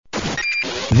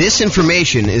This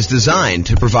information is designed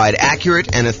to provide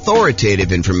accurate and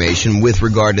authoritative information with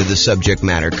regard to the subject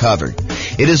matter covered.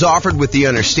 It is offered with the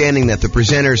understanding that the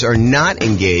presenters are not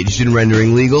engaged in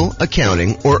rendering legal,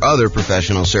 accounting, or other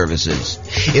professional services.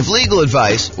 If legal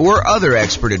advice or other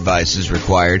expert advice is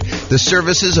required, the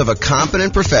services of a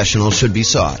competent professional should be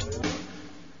sought.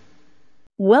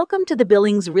 Welcome to the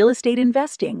Billings Real Estate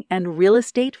Investing and Real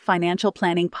Estate Financial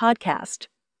Planning Podcast.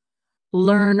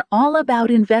 Learn all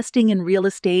about investing in real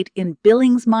estate in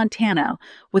Billings, Montana,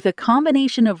 with a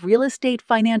combination of real estate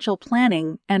financial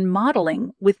planning and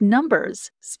modeling with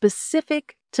numbers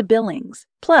specific to Billings,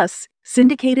 plus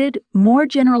syndicated, more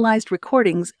generalized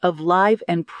recordings of live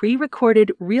and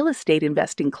pre-recorded real estate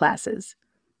investing classes.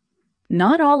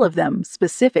 Not all of them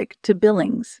specific to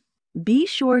Billings. Be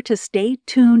sure to stay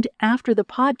tuned after the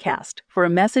podcast for a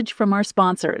message from our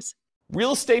sponsors.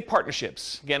 Real estate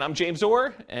partnerships. Again, I'm James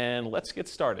Orr, and let's get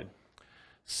started.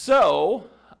 So,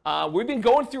 we've been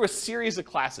going through a series of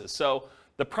classes. So,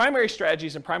 the primary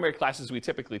strategies and primary classes we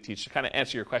typically teach, to kind of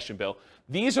answer your question, Bill,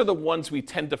 these are the ones we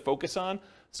tend to focus on.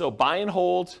 So, buy and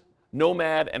hold,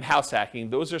 nomad, and house hacking,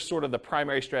 those are sort of the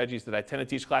primary strategies that I tend to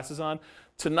teach classes on.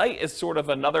 Tonight is sort of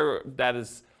another that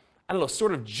is,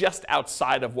 sort of just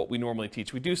outside of what we normally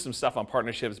teach. We do some stuff on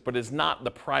partnerships, but it's not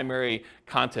the primary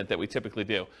content that we typically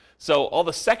do. So all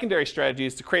the secondary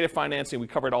strategies to creative financing, we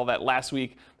covered all that last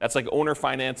week. That's like owner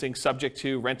financing, subject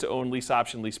to, rent to own, lease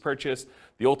option, lease purchase,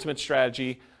 the ultimate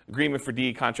strategy, agreement for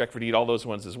deed, contract for deed, all those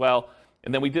ones as well.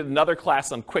 And then we did another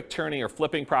class on quick turning or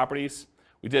flipping properties.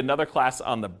 We did another class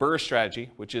on the BRRRR strategy,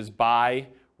 which is buy,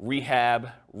 rehab,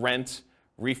 rent,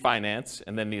 refinance,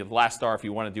 and then the last R, if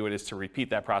you want to do it, is to repeat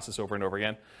that process over and over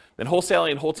again. Then wholesaling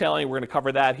and wholetailing, we're going to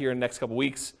cover that here in the next couple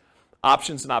weeks.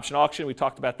 Options and option auction, we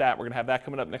talked about that. We're going to have that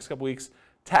coming up next couple weeks.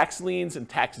 Tax liens and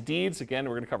tax deeds, again,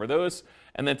 we're going to cover those.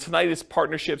 And then tonight is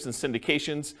partnerships and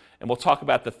syndications, and we'll talk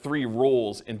about the three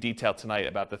roles in detail tonight,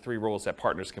 about the three roles that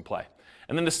partners can play.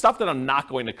 And then the stuff that I'm not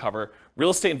going to cover, real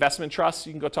estate investment trusts,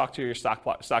 you can go talk to your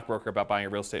stockbroker about buying a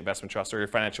real estate investment trust or your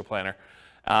financial planner.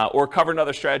 Or covering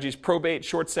other strategies, probate,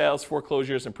 short sales,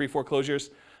 foreclosures, and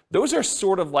pre-foreclosures. Those are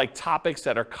sort of like topics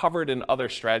that are covered in other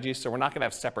strategies, so we're not going to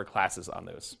have separate classes on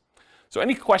those. So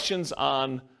any questions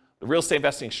on the real estate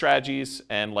investing strategies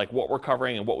and like what we're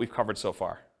covering and what we've covered so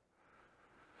far?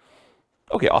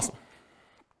 Okay, awesome.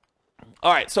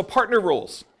 All right, so partner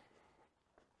rules.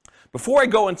 Before I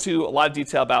go into a lot of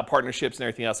detail about partnerships and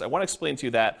everything else, I want to explain to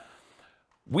you that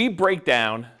we break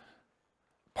down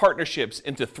partnerships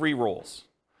into three roles.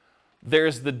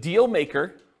 There's the deal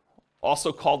maker,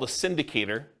 also called a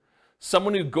syndicator,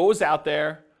 someone who goes out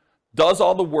there, does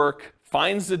all the work,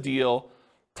 finds the deal,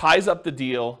 ties up the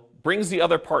deal, brings the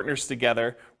other partners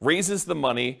together, raises the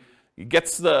money,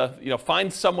 gets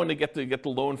finds someone to get the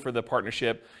loan for the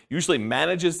partnership, usually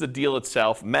manages the deal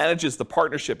itself, manages the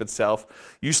partnership itself,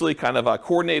 usually kind of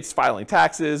coordinates filing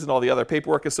taxes and all the other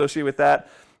paperwork associated with that.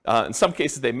 In some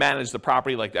cases, they manage the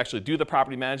property, like actually do the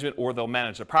property management, or they'll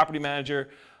manage the property manager.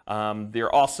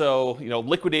 They're also,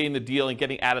 liquidating the deal and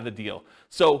getting out of the deal.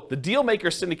 So the deal maker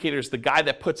syndicator is the guy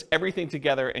that puts everything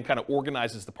together and kind of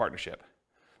organizes the partnership.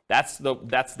 That's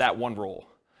that one role.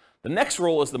 The next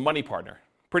role is the money partner.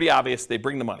 Pretty obvious, they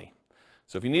bring the money.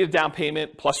 So if you need a down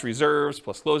payment, plus reserves,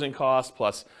 plus closing costs,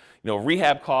 plus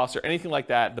rehab costs or anything like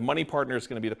that, the money partner is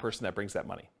going to be the person that brings that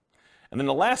money. And then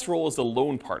the last role is the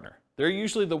loan partner. They're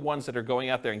usually the ones that are going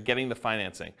out there and getting the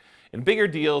financing. In bigger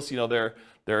deals,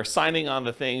 they're signing on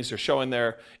the things, they're showing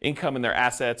their income and their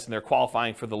assets, and they're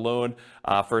qualifying for the loan.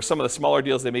 For some of the smaller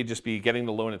deals, they may just be getting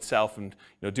the loan itself and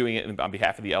doing it on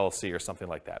behalf of the LLC or something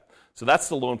like that. So that's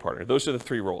the loan partner. Those are the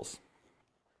three roles.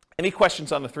 Any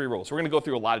questions on the three roles? We're going to go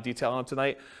through a lot of detail on them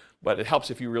tonight, but it helps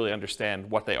if you really understand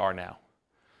what they are now.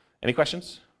 Any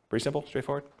questions? Pretty simple,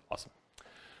 straightforward? Awesome.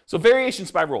 So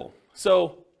variations by role.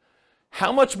 So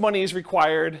how much money is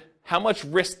required, how much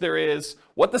risk there is,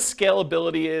 what the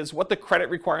scalability is, what the credit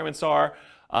requirements are,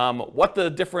 what the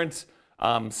different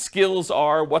skills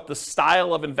are, what the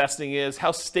style of investing is,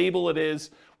 how stable it is,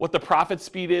 what the profit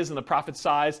speed is and the profit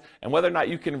size, and whether or not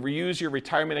you can reuse your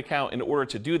retirement account in order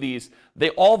to do these, they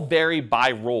all vary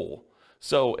by role.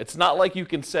 So it's not like you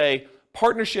can say,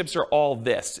 partnerships are all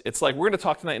this. It's like we're going to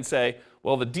talk tonight and say,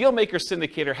 well, the deal maker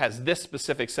syndicator has this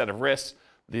specific set of risks,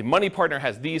 the money partner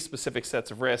has these specific sets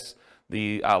of risks,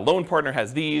 the loan partner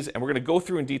has these, and we're going to go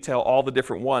through in detail all the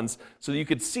different ones so that you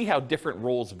can see how different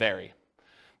roles vary.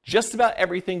 Just about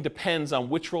everything depends on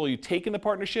which role you take in the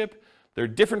partnership. They're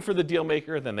different for the deal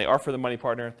maker than they are for the money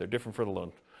partner. They're different for the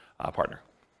loan partner.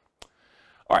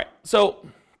 All right, so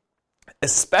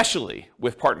especially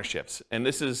with partnerships, and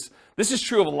this is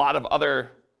true of a lot of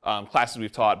other classes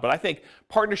we've taught, but I think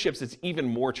partnerships is even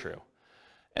more true.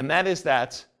 And that is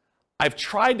that I've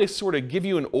tried to sort of give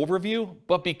you an overview,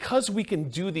 but because we can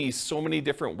do these so many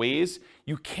different ways,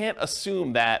 you can't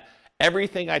assume that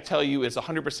everything I tell you is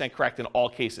 100% correct in all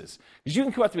cases. Because you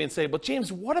can come up to me and say, but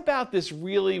James, what about this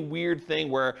really weird thing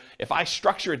where if I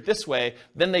structure it this way,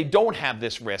 then they don't have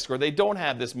this risk, or they don't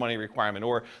have this money requirement,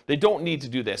 or they don't need to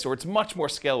do this, or it's much more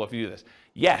scalable if you do this.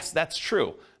 Yes, that's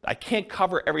true. I can't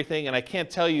cover everything, and I can't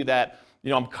tell you that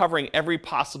I'm covering every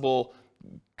possible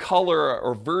color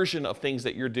or version of things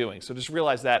that you're doing. So just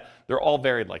realize that they're all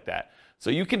varied like that. So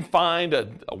you can find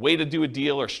a way to do a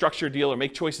deal or structure a deal or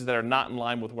make choices that are not in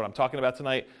line with what I'm talking about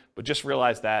tonight, but just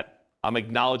realize that I'm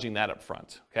acknowledging that up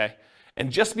front, okay?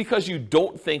 And just because you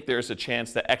don't think there's a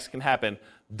chance that X can happen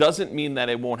doesn't mean that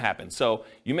it won't happen. So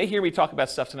you may hear me talk about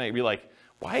stuff tonight and be like,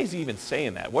 why is he even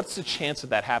saying that? What's the chance of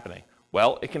that happening?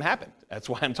 Well, it can happen. That's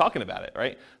why I'm talking about it,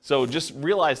 right? So just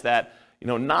realize that,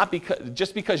 not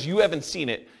just because you haven't seen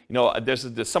it,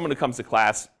 there's someone who comes to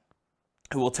class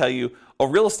who will tell you,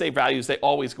 real estate values, they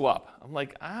always go up. I'm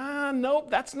like,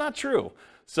 nope, that's not true.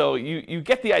 So you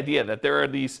get the idea that there are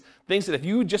these things that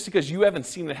just because you haven't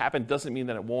seen it happen doesn't mean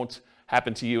that it won't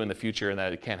happen to you in the future and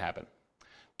that it can't happen.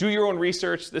 Do your own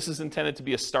research. This is intended to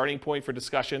be a starting point for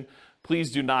discussion. Please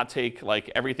do not take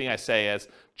everything I say as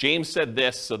James said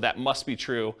this, so that must be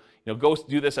true. Go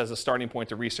do this as a starting point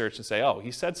to research and say,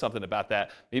 he said something about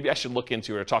that. Maybe I should look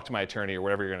into it or talk to my attorney or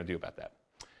whatever you're going to do about that.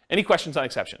 Any questions on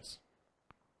exceptions?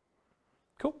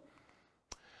 Cool.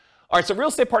 All right, so real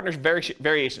estate partnership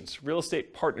variations. Real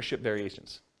estate partnership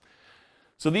variations.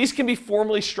 So these can be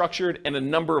formally structured in a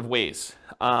number of ways.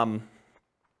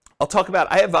 I'll talk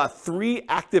about, I have 3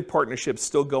 active partnerships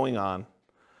still going on.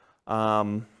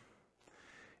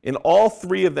 In all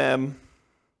 3 of them,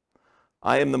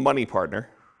 I am the money partner.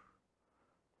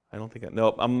 I'm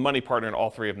a money partner in all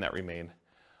 3 of them that remain.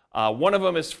 One of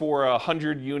them is for a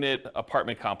 100-unit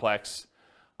apartment complex.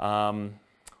 I'm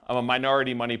a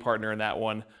minority money partner in that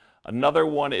one. Another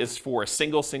one is for a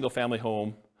single-family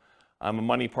home. I'm a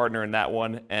money partner in that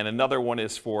one. And another one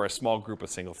is for a small group of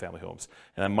single-family homes.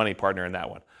 And I'm a money partner in that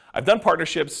one. I've done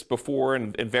partnerships before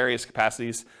in various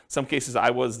capacities. Some cases I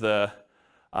was the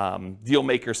deal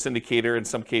maker syndicator. In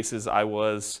some cases I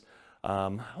was, I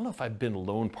don't know if I've been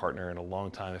loan partner in a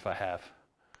long time, if I have.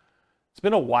 It's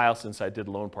been a while since I did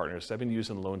loan partners. I've been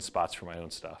using loan spots for my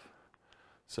own stuff.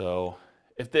 So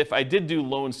if I did do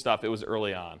loan stuff, it was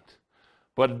early on.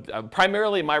 But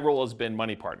primarily my role has been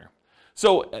money partner.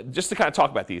 So just to kind of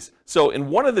talk about these. So in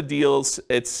one of the deals,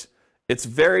 it's a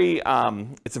very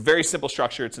simple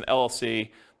structure. It's an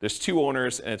LLC. There's 2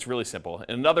 owners, and it's really simple.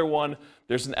 In another one,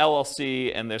 there's an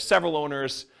LLC, and there's several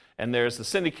owners, and there's the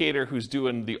syndicator who's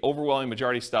doing the overwhelming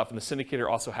majority stuff, and the syndicator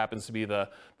also happens to be the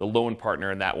loan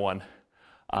partner in that one.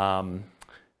 And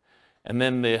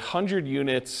then the 100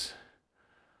 units,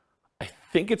 I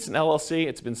think it's an LLC.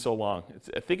 It's been so long.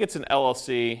 I think it's an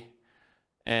LLC,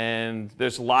 and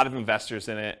there's a lot of investors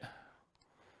in it.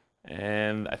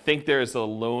 And I think there's a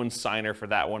loan signer for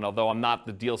that one, although I'm not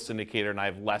the deal syndicator and I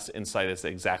have less insight as to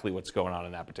exactly what's going on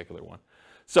in that particular one.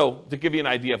 So to give you an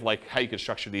idea of how you could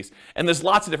structure these, and there's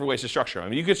lots of different ways to structure them. I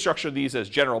mean, you could structure these as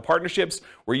general partnerships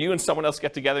where you and someone else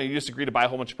get together and you just agree to buy a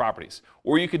whole bunch of properties.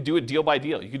 Or you could do it deal by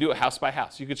deal. You could do it house by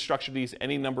house. You could structure these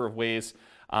any number of ways.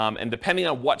 And depending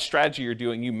on what strategy you're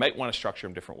doing, you might want to structure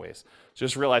them different ways. So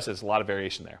just realize there's a lot of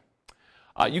variation there.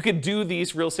 You could do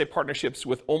these real estate partnerships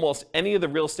with almost any of the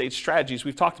real estate strategies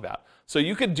we've talked about. So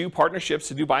you could do partnerships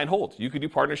to do buy and hold. You could do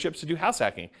partnerships to do house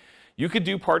hacking. You could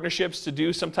do partnerships to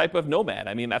do some type of nomad.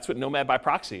 I mean, that's what nomad by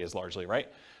proxy is largely,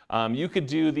 right? You could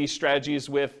do these strategies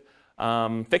with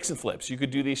fix and flips. You could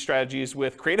do these strategies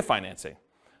with creative financing.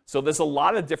 So there's a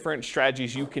lot of different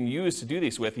strategies you can use to do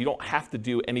these with. You don't have to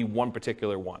do any one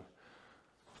particular one.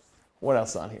 What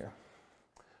else on here?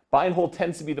 Buy and hold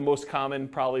tends to be the most common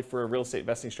probably for real estate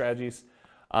investing strategies.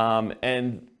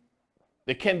 And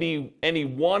it can be any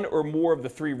one or more of the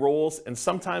 3 roles, and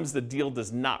sometimes the deal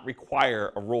does not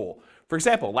require a role. For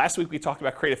example, last week we talked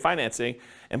about creative financing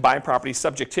and buying properties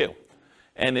subject to.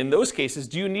 And in those cases,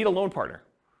 do you need a loan partner?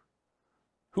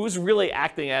 Who's really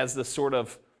acting as the sort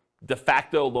of de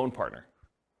facto loan partner?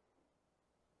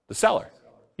 The seller.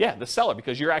 Yeah, the seller,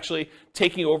 because you're actually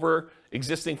taking over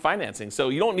existing financing. So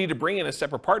you don't need to bring in a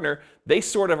separate partner. They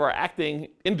sort of are acting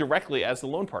indirectly as the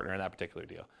loan partner in that particular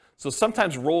deal. So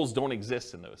sometimes roles don't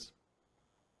exist in those.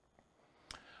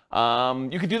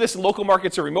 You could do this in local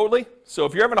markets or remotely. So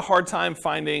if you're having a hard time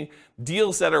finding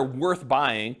deals that are worth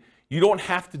buying, you don't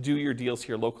have to do your deals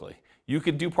here locally. You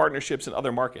could do partnerships in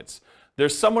other markets.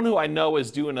 There's someone who I know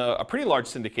is doing a pretty large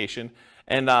syndication,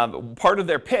 and part of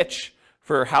their pitch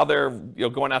for how they're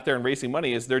going out there and raising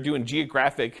money is they're doing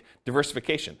geographic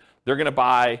diversification. They're going to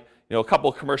buy a couple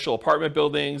of commercial apartment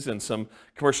buildings and some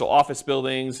commercial office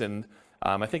buildings, and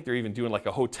I think they're even doing like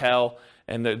a hotel,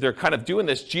 and they're kind of doing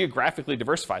this geographically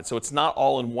diversified, so it's not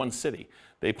all in one city.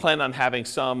 They plan on having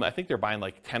I think they're buying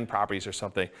like 10 properties or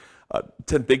something,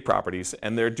 10 big properties,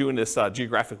 and they're doing this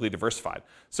geographically diversified.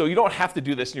 So you don't have to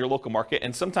do this in your local market,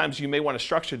 and sometimes you may want to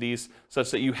structure these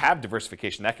such that you have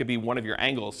diversification. That could be one of your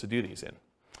angles to do these in.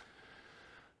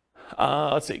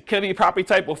 Let's see, can it be a property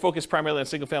type? We'll focus primarily on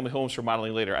single-family homes for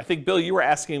modeling later. I think, Bill, you were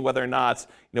asking whether or not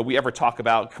we ever talk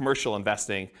about commercial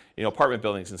investing, apartment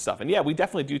buildings and stuff. And yeah, we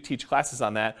definitely do teach classes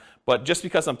on that. But just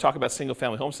because I'm talking about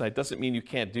single-family homes tonight doesn't mean you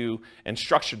can't do and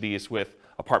structure these with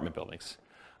apartment buildings.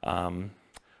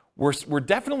 We're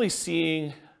definitely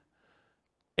seeing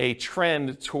a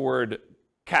trend toward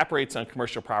cap rates on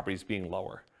commercial properties being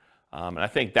lower. And I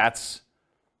think that's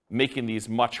making these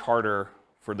much harder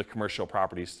for the commercial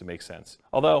properties to make sense.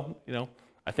 Although,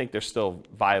 I think they're still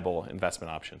viable investment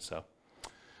options. So,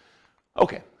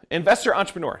 okay, investor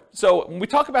entrepreneur. So when we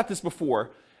talked about this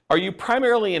before, are you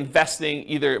primarily investing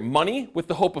either money with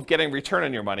the hope of getting a return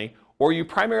on your money, or are you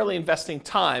primarily investing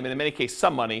time, and in many cases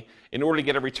some money, in order to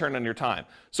get a return on your time?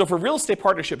 So for real estate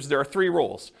partnerships, there are 3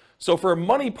 roles. So for a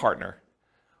money partner,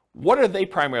 what are they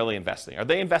primarily investing? Are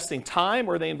they investing time,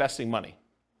 or are they investing money?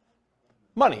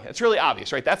 Money. It's really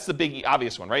obvious, right? That's the big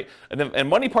obvious one, right? And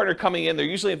money partner coming in, they're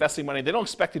usually investing money. They don't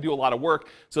expect to do a lot of work,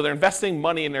 so they're investing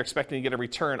money and they're expecting to get a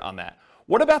return on that.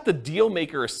 What about the deal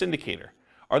maker or syndicator?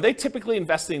 Are they typically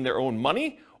investing their own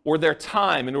money or their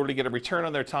time in order to get a return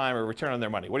on their time or a return on their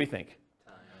money? What do you think?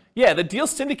 Time. Yeah, the deal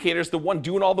syndicator is the one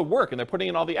doing all the work and they're putting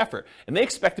in all the effort. And they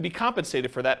expect to be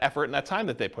compensated for that effort and that time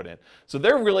that they put in. So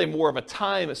they're really more of a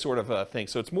time sort of a thing.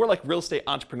 So it's more like real estate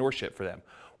entrepreneurship for them.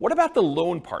 What about the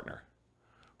loan partner?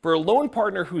 For a loan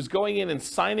partner who's going in and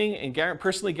signing and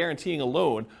personally guaranteeing a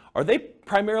loan, are they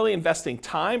primarily investing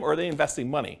time or are they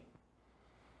investing money?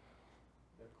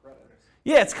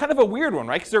 Yeah, it's kind of a weird one,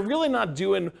 right? Because they're really not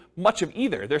doing much of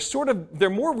either. They're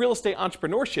more real estate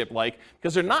entrepreneurship-like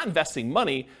because they're not investing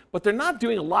money, but they're not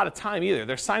doing a lot of time either.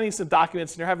 They're signing some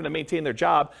documents and they're having to maintain their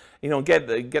job,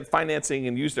 get financing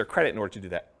and use their credit in order to do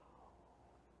that.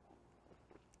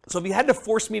 So if you had to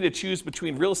force me to choose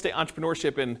between real estate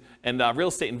entrepreneurship and real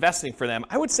estate investing for them,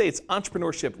 I would say it's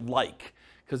entrepreneurship-like,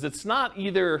 because it's not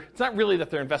really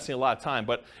that they're investing a lot of time,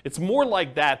 but it's more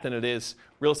like that than it is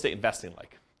real estate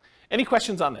investing-like. Any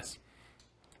questions on this?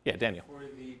 Yeah, Daniel. For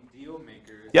the deal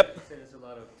makers, yep. You said it's a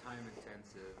lot of time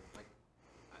intensive. And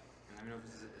I don't know if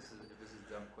this is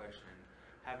a dumb question.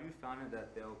 Have you found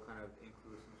that they'll kind of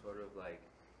include some sort of like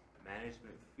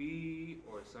management fee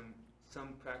or some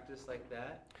practice like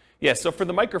that? Yeah, so for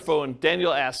the microphone,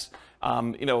 Daniel asks,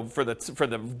 for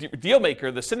the deal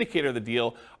maker, the syndicator of the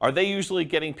deal, are they usually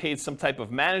getting paid some type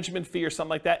of management fee or something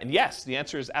like that? And yes, the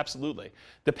answer is absolutely.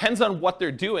 Depends on what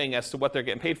they're doing as to what they're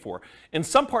getting paid for. In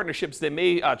some partnerships, they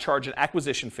may charge an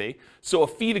acquisition fee, so a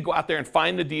fee to go out there and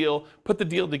find the deal, put the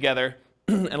deal together,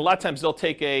 and a lot of times they'll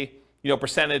take a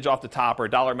percentage off the top or a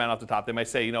dollar amount off the top. They might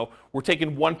say, we're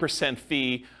taking 1%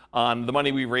 fee on the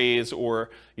money we raise, or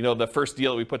the first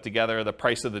deal that we put together, the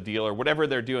price of the deal, or whatever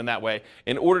they're doing that way,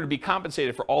 in order to be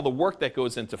compensated for all the work that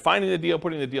goes into finding the deal,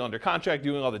 putting the deal under contract,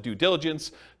 doing all the due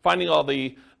diligence, finding all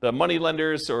the money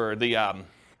lenders or the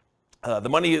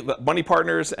money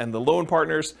partners and the loan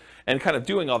partners, and kind of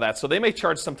doing all that. So they may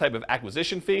charge some type of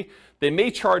acquisition fee. They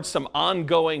may charge some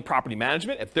ongoing property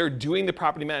management. If they're doing the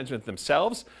property management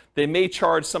themselves, they may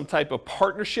charge some type of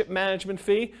partnership management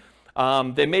fee.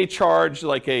 They may charge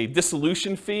like a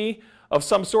dissolution fee of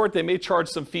some sort. They may charge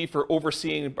some fee for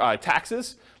overseeing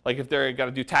taxes, like if they're got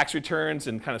to do tax returns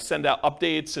and kind of send out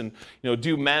updates and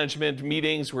do management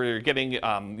meetings where you're getting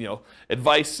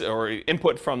advice or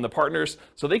input from the partners.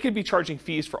 So they could be charging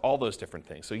fees for all those different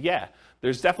things. So yeah,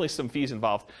 there's definitely some fees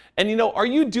involved. And are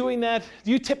you doing that?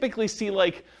 Do you typically see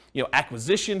like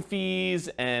acquisition fees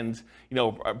and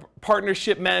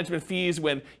partnership management fees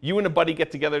when you and a buddy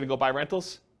get together to go buy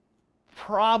rentals?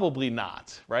 Probably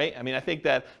not, right? I mean, I think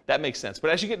that makes sense.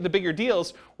 But as you get into bigger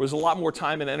deals, where there's a lot more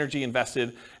time and energy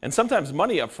invested, and sometimes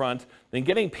money up front, then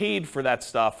getting paid for that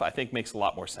stuff, I think, makes a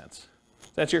lot more sense.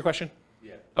 Does that answer your question?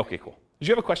 Yeah. Okay, cool. Did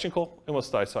you have a question, Cole?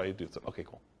 Almost I saw you do something. Okay,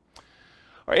 cool. All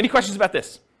right, any questions about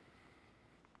this?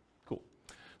 Cool.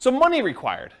 So money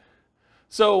required.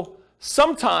 So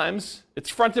sometimes it's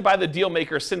fronted by the deal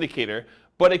maker or syndicator,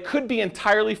 but it could be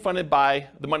entirely funded by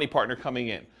the money partner coming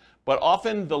in. But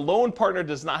often the loan partner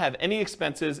does not have any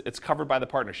expenses. It's covered by the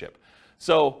partnership.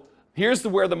 So Here's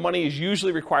where the money is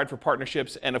usually required for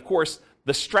partnerships. And of course,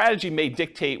 the strategy may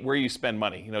dictate where you spend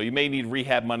money. You may need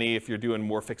rehab money if you're doing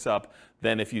more fix up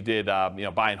than if you did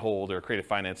buy and hold or creative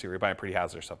financing or you're buying pretty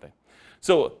houses or something.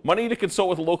 So money to consult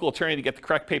with a local attorney to get the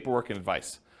correct paperwork and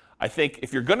advice. I think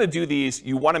if you're going to do these,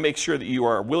 you want to make sure that you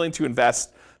are willing to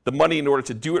invest the money in order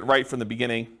to do it right from the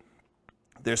beginning.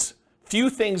 There's few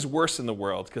things worse in the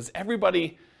world because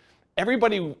everybody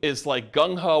is like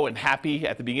gung-ho and happy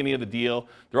at the beginning of the deal.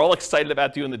 They're all excited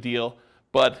about doing the deal,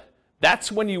 but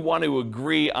that's when you want to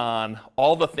agree on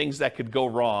all the things that could go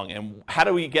wrong and how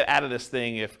do we get out of this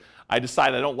thing if I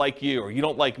decide I don't like you or you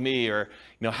don't like me, or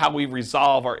how we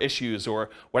resolve our issues, or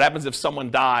what happens if someone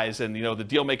dies and the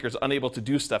deal maker is unable to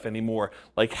do stuff anymore.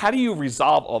 Like, how do you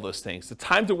resolve all those things? The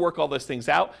time to work all those things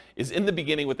out is in the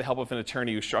beginning with the help of an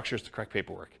attorney who structures the correct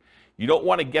paperwork. You don't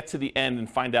want to get to the end and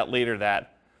find out later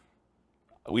that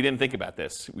we didn't think about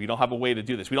this. We don't have a way to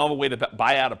do this. We don't have a way to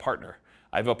buy out a partner.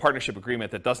 I have a partnership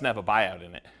agreement that doesn't have a buyout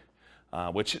in it,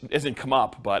 which isn't come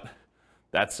up, but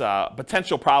that's a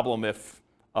potential problem if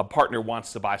a partner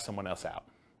wants to buy someone else out,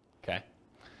 okay?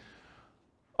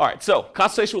 All right, so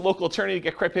consultation with local attorney to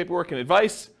get correct paperwork and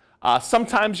advice.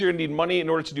 Sometimes you're gonna need money in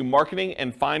order to do marketing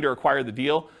and find or acquire the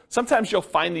deal. Sometimes you'll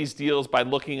find these deals by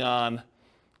looking on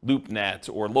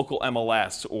LoopNet or local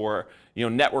MLS or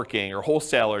networking or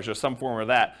wholesalers or some form of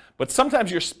that. But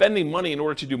sometimes you're spending money in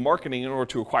order to do marketing in order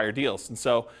to acquire deals. And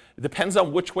so it depends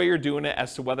on which way you're doing it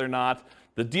as to whether or not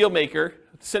the deal maker,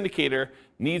 the syndicator,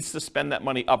 needs to spend that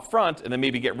money up front and then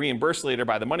maybe get reimbursed later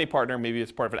by the money partner. Maybe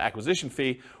it's part of an acquisition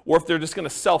fee, or if they're just going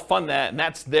to self-fund that and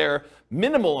that's their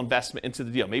minimal investment into the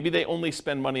deal. Maybe they only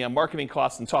spend money on marketing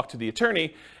costs and talk to the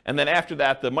attorney, and then after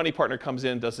that, the money partner comes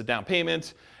in, does the down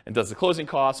payment, and does the closing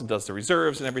costs, and does the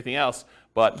reserves and everything else.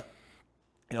 But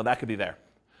that could be there.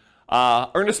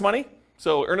 Earnest money.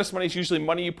 So earnest money is usually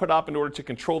money you put up in order to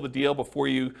control the deal before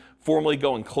you formally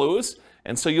go and close.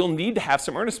 And so you'll need to have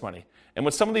some earnest money. And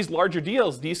with some of these larger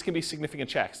deals, these can be significant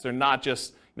checks. They're not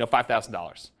just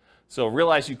 $5,000. So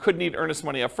realize you could need earnest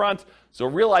money up front. So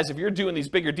realize if you're doing these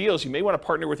bigger deals, you may want to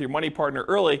partner with your money partner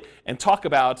early and talk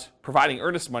about providing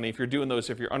earnest money if you're doing those,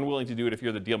 if you're unwilling to do it, if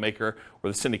you're the deal maker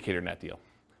or the syndicator in that deal.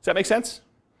 Does that make sense?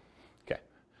 Okay.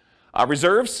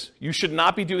 Reserves, you should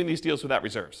not be doing these deals without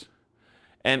reserves.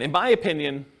 And in my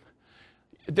opinion,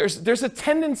 there's a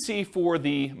tendency for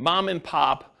the mom and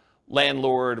pop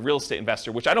landlord, real estate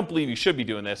investor, which I don't believe you should be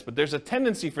doing this, but there's a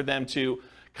tendency for them to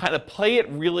kind of play it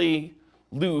really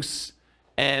loose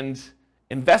and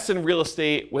invest in real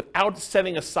estate without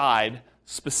setting aside,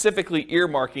 specifically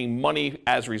earmarking money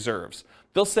as reserves.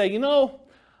 They'll say,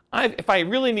 if I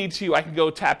really need to, I can go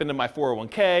tap into my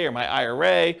 401k or my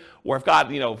IRA, or I've got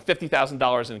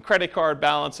 $50,000 in credit card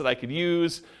balance that I could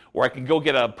use, or I can go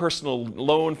get a personal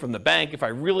loan from the bank if I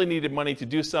really needed money to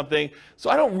do something. So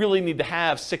I don't really need to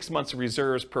have 6 months of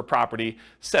reserves per property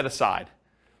set aside.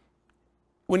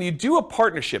 When you do a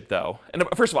partnership though, and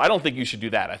first of all, I don't think you should do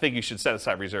that. I think you should set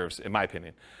aside reserves, in my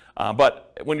opinion.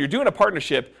 But when you're doing a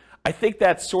partnership, I think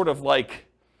that's sort of like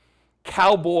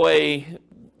cowboy,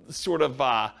 sort of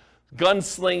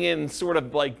gunslinging, sort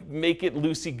of like make it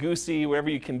loosey-goosey, whatever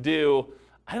you can do.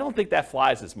 I don't think that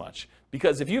flies as much.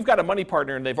 Because if you've got a money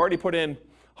partner and they've already put in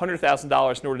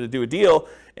 $100,000 in order to do a deal,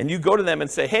 and you go to them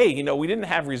and say, hey, we didn't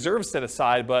have reserves set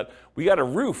aside, but we got a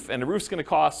roof, and the roof's going to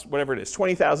cost whatever it is,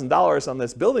 $20,000 on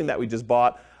this building that we just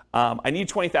bought. I need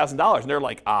 $20,000. And they're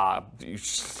like, I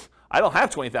don't have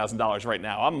 $20,000 right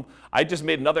now. I just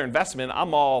made another investment.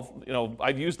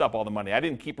 I've used up all the money. I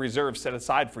didn't keep reserves set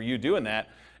aside for you doing that.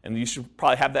 And you should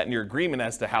probably have that in your agreement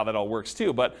as to how that all works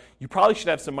too. But you probably should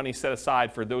have some money set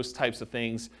aside for those types of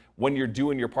things when you're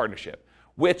doing your partnership.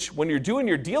 Which, when you're doing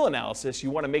your deal analysis, you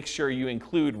want to make sure you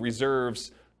include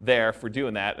reserves there for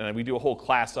doing that. And we do a whole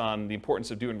class on the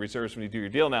importance of doing reserves when you do your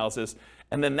deal analysis.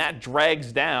 And then that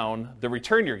drags down the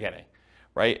return you're getting,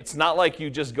 right? It's not like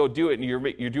you just go do it and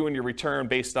you're doing your return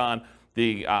based on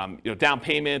the down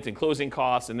payment and closing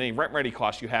costs and any rent-ready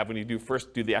costs you have when you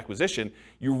first do the acquisition.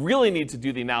 You really need to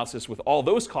do the analysis with all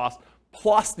those costs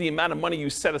plus the amount of money you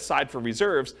set aside for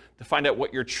reserves to find out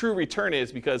what your true return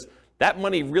is, because that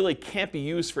money really can't be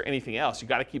used for anything else. You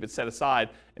got to keep it set aside,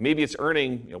 and maybe it's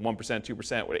earning 1%,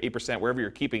 2%, 8%, wherever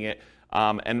you're keeping it,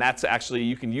 and that's actually,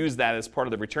 you can use that as part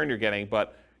of the return you're getting,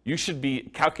 but you should be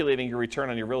calculating your return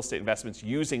on your real estate investments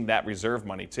using that reserve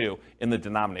money too in the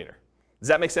denominator. Does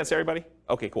that make sense to everybody?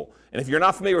 Okay, cool. And if you're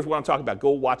not familiar with what I'm talking about,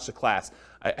 go watch the class.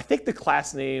 I think the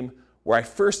class name where I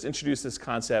first introduced this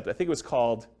concept, I think it was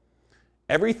called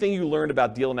Everything You Learned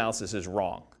About Deal Analysis is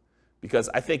Wrong. Because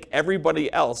I think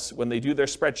everybody else, when they do their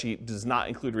spreadsheet, does not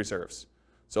include reserves.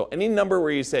 So any number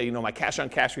where you say, my cash on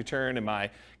cash return and my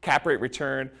cap rate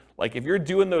return, like if you're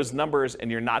doing those numbers and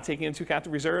you're not taking into account the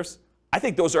reserves, I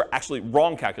think those are actually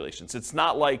wrong calculations. It's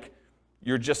not like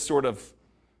you're just sort of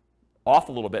off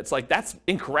a little bit. It's like that's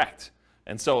incorrect.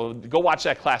 And so go watch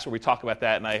that class where we talk about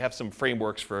that, and I have some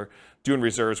frameworks for doing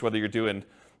reserves, whether you're doing,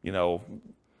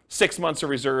 6 months of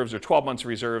reserves or 12 months of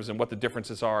reserves, and what the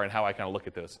differences are and how I kind of look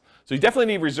at those. So you definitely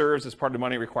need reserves as part of the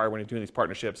money required when you're doing these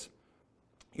partnerships.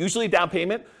 Usually down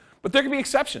payment, but there can be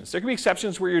exceptions. There can be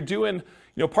exceptions where you're doing,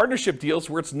 partnership deals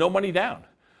where it's no money down.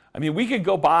 I mean, we could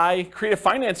go buy creative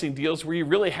financing deals where you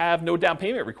really have no down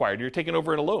payment required. You're taking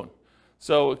over in a loan.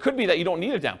 So it could be that you don't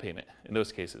need a down payment in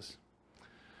those cases.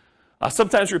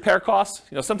 Sometimes repair costs.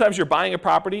 Sometimes you're buying a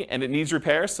property and it needs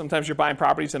repairs. Sometimes you're buying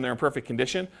properties and they're in perfect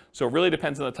condition. So it really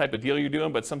depends on the type of deal you're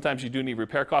doing, but sometimes you do need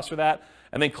repair costs for that.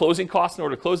 And then closing costs in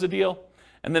order to close the deal.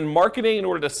 And then marketing in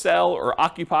order to sell or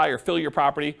occupy or fill your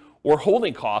property, or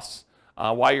holding costs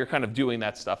while you're kind of doing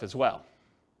that stuff as well.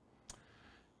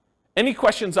 Any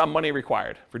questions on money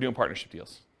required for doing partnership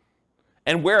deals?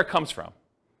 And where it comes from?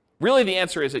 Really the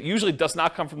answer is it usually does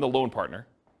not come from the loan partner,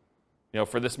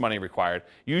 for this money required.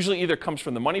 Usually either comes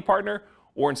from the money partner,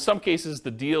 or in some cases the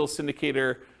deal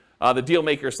syndicator, the deal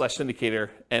maker / syndicator,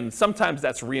 and sometimes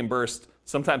that's reimbursed,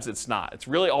 sometimes it's not. It's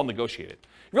really all negotiated.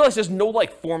 You realize there's no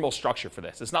formal structure for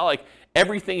this. It's not like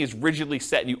everything is rigidly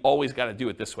set and you always got to do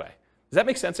it this way. Does that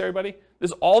make sense, everybody?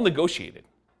 This is all negotiated.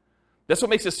 That's what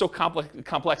makes it so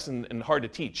complex and hard to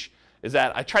teach, is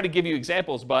that I try to give you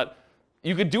examples, but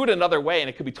you could do it another way and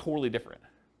it could be totally different.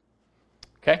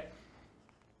 Okay?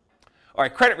 All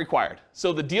right, credit required.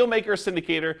 So the deal maker or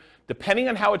syndicator, depending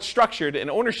on how it's structured and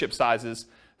ownership sizes,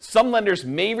 some lenders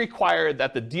may require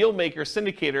that the deal maker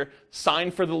syndicator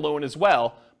sign for the loan as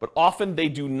well, but often they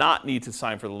do not need to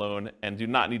sign for the loan and do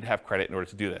not need to have credit in order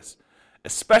to do this,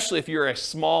 especially if you're a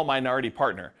small minority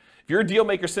partner. If you're a deal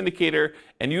maker syndicator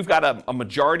and you've got a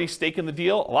majority stake in the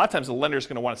deal, a lot of times the lender is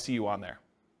going to want to see you on there,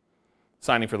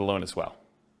 signing for the loan as well.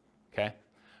 Okay?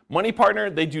 Money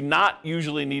partner, they do not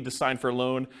usually need to sign for a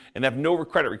loan and have no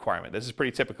credit requirement. This is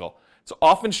pretty typical. It's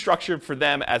often structured for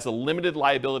them as a limited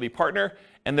liability partner,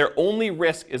 and their only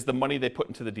risk is the money they put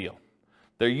into the deal.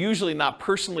 They're usually not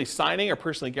personally signing or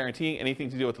personally guaranteeing anything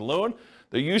to do with the loan.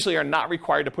 They usually are not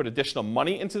required to put additional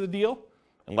money into the deal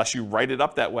unless you write it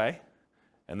up that way.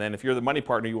 And then if you're the money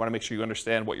partner, you want to make sure you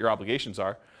understand what your obligations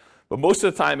are. But most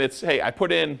of the time it's, hey, I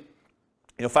put in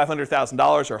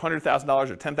 $500,000 or $100,000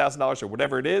 or $10,000 or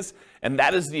whatever it is, and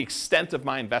that is the extent of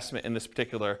my investment in this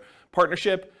particular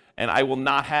partnership, and I will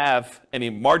not have any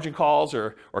margin calls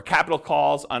or capital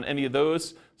calls on any of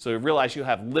those. So realize you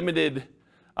have limited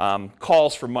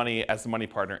calls for money as the money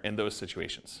partner in those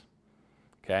situations.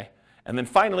 Okay? And then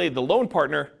finally, the loan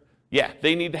partner,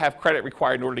 they need to have credit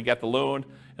required in order to get the loan,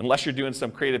 unless you're doing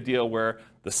some creative deal where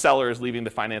the seller is leaving the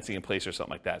financing in place or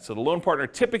something like that. So the loan partner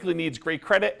typically needs great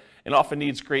credit and often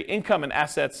needs great income and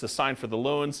assets to sign for the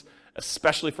loans,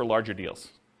 especially for larger deals.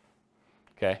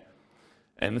 Okay?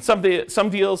 And in some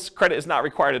deals, credit is not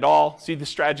required at all. See the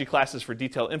strategy classes for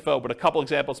detailed info, but a couple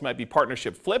examples might be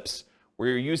partnership flips, where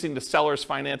you're using the seller's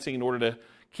financing in order to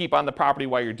keep on the property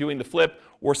while you're doing the flip,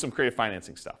 or some creative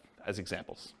financing stuff as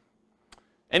examples.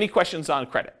 Any questions on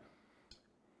credit?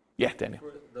 Yeah, Daniel.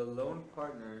 For the loan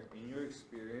partner, in your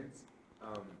experience,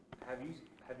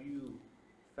 have you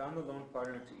found the loan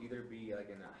partner to either be like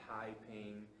in a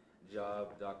high-paying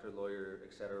job, doctor, lawyer,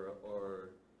 etc., or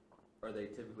are they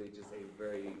typically just a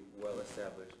very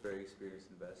well-established, very experienced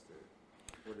investor?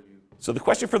 So the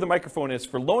question for the microphone is,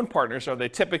 for loan partners, are they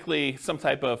typically some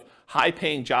type of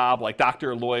high-paying job like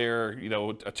doctor, lawyer,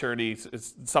 attorney,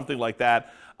 something like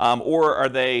that, or are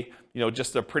they,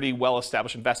 just a pretty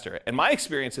well-established investor? And my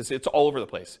experience is it's all over the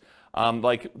place.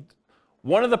 Like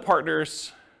one of the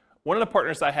partners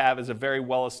I have is a very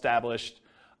well-established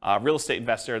real estate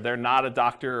investor. They're not a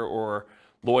doctor or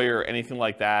lawyer or anything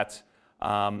like that.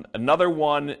 Another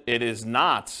one, it is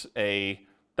not a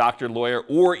doctor, lawyer,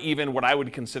 or even what I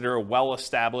would consider a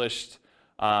well-established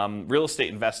real estate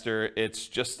investor. It's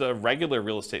just a regular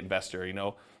real estate investor,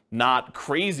 not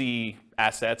crazy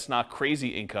assets, not crazy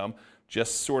income,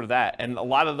 just sort of that. And a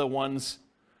lot of the ones,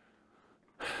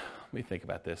 let me think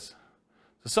about this.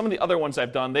 So some of the other ones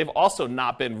I've done, they've also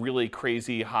not been really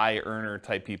crazy high earner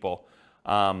type people.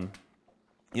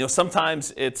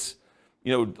 Sometimes it's,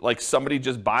 like somebody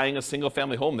just buying a single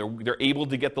family home, they're able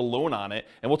to get the loan on it.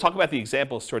 And we'll talk about the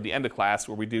examples toward the end of class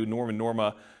where we do Norm and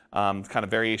Norma kind of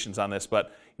variations on this.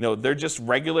 But, they're just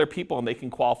regular people and they can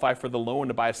qualify for the loan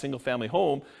to buy a single family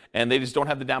home, and they just don't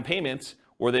have the down payment,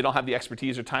 or they don't have the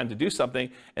expertise or time to do something,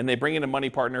 and they bring in a money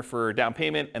partner for down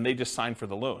payment and they just sign for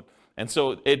the loan. And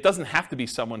so it doesn't have to be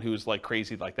someone who's like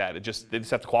crazy like that. They just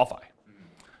have to qualify.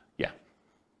 Yeah.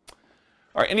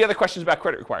 All right, any other questions about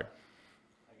credit required?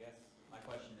 I guess my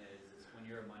question is when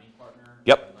you're a money partner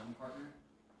Yep. or a loan partner,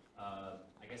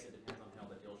 I guess it depends on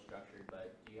how the deal's structured,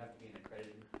 but do you have to be an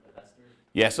accredited investor?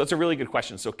 Yeah, so that's a really good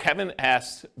question. So Kevin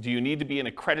asked, do you need to be an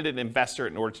accredited investor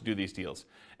in order to do these deals?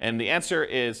 And the answer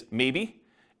is maybe.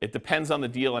 It depends on the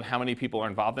deal and how many people are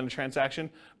involved in the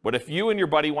transaction. But if you and your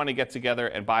buddy want to get together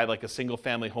and buy like a single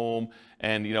family home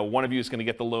and one of you is going to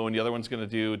get the loan, the other one's going to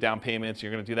do down payments,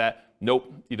 you're going to do that,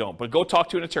 nope, you don't. But go talk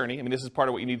to an attorney. I mean, this is part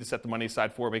of what you need to set the money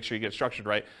aside for, make sure you get it structured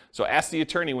right. So ask the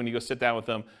attorney when you go sit down with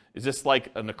them, is this like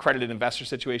an accredited investor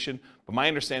situation? But my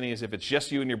understanding is if it's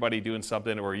just you and your buddy doing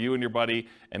something, or you and your buddy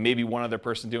and maybe one other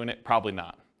person doing it, probably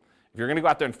not. If you're going to go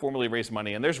out there and formally raise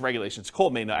money, and there's regulations, Cole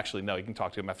may actually know, you can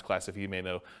talk to him after class if he may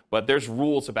know, but there's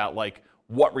rules about like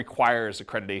what requires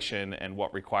accreditation and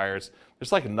what requires,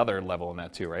 there's like another level in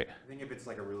that too, right? I think if it's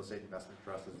like a real estate investment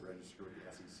trust that's registered with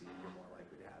the SEC, you're more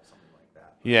likely to have something like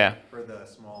that. Yeah. For the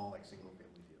small, like single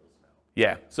family deals, no.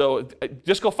 Yeah, so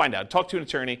just go find out. Talk to an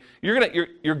attorney.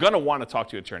 You're gonna want to talk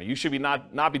to an attorney. You should be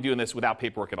not be doing this without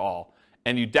paperwork at all.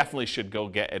 And you definitely should go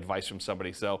get advice from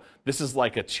somebody. So this is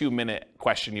like a 2-minute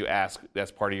question you ask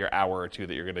that's part of your hour or two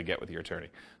that you're going to get with your attorney.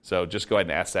 So just go ahead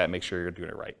and ask that and make sure you're doing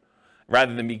it right,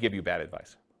 rather than me give you bad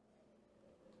advice.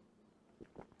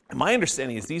 And my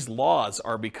understanding is these laws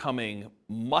are becoming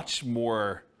much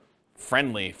more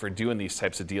friendly for doing these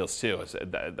types of deals too.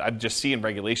 I'm just seeing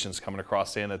regulations coming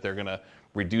across saying that they're going to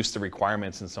reduce the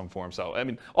requirements in some form. So, I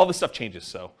mean, all this stuff changes.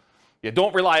 So, yeah,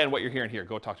 don't rely on what you're hearing here.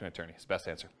 Go talk to an attorney. It's the best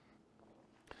answer.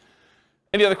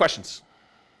 Any other questions?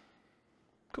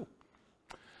 Cool.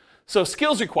 So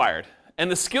skills required. And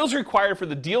the skills required for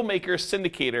the deal maker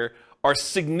syndicator are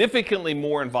significantly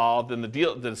more involved than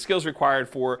the skills required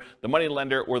for the money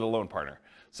lender or the loan partner.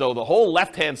 So the whole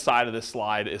left-hand side of this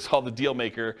slide is all the deal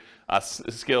maker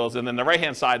skills, and then the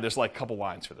right-hand side, there's like a couple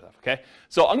lines for that, okay?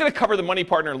 So I'm gonna cover the money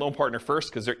partner and loan partner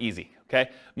first because they're easy,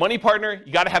 okay? Money partner,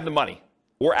 you gotta have the money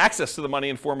or access to the money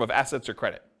in form of assets or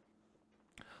credit.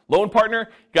 Loan partner,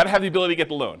 you got to have the ability to get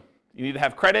the loan. You need to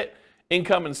have credit,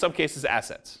 income, and in some cases,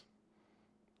 assets.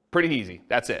 Pretty easy.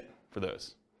 That's it for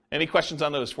those. Any questions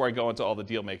on those before I go into all the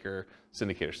deal maker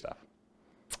syndicator stuff?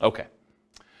 Okay.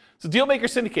 So deal maker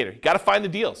syndicator, you got to find the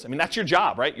deals. I mean, that's your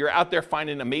job, right? You're out there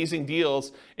finding amazing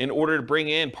deals in order to bring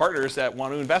in partners that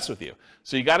want to invest with you.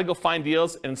 So you got to go find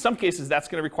deals, and in some cases, that's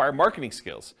going to require marketing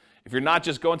skills. If you're not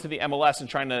just going to the MLS and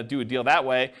trying to do a deal that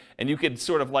way, and you could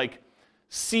sort of like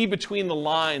see between the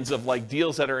lines of like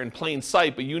deals that are in plain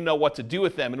sight, but you know what to do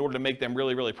with them in order to make them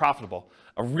really, really profitable.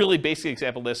 A really basic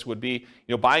example of this would be,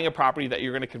 buying a property that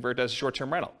you're going to convert as a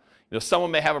short-term rental.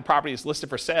 Someone may have a property that's listed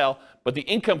for sale, but the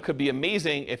income could be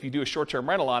amazing if you do a short-term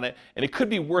rental on it, and it could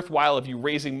be worthwhile if you're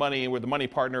raising money with a money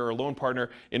partner or a loan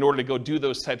partner in order to go do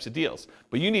those types of deals.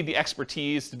 But you need the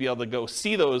expertise to be able to go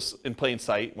see those in plain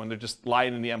sight when they're just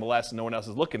lying in the MLS and no one else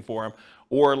is looking for them,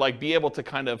 or like be able to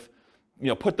kind of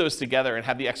put those together and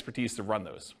have the expertise to run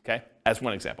those, okay? As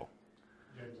one example.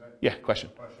 James, Yeah,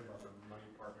 question. A question about the money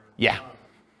partner. Yeah.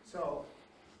 So,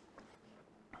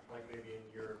 like maybe in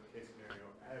your case scenario,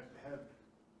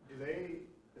 do they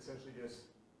essentially just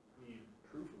need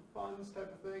proof of funds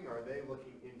type of thing, or are they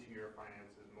looking into your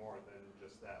finances more than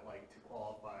just that, like to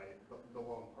qualify, the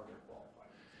loan partner qualify?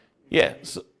 Yeah,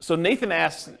 so Nathan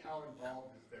asked, Like how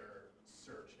involved is their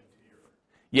search into your...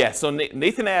 yeah, so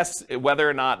Nathan asked whether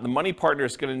or not the money partner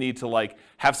is going to need to like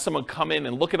have someone come in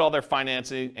and look at all their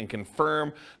financing and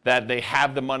confirm that they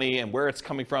have the money and where it's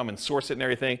coming from and source it and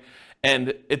everything.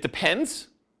 And it depends.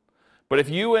 But if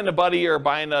you and a buddy are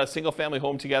buying a single family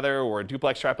home together or a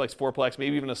duplex, triplex, fourplex,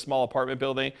 maybe even a small apartment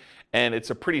building, and it's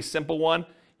a pretty simple one,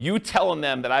 you telling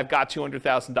them that I've got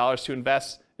 $200,000 to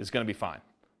invest is going to be fine.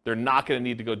 They're not going to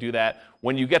need to go do that.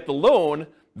 When you get the loan,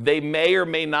 they may or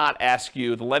may not ask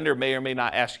you, the lender may or may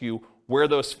not ask you where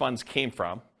those funds came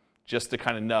from, just to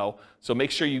kind of know. So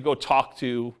make sure you go talk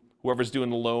to whoever's doing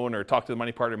the loan or talk to the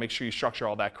money partner, make sure you structure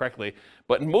all that correctly.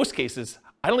 But in most cases,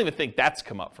 I don't even think that's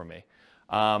come up for me.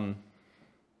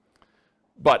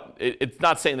 But it's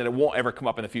not saying that it won't ever come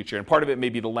up in the future. And part of it may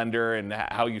be the lender and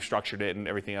how you structured it and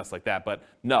everything else like that. But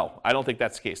no, I don't think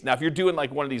that's the case. Now, if you're doing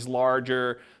like one of these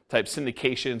larger type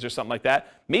syndications or something like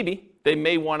that, maybe they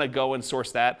may want to go and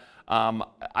source that.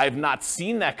 I've not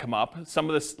seen that come up. Some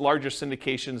of the larger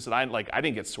syndications that I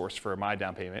didn't get sourced for my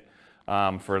down payment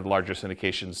for the larger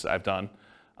syndications I've done.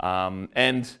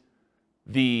 And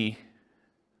the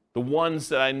ones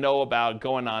that I know about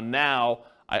going on now,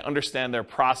 I understand their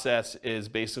process is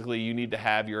basically you need to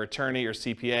have your attorney or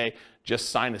CPA just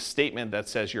sign a statement that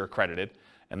says you're accredited.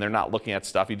 and they're not looking at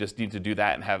stuff. You just need to do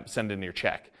that and send in your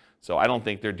check. So I don't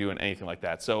think they're doing anything like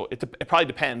that. So it probably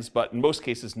depends, but in most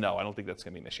cases, no, I don't think that's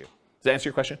going to be an issue. Does that answer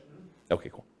your question? Okay,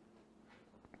 cool.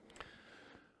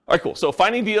 All right, cool. So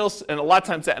finding deals, and a lot of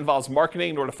times that involves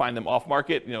marketing in order to find them off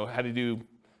market, how to do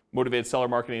motivated seller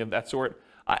marketing of that sort.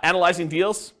 Analyzing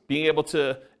deals, being able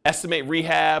to estimate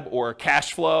rehab or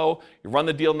cash flow, you run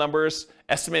the deal numbers,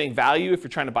 estimating value if you're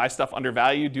trying to buy stuff under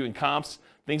value, doing comps,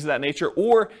 things of that nature.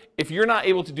 Or if you're not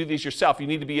able to do these yourself, you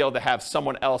need to be able to have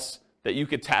someone else that you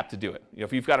could tap to do it.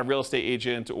 If you've got a real estate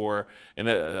agent or a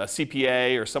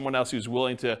CPA or someone else who's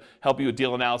willing to help you with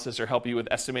deal analysis or help you with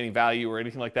estimating value or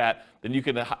anything like that, then you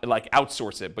can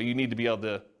outsource it. But you need to be able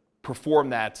to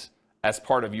perform that as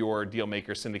part of your deal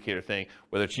maker syndicator thing,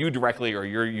 whether it's you directly or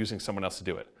you're using someone else to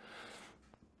do it.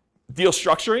 Deal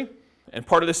structuring, and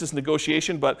part of this is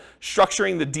negotiation, but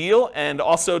structuring the deal and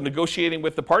also negotiating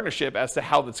with the partnership as to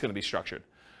how that's going to be structured.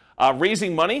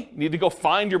 Raising money, you need to go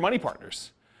find your money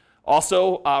partners.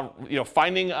 Also,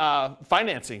 finding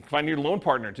financing, finding your loan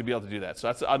partner to be able to do that. So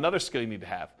that's another skill you need to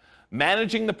have.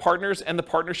 Managing the partners and the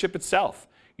partnership itself.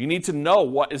 You need to know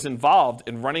what is involved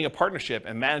in running a partnership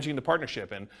and managing the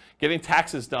partnership and getting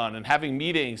taxes done and having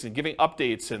meetings and giving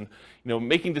updates and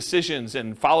making decisions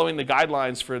and following the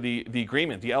guidelines for the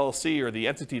agreement, the LLC or the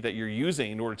entity that you're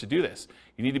using in order to do this.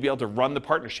 You need to be able to run the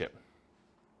partnership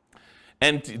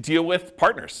and deal with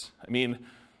partners. I mean,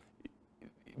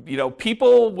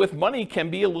 people with money can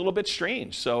be a little bit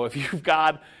strange. So if you've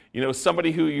got,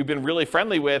 somebody who you've been really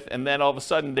friendly with, and then all of a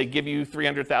sudden they give you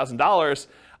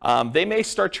 $300,000, they may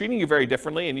start treating you very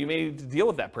differently, and you may need to deal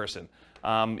with that person.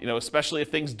 Especially if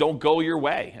things don't go your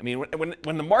way. I mean,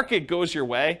 when the market goes your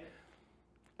way,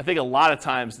 I think a lot of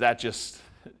times that just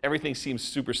everything seems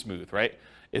super smooth, right?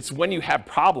 It's when you have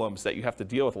problems that you have to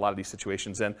deal with a lot of these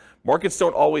situations, and markets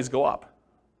don't always go up.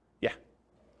 Yeah.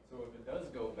 So if it does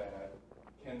go bad,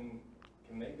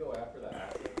 can they go after the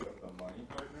assets of the money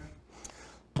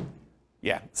partner?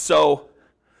 Yeah. So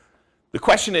the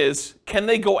question is, can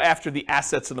they go after the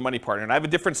assets of the money partner? And I have a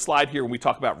different slide here when we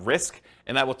talk about risk,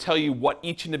 and I will tell you what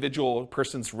each individual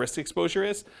person's risk exposure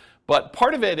is. But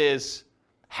part of it is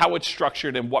how it's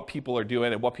structured and what people are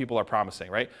doing and what people are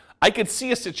promising, right? I could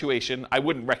see a situation, I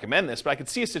wouldn't recommend this, but I could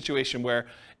see a situation where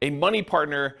a money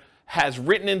partner has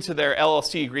written into their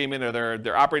LLC agreement or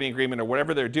their operating agreement or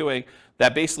whatever they're doing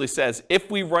that basically says, if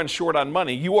we run short on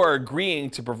money, you are agreeing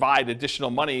to provide additional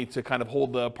money to kind of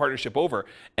hold the partnership over.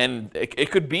 And it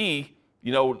could be,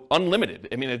 unlimited.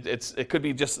 I mean, it could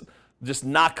be just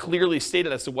not clearly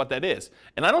stated as to what that is.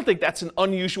 And I don't think that's an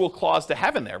unusual clause to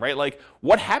have in there, right? Like,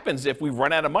 what happens if we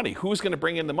run out of money? Who's going to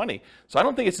bring in the money? So I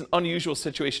don't think it's an unusual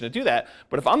situation to do that.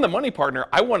 But if I'm the money partner,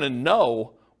 I want to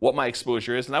know what my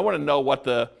exposure is, and I want to know what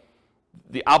the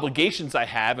obligations I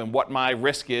have and what my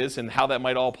risk is and how that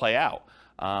might all play out.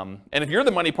 And if you're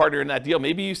the money partner in that deal,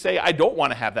 maybe you say, I don't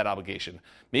want to have that obligation.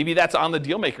 Maybe that's on the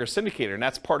deal maker syndicator, and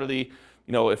that's part of the,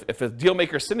 if a deal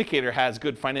maker syndicator has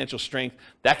good financial strength,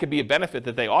 that could be a benefit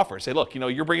that they offer. Say, look,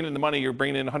 you're bringing in the money, you're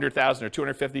bringing in $100,000 or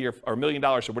 $250,000 or $1 million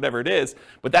or whatever it is,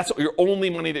 but that's your only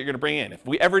money that you're going to bring in. If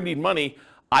we ever need money,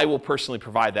 I will personally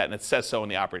provide that, and it says so in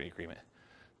the operating agreement.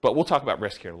 But we'll talk about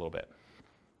risk here in a little bit.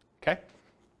 Okay?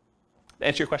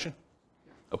 Answer your question?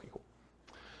 Okay, cool.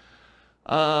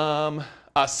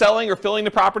 Selling or filling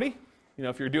the property,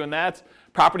 if you're doing that.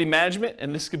 Property management,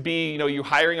 and this could be, you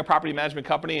hiring a property management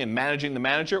company and managing the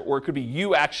manager, or it could be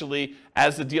you actually,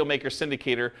 as the deal maker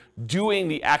syndicator, doing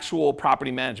the actual property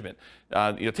management.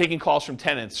 Taking calls from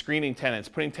tenants, screening tenants,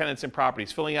 putting tenants in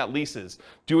properties, filling out leases,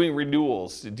 doing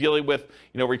renewals, dealing with,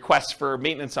 requests for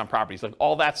maintenance on properties. Like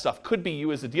all that stuff could be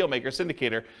you as a deal maker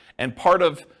syndicator, and part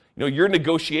of your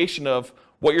negotiation of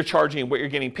what you're charging and what you're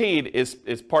getting paid is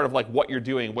part of like what you're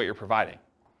doing, what you're providing.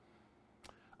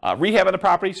 Rehab of the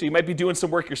property, so you might be doing some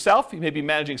work yourself, you may be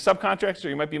managing subcontractors, or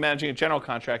you might be managing a general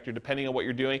contractor depending on what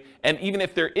you're doing, and even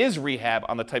if there is rehab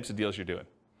on the types of deals you're doing.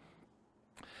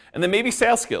 And then maybe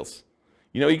sales skills.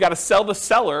 You got to sell the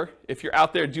seller if you're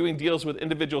out there doing deals with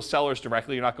individual sellers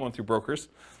directly, you're not going through brokers.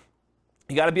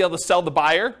 You got to be able to sell the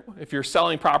buyer if you're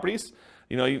selling properties.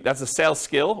 That's a sales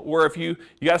skill. Or if you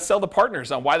got to sell the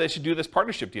partners on why they should do this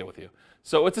partnership deal with you.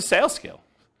 So it's a sales skill.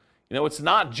 It's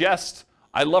not just,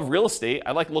 I love real estate,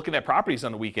 I like looking at properties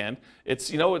on the weekend.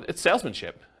 It's, it's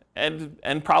salesmanship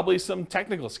and probably some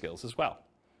technical skills as well.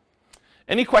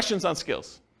 Any questions on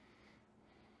skills?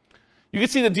 You can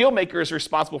see the deal maker is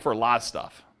responsible for a lot of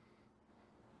stuff.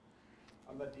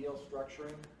 On the deal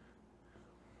structuring,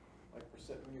 like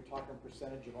when you're talking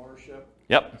percentage of ownership.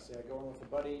 Yep. Say I go in with a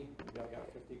buddy, I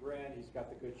got 50 grand, he's got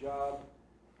the good job.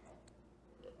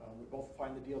 We both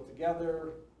find the deal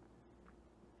together.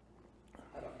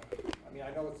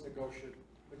 I know it's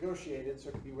negotiated, so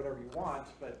it can be whatever you want,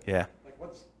 but Yeah. like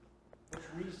what's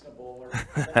reasonable or,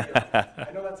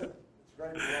 I know it's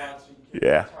very broad, so you can't,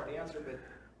 Yeah. it's hard to answer, but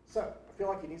I feel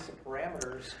like you need some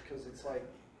parameters because it's like,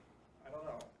 I don't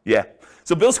know. Yeah.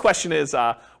 So Bill's question is,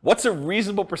 what's a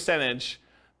reasonable percentage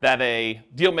that a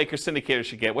deal maker syndicator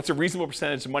should get? What's a reasonable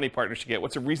percentage the money partner should get?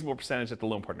 What's a reasonable percentage that the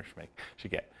loan partner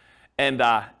should get? And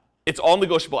it's all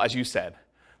negotiable, as you said.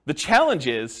 The challenge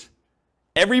is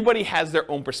everybody has their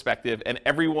own perspective, and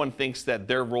everyone thinks that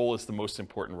their role is the most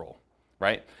important role,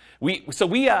 right?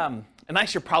 And I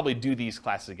should probably do these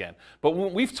classes again. But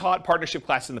when we've taught partnership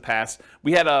classes in the past,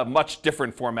 we had a much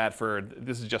different format for,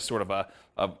 this is just sort of a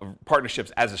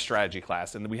partnerships as a strategy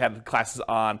class. And we had classes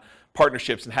on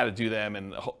partnerships and how to do them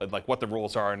and like what the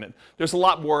rules are. And there's a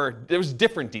lot more, there was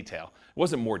different detail. It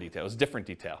wasn't more detail, it was different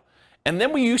detail. And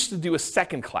then we used to do a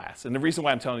second class. And the reason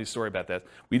why I'm telling you a story about that,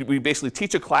 we basically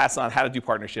teach a class on how to do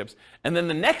partnerships. And then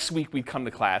the next week we'd come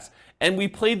to class and we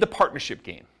played the partnership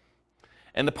game.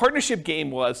 And the partnership game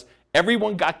was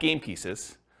everyone got game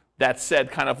pieces that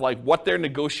said kind of like what their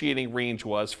negotiating range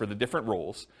was for the different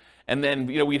roles. And then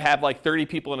we'd have like 30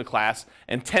 people in a class,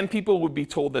 and 10 people would be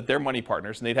told that they're money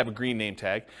partners, and they'd have a green name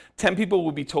tag. 10 people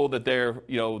would be told that they're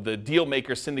the deal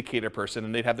maker syndicator person,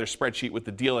 and they'd have their spreadsheet with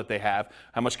the deal that they have,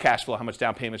 how much cash flow, how much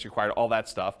down payments required, all that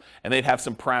stuff. And they'd have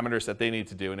some parameters that they need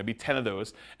to do, and it'd be 10 of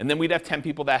those. And then we'd have 10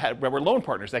 people that were loan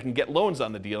partners that can get loans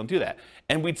on the deal and do that.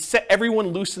 And we'd set everyone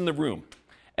loose in the room.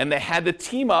 And they had to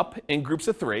team up in groups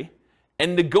of 3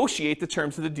 and negotiate the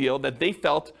terms of the deal that they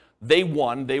felt they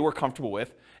won, they were comfortable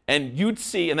with. And you'd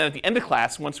see, and then at the end of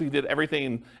class, once we did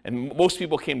everything and most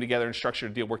people came together and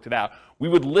structured a deal, worked it out, we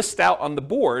would list out on the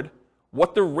board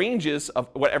what the ranges of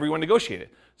what everyone negotiated.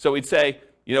 So we'd say,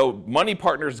 money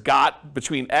partners got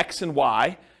between X and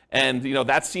Y, and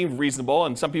that seemed reasonable,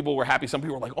 and some people were happy. Some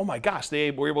people were like, oh my gosh,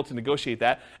 they were able to negotiate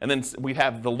that. And then we'd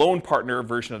have the loan partner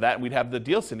version of that, and we'd have the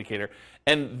deal syndicator.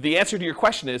 And the answer to your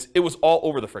question is, it was all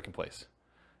over the frickin' place.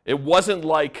 It wasn't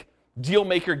like deal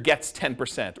maker gets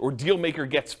 10%, or deal maker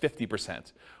gets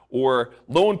 50%, or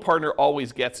loan partner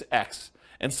always gets X.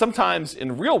 And sometimes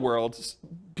in real world,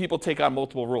 people take on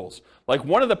multiple roles. Like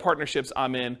one of the partnerships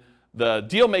I'm in, the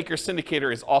deal maker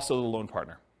syndicator is also the loan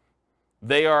partner.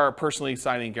 They are personally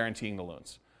signing and guaranteeing the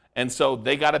loans. And so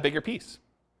they got a bigger piece,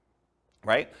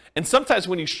 right? And sometimes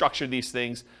when you structure these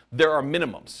things, there are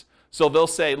minimums. So they'll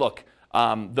say, look,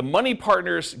 the money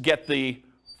partners get the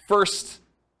first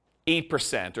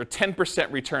 8% or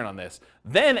 10% return on this.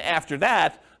 Then after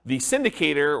that, the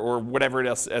syndicator or whatever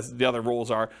else as the other roles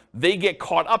are, they get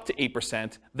caught up to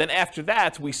 8%. Then after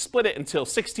that, we split it until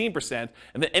 16%.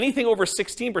 And then anything over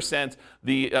 16%,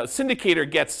 the syndicator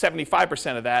gets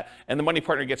 75% of that, and the money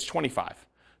partner gets 25%.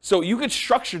 So you could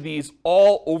structure these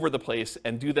all over the place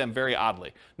and do them very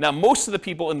oddly. Now, most of the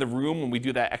people in the room, when we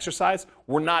do that exercise,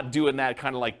 we're not doing that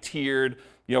kind of like tiered,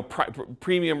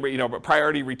 premium,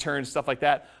 priority returns, stuff like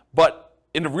that. But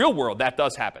in the real world, that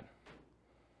does happen.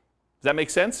 Does that make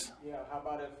sense? Yeah, how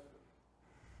about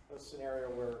if a scenario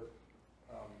where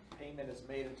payment is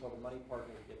made until the money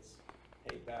partner gets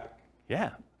paid back?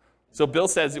 Yeah. So Bill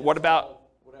says, what about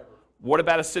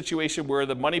a situation where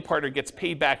the money partner gets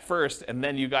paid back first and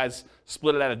then you guys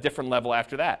split it at a different level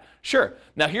after that? Sure.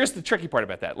 Now here's the tricky part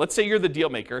about that. Let's say you're the deal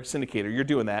maker, syndicator, you're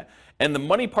doing that, and the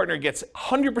money partner gets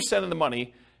 100% of the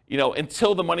money,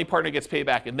 until the money partner gets paid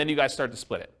back, and then you guys start to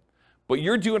split it. But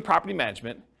you're doing property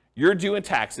management, you're doing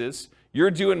taxes, you're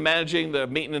doing managing the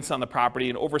maintenance on the property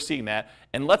and overseeing that,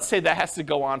 and let's say that has to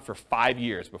go on for 5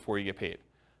 years before you get paid.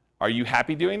 Are you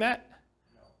happy doing that?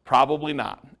 No. Probably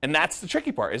not. And that's the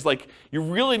tricky part, is like you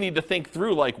really need to think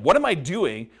through, like, what am I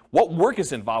doing? What work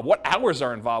is involved? What hours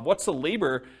are involved? What's the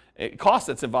labor cost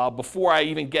that's involved before I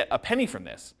even get a penny from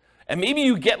this? And maybe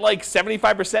you get like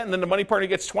 75% and then the money partner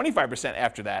gets 25%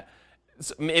 after that.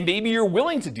 And maybe you're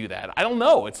willing to do that. I don't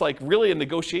know. It's like really a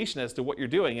negotiation as to what you're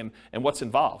doing and what's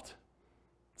involved.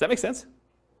 Does that make sense?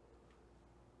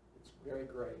 It's very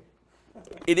gray.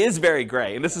 It is very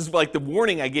gray. And this is like the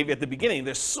warning I gave you at the beginning.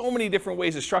 There's so many different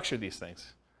ways to structure these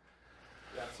things.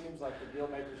 Yeah, it seems like the deal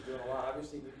maker's doing a lot.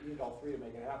 Obviously, you need all 3 to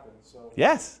make it happen. So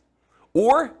yes.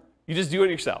 Or you just do it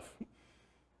yourself.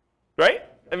 Right?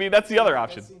 I mean, that's the other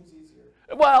option. That seems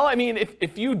easier. Well, I mean,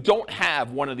 if you don't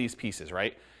have one of these pieces,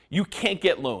 right, you can't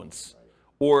get loans,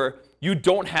 or you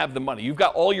don't have the money. You've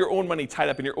got all your own money tied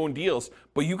up in your own deals,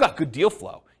 but you got good deal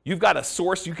flow. You've got a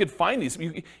source. You could find these.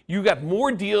 You got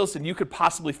more deals than you could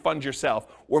possibly fund yourself.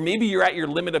 Or maybe you're at your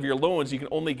limit of your loans. You can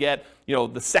only get,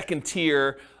 the second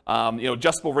tier,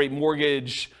 adjustable rate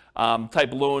mortgage,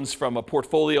 type loans from a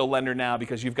portfolio lender now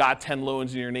because you've got 10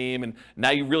 loans in your name and now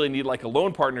you really need like a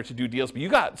loan partner to do deals, but you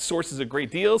got sources of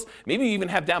great deals. Maybe you even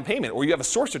have down payment, or you have a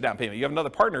source of down payment. You have another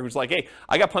partner who's like, hey,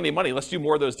 I got plenty of money, let's do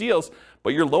more of those deals, but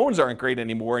your loans aren't great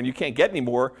anymore and you can't get any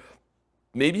more.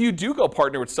 Maybe you do go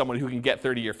partner with someone who can get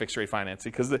 30-year fixed rate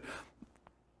financing because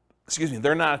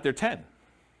they're not at their 10. Does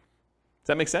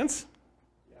that make sense?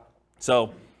 Yeah.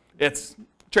 So it's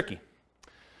tricky.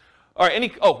 All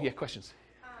right, questions?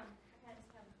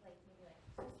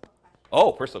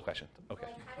 Personal question. Okay.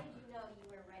 Like, how did you know you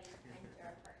were ready to enter a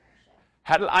partnership?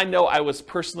 How did I know I was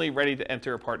personally ready to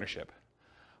enter a partnership?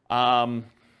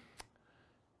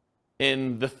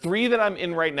 In the 3 that I'm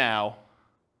in right now,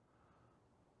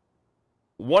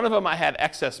 one of them I had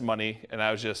excess money, and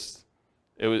I was just,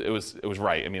 it was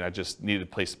right. I mean, I just needed a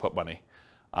place to put money.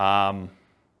 Another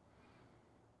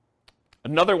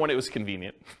one, it was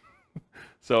convenient.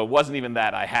 So it wasn't even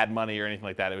that I had money or anything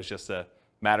like that. It was just a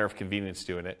matter of convenience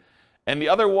doing it. And the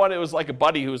other one, it was like a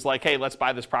buddy who was like, hey, let's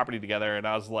buy this property together. And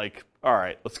I was like, all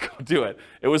right, let's go do it.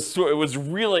 It was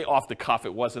really off the cuff.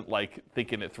 It wasn't like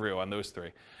thinking it through on those 3.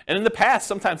 And in the past,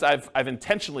 sometimes I've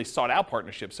intentionally sought out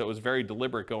partnerships. So it was very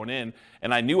deliberate going in,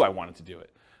 and I knew I wanted to do it.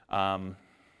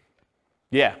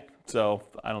 Yeah, so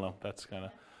I don't know. That's kind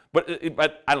of, but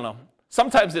I don't know.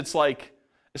 Sometimes it's like,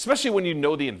 especially when you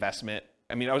know the investment.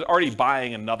 I mean, I was already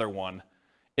buying another one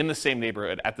in the same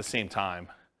neighborhood at the same time.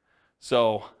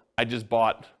 So I just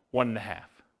bought 1.5,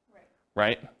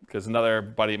 right? Because another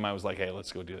buddy of mine was like, hey,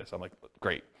 let's go do this. I'm like,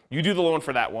 great. You do the loan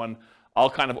for that one. I'll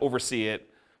kind of oversee it.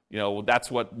 You know, that's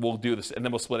what we'll do this, and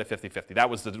then we'll split it 50-50. That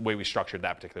was the way we structured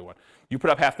that particular one. You put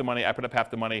up half the money, I put up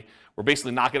half the money. We're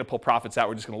basically not going to pull profits out.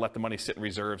 We're just going to let the money sit in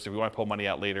reserves. If we want to pull money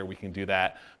out later, we can do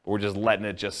that. But we're just letting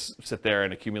it just sit there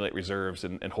and accumulate reserves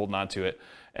and holding on to it.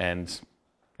 And,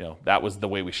 you know, that was the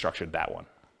way we structured that one.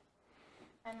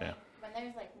 And Yeah. When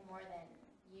there's like more than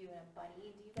you and a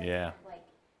buddy, do you guys have like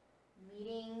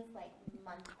meetings, like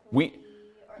monthly?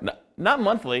 Not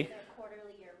monthly. Or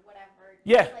quarterly or whatever?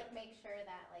 Yeah. Just, like, make sure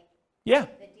that like the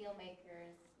deal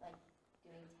makers like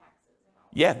doing taxes and all.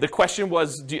 Yeah, the question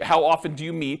was, how often do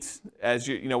you meet as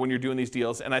you know when you're doing these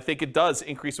deals? And I think it does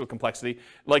increase with complexity.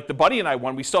 Like the buddy and I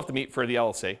one, we still have to meet for the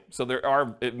LLC. So there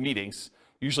are meetings,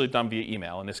 usually done via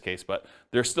email in this case, but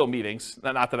there's still meetings.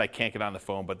 Not that I can't get on the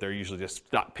phone, but they're usually just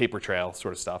paper trail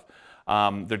sort of stuff.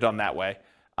 They're done that way.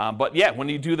 But yeah, when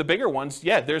you do the bigger ones,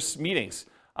 yeah, there's meetings.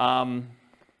 The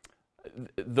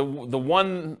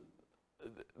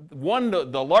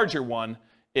larger one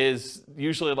is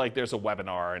usually like there's a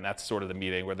webinar, and that's sort of the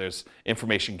meeting where there's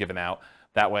information given out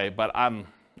that way. But I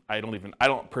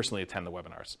don't personally attend the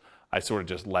webinars. I sort of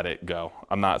just let it go.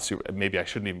 I'm not super, maybe I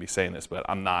shouldn't even be saying this, but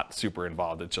I'm not super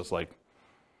involved. It's just like,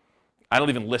 I don't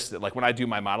even list it. Like when I do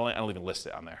my modeling, I don't even list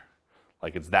it on there.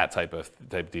 Like it's that type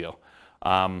deal.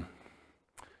 And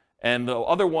the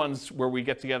other ones where we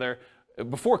get together,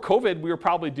 before COVID, we were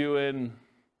probably doing,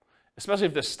 especially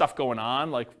if there's stuff going on,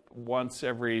 like once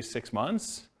every 6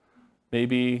 months,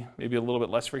 maybe a little bit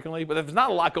less frequently. But if there's not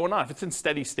a lot going on, if it's in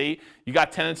steady state, you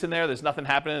got tenants in there, there's nothing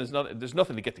happening, there's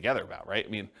nothing to get together about, right? I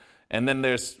mean, and then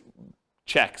there's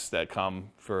checks that come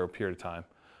for a period of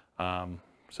time.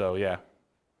 So yeah.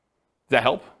 Does that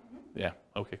help? Yeah,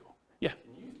 okay, cool. Yeah.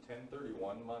 Can you use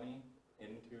 1031 money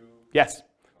into? Yes.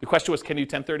 The question was, can you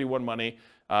 1031 money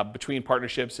between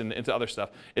partnerships and into other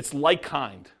stuff? It's like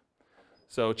kind.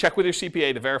 So check with your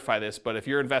CPA to verify this, but if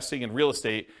you're investing in real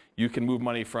estate, you can move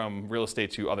money from real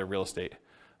estate to other real estate.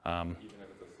 Even if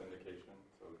it's a syndication?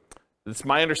 It's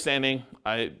my understanding,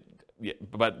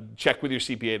 but check with your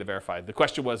CPA to verify. The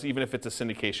question was, even if it's a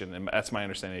syndication, and that's my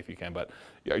understanding if you can, but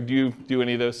do you do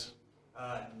any of those?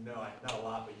 No, not a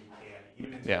lot, but you can.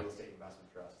 Even into real estate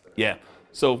investment trusts. Yeah.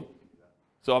 So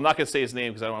I'm not going to say his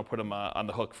name because I don't want to put him on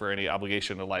the hook for any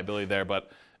obligation or liability there,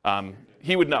 but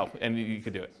he would know, and you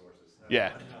could do it.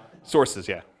 Yeah. Sources,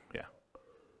 yeah. Does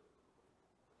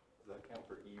that count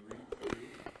for e-REITs, like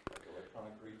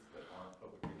electronic REITs that aren't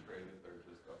publicly traded? They're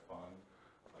just a fund,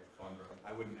 like fund.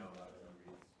 I wouldn't know about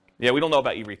e-REITs. Yeah, we don't know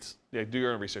about e-REITs. Yeah, do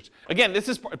your own research. Again, this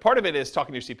is part of it is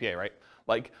talking to your CPA, right?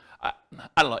 Like, I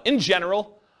don't know. In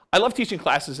general, I love teaching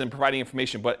classes and providing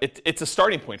information, but it's a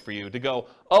starting point for you to go,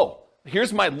 oh,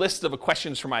 here's my list of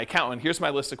questions for my accountant. Here's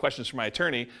my list of questions for my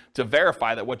attorney to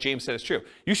verify that what James said is true.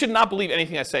 You should not believe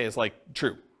anything I say is like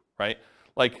true, right?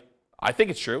 Like, I think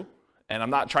it's true, and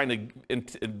I'm not trying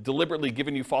to deliberately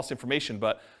giving you false information,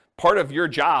 but part of your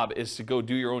job is to go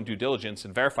do your own due diligence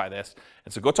and verify this.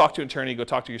 And so go talk to an attorney, go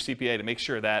talk to your CPA to make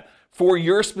sure that for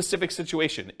your specific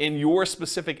situation, in your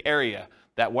specific area,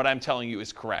 that what I'm telling you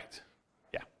is correct.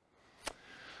 Yeah.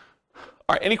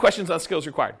 All right, any questions on skills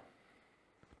required?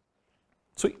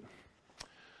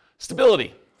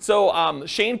 Stability. So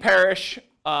Shane Parrish,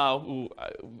 who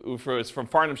is from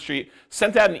Farnham Street,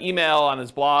 sent out an email on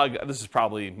his blog. This is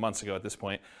probably months ago at this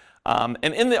point. And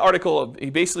in the article, he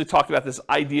basically talked about this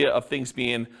idea of things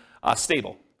being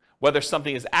stable, whether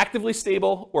something is actively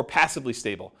stable or passively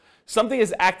stable. Something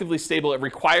is actively stable, it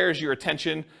requires your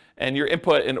attention and your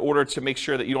input in order to make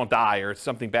sure that you don't die or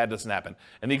something bad doesn't happen.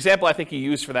 And the example I think he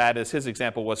used for that is his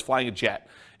example was flying a jet.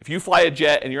 If you fly a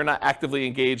jet and you're not actively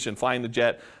engaged in flying the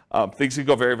jet, things could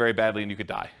go very, very badly and you could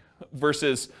die.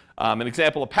 Versus an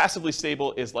example of passively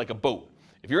stable is like a boat.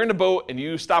 If you're in a boat and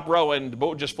you stop rowing, the boat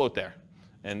will just float there.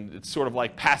 And it's sort of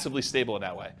like passively stable in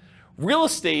that way. Real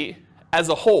estate as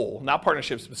a whole, not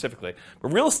partnerships specifically,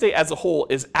 but real estate as a whole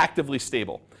is actively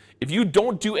stable. If you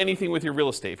don't do anything with your real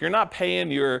estate, if you're not paying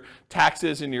your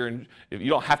taxes and you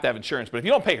don't have to have insurance, but if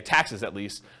you don't pay your taxes at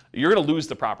least, you're going to lose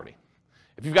the property.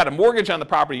 If you've got a mortgage on the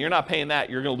property, you're not paying that,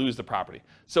 you're going to lose the property.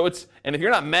 And if you're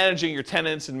not managing your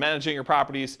tenants and managing your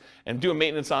properties and doing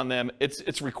maintenance on them,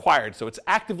 it's required. So it's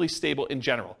actively stable in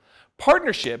general.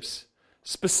 Partnerships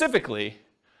specifically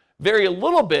vary a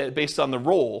little bit based on the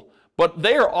role, but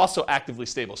they are also actively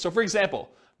stable. So for example,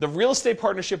 the real estate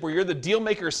partnership where you're the deal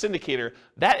maker or syndicator,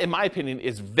 that in my opinion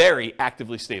is very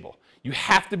actively stable. You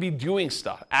have to be doing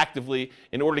stuff actively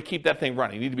in order to keep that thing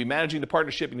running. You need to be managing the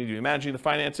partnership, you need to be managing the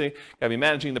financing, you got to be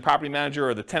managing the property manager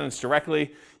or the tenants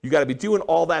directly. You got to be doing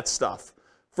all that stuff.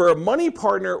 For a money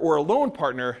partner or a loan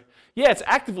partner, yeah, it's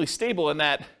actively stable in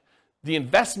that the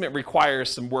investment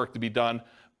requires some work to be done,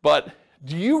 but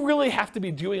do you really have to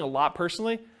be doing a lot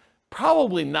personally?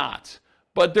 Probably not.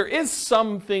 But there is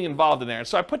something involved in there. And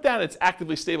so I put down it's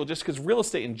actively stable just because real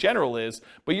estate in general is,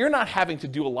 but you're not having to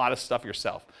do a lot of stuff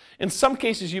yourself. In some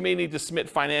cases, you may need to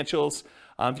submit financials,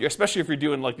 especially if you're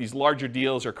doing like these larger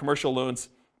deals or commercial loans.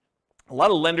 A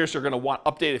lot of lenders are going to want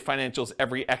updated financials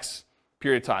every X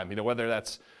period of time, whether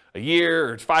that's a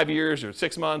year or 5 years or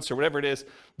 6 months or whatever it is.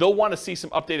 They'll want to see some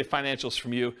updated financials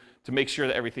from you to make sure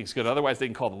that everything's good. Otherwise, they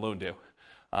can call the loan due.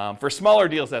 For smaller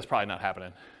deals, that's probably not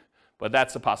happening. But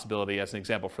that's a possibility as an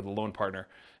example for the loan partner.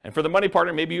 And for the money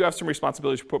partner, maybe you have some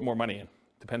responsibilities to put more money in.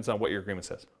 Depends on what your agreement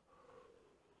says.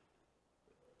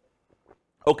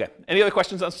 Okay, any other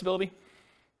questions on stability?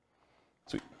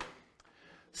 Sweet.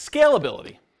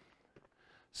 Scalability.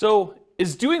 So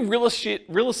is doing real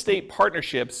estate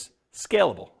partnerships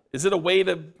scalable? Is it a way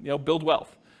to build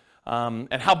wealth?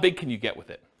 And how big can you get with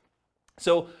it?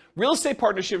 So real estate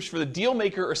partnerships for the deal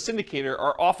maker or syndicator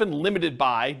are often limited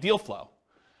by deal flow.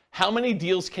 How many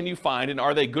deals can you find, and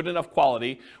are they good enough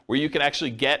quality where you can actually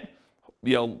get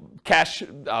cash,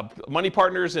 money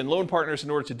partners and loan partners in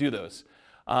order to do those?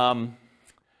 And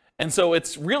so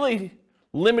it's really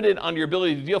limited on your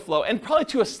ability to deal flow, and probably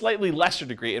to a slightly lesser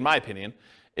degree, in my opinion,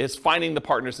 is finding the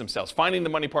partners themselves, finding the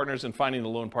money partners and finding the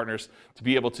loan partners to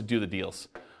be able to do the deals.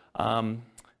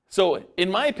 So in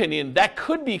my opinion, that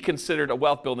could be considered a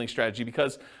wealth building strategy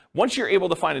because once you're able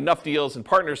to find enough deals and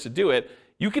partners to do it,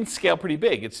 you can scale pretty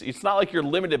big. It's not like you're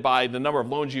limited by the number of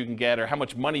loans you can get or how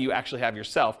much money you actually have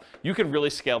yourself. You can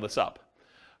really scale this up.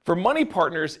 For money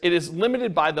partners, it is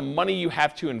limited by the money you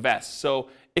have to invest. So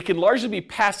it can largely be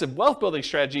passive wealth building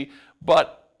strategy,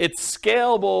 but it's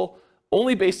scalable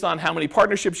only based on how many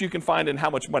partnerships you can find and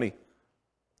how much money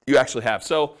you actually have.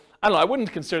 So I don't know, I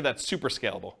wouldn't consider that super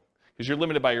scalable because you're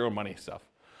limited by your own money stuff.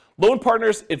 Loan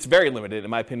partners, it's very limited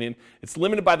in my opinion. It's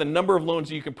limited by the number of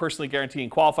loans you can personally guarantee and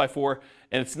qualify for,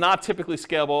 and it's not typically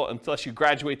scalable unless you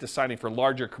graduate to signing for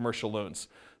larger commercial loans.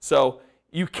 So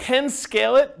you can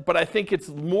scale it, but I think it's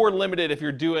more limited if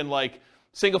you're doing like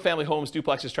single family homes,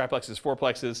 duplexes, triplexes,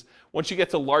 fourplexes. Once you get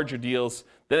to larger deals,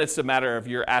 then it's a matter of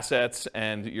your assets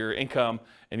and your income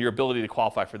and your ability to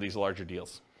qualify for these larger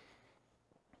deals.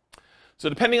 So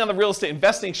depending on the real estate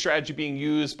investing strategy being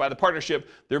used by the partnership,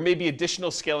 there may be additional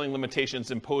scaling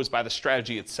limitations imposed by the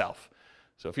strategy itself.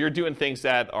 So if you're doing things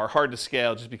that are hard to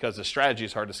scale just because the strategy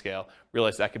is hard to scale,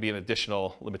 realize that could be an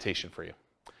additional limitation for you.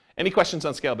 Any questions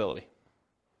on scalability?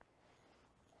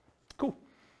 Cool.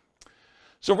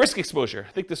 So risk exposure.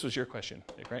 I think this was your question,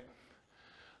 Nick, right?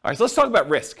 All right, so let's talk about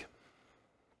risk.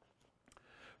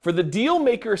 For the deal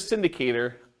maker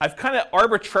syndicator, I've kind of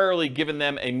arbitrarily given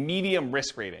them a medium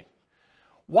risk rating.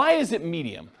 Why is it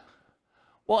medium?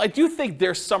 Well, I do think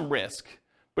there's some risk,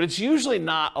 but it's usually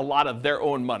not a lot of their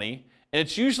own money, and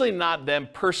it's usually not them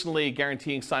personally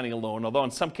guaranteeing signing a loan, although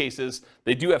in some cases,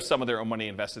 they do have some of their own money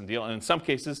invested in the deal, and in some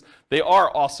cases, they are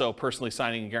also personally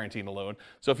signing and guaranteeing the loan.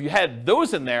 So if you had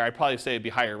those in there, I'd probably say it'd be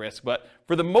higher risk, but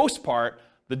for the most part,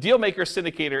 the deal maker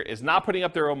syndicator is not putting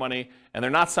up their own money, and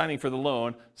they're not signing for the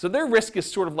loan, so their risk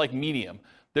is sort of like medium.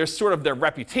 There's sort of their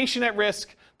reputation at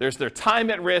risk, there's their time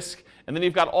at risk, and then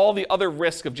you've got all the other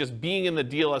risk of just being in the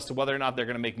deal as to whether or not they're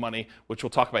going to make money, which we'll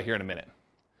talk about here in a minute.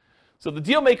 So the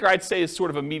deal maker, I'd say, is sort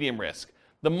of a medium risk.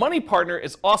 The money partner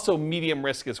is also medium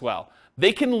risk as well.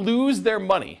 They can lose their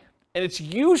money, and it's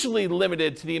usually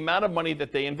limited to the amount of money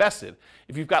that they invested.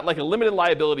 If you've got like a limited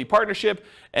liability partnership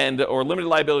or limited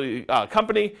liability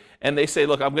company, and they say,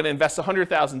 look, I'm going to invest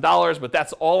 $100,000, but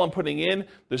that's all I'm putting in.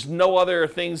 There's no other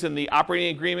things in the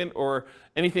operating agreement or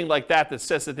anything like that that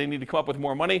says that they need to come up with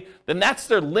more money, then that's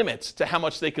their limit to how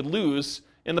much they could lose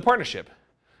in the partnership.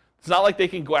 It's not like they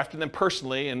can go after them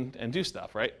personally and do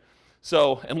stuff, right?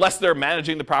 So unless they're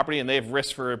managing the property and they have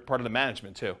risk for part of the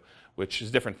management too, which is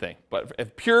a different thing. But a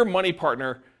pure money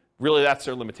partner, really that's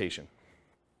their limitation.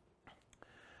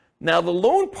 Now the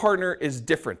loan partner is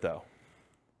different though.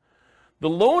 The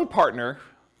loan partner,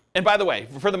 and by the way,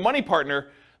 for the money partner,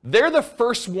 they're the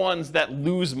first ones that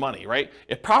lose money, right?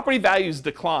 If property values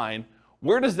decline,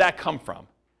 where does that come from?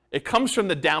 It comes from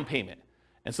the down payment.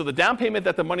 And so the down payment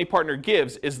that the money partner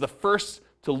gives is the first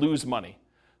to lose money.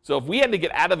 So if we had to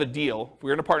get out of a deal, if we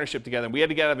were in a partnership together and we had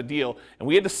to get out of a deal and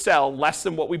we had to sell less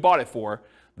than what we bought it for,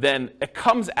 then it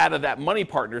comes out of that money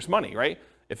partner's money, right?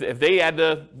 If we had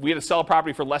to sell a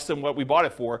property for less than what we bought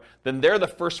it for, then they're the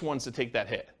first ones to take that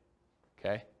hit,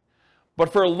 okay?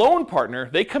 But for a loan partner,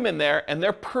 they come in there and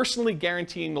they're personally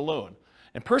guaranteeing the loan.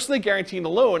 And personally guaranteeing the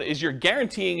loan is you're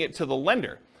guaranteeing it to the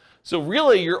lender. So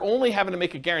really, you're only having to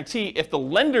make a guarantee if the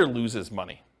lender loses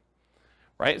money,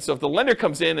 right? So if the lender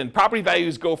comes in and property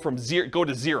values go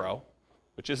to zero,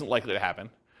 which isn't likely to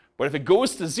happen, but if it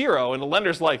goes to zero and the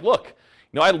lender's like, look,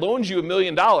 I loaned you $1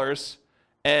 million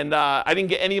and I didn't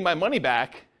get any of my money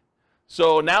back,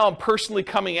 so now I'm personally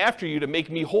coming after you to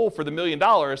make me whole for the $1 million,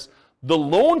 the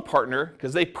loan partner,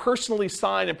 because they personally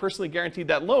signed and personally guaranteed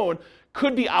that loan,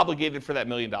 could be obligated for that $1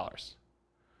 million.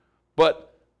 But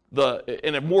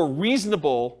in a more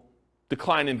reasonable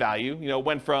decline in value,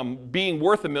 went from being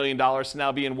worth $1 million to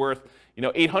now being worth,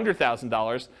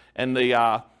 $800,000, and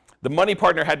the money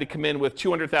partner had to come in with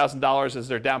 $200,000 as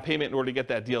their down payment in order to get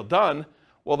that deal done.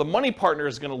 Well, the money partner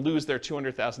is going to lose their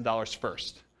 $200,000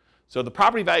 first. So the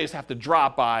property values have to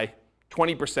drop by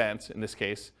 20% in this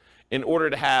case in order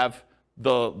to have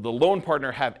the loan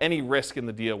partner have any risk in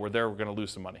the deal where they're going to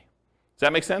lose some money. Does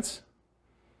that make sense?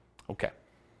 Okay.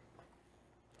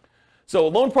 So a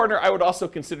loan partner I would also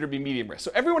consider to be medium risk.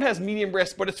 So everyone has medium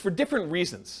risk, but it's for different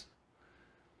reasons.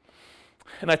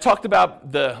 And I talked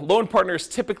about the loan partner is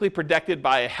typically protected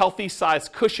by a healthy size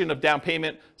cushion of down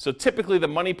payment. So typically the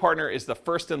money partner is the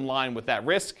first in line with that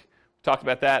risk. We talked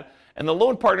about that. And the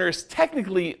loan partner is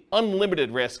technically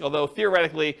unlimited risk, although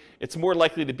theoretically it's more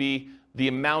likely to be the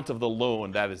amount of the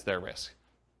loan that is their risk.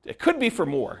 It could be for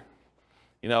more.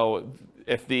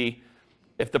 If the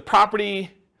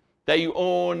property that you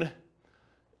own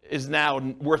is now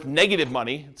worth negative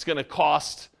money, it's going to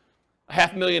cost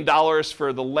 $500,000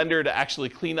 for the lender to actually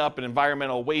clean up an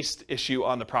environmental waste issue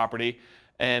on the property,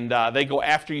 and they go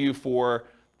after you for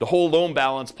the whole loan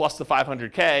balance plus the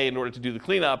 $500K in order to do the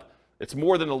cleanup. It's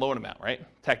more than the loan amount, right?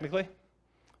 Technically.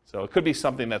 So it could be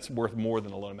something that's worth more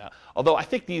than the loan amount. Although I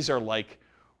think these are like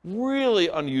really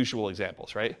unusual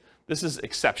examples, right? This is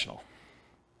exceptional.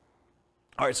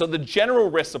 All right, so the general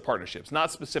risks of partnerships,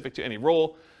 not specific to any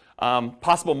role.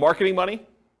 Possible marketing money,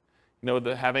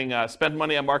 having spent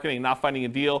money on marketing, not finding a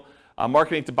deal,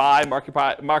 marketing to buy,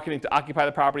 marketing to occupy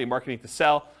the property, marketing to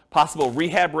sell. Possible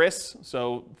rehab risks,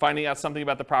 so finding out something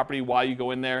about the property while you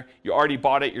go in there. You already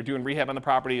bought it, you're doing rehab on the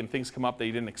property, and things come up that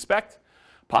you didn't expect.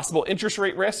 Possible interest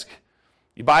rate risk.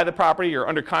 You buy the property, you're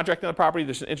under contract on the property,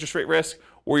 there's an interest rate risk,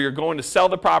 or you're going to sell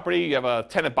the property, you have a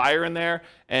tenant buyer in there,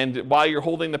 and while you're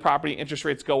holding the property, interest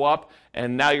rates go up,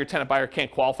 and now your tenant buyer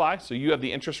can't qualify, so you have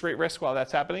the interest rate risk while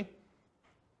that's happening.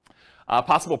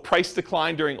 Possible price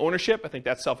decline during ownership, I think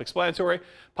that's self-explanatory.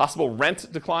 Possible rent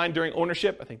decline during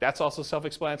ownership, I think that's also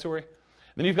self-explanatory.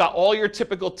 Then you've got all your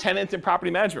typical tenant and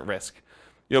property management risk.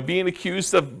 Being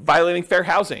accused of violating fair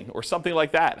housing or something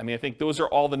like that. I think those are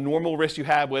all the normal risks you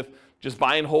have with just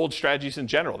buy and hold strategies in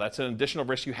general. That's an additional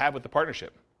risk you have with the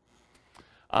partnership.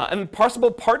 And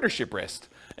possible partnership risk,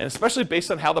 and especially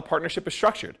based on how the partnership is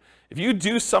structured. If you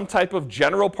do some type of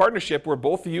general partnership where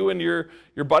both you and your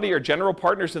buddy are general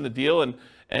partners in the deal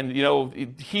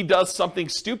and he does something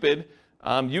stupid,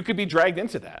 you could be dragged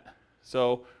into that.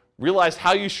 So realize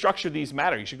how you structure these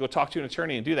matter. You should go talk to an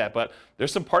attorney and do that, but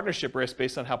there's some partnership risk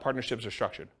based on how partnerships are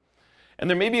structured. And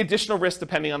there may be additional risk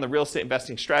depending on the real estate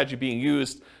investing strategy being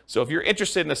used. So if you're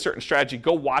interested in a certain strategy,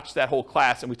 go watch that whole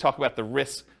class and we talk about the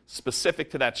risks specific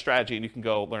to that strategy and you can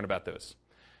go learn about those.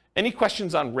 Any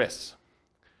questions on risks?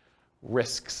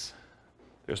 Risks.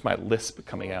 There's my lisp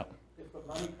coming out. If the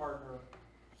money partner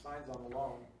signs on the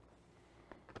loan,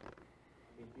 I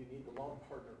mean, do you need the loan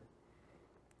partner?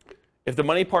 If the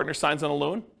money partner signs on a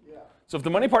loan, Yeah. so if the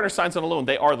money partner signs on a loan,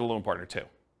 they are the loan partner too.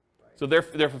 So they're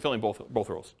fulfilling both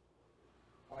roles.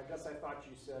 Well, I guess I thought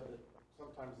you said that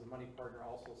sometimes the money partner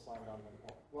also signed on the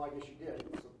loan. Well, I guess you did.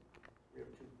 So we have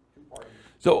two parties.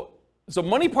 So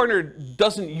money partner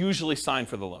doesn't usually sign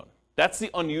for the loan. That's the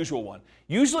unusual one.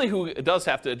 Usually who does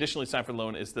have to additionally sign for the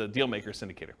loan is the deal maker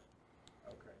syndicator.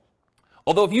 Okay.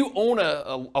 Although if you own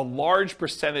a large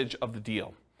percentage of the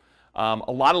deal,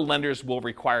 a lot of lenders will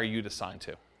require you to sign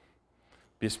too,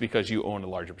 just because you own a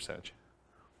larger percentage.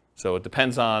 So it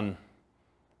depends on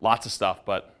lots of stuff,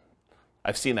 but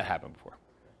I've seen that happen before.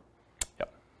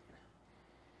 Yep.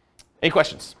 Any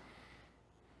questions?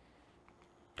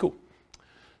 Cool.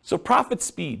 So profit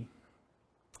speed.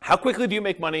 How quickly do you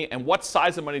make money, and what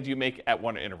size of money do you make at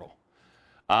one interval?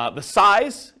 The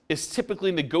size is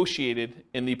typically negotiated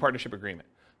in the partnership agreement.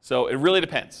 So it really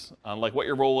depends on like what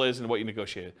your role is and what you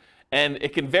negotiated. And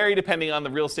it can vary depending on the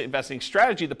real estate investing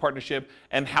strategy of the partnership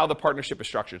and how the partnership is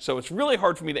structured. So it's really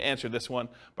hard for me to answer this one,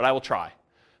 but I will try.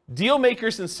 Deal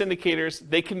makers and syndicators,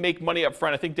 they can make money up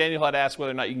front. I think Daniel had asked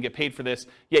whether or not you can get paid for this.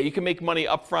 Yeah, you can make money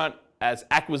up front as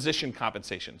acquisition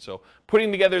compensation. So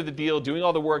putting together the deal, doing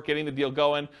all the work, getting the deal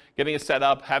going, getting it set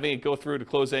up, having it go through to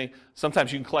closing.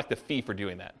 Sometimes you can collect a fee for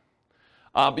doing that.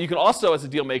 But you can also, as a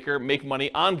deal maker, make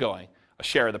money ongoing. A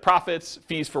share of the profits,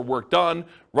 fees for work done,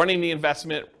 running the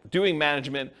investment, doing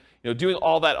management, doing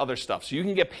all that other stuff. So you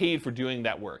can get paid for doing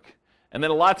that work. And then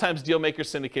a lot of times deal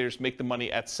makers, syndicators make the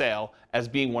money at sale as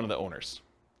being one of the owners.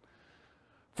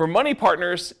 For money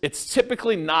partners, it's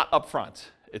typically not upfront.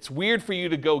 It's weird for you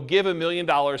to go give $1 million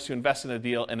to invest in a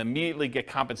deal and immediately get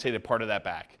compensated part of that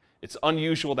back. It's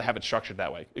unusual to have it structured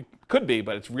that way. It could be,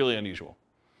 but it's really unusual.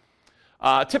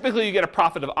 Typically, you get a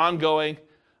profit of ongoing,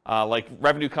 like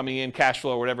revenue coming in, cash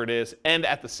flow, whatever it is, and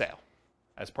at the sale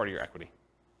as part of your equity.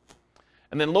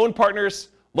 And then loan partners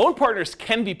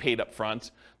can be paid up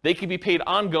front. They can be paid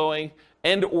ongoing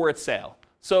and or at sale.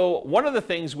 So one of the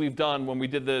things we've done when we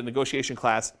did the negotiation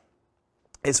class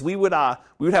is we would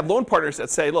have loan partners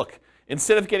that say, look,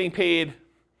 instead of getting paid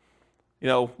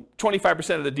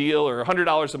 25% of the deal or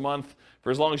 $100 a month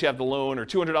for as long as you have the loan, or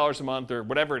 $200 a month or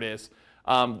whatever it is,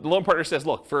 the loan partner says,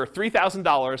 look, for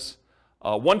 $3,000,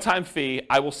 one-time fee,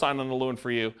 I will sign on the loan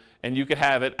for you, and you could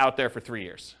have it out there for 3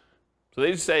 years. So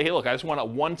they just say, hey, look, I just want a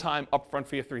one-time upfront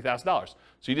fee of $3,000. So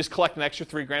you just collect an extra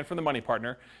 $3,000 from the money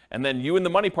partner, and then you and the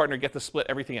money partner get to split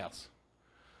everything else.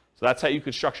 So that's how you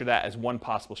could structure that as one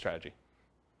possible strategy.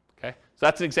 Okay? So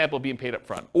that's an example of being paid up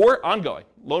front. Or ongoing.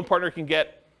 Loan partner can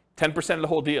get 10% of the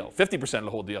whole deal, 50% of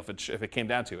the whole deal if it came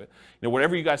down to it.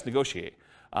 Whatever you guys negotiate.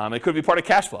 It could be part of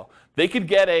cash flow. They could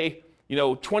get a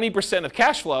 20% of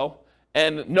cash flow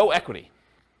and no equity.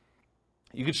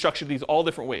 You could structure these all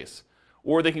different ways.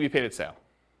 Or they can be paid at sale.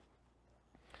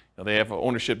 They have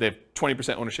ownership, they have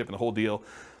 20% ownership in the whole deal,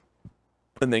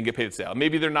 and then get paid at sale.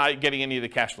 Maybe they're not getting any of the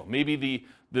cash flow. Maybe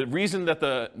the reason that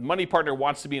the money partner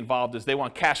wants to be involved is they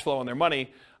want cash flow on their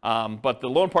money, but the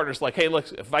loan partner's like, hey,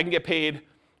 look, if I can get paid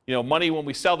money when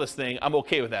we sell this thing, I'm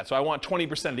okay with that. So I want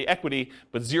 20% of the equity,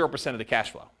 but 0% of the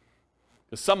cash flow.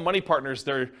 Because some money partners,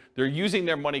 they're using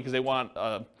their money because they want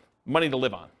money to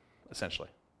live on, essentially.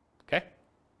 Okay?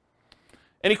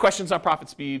 Any questions on profit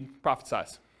speed, profit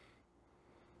size?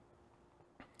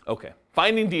 Okay,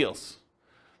 finding deals.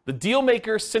 The deal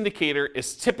maker syndicator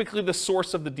is typically the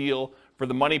source of the deal for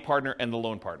the money partner and the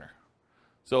loan partner.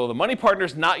 So the money partner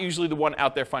is not usually the one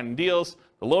out there finding deals.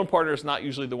 The loan partner is not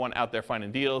usually the one out there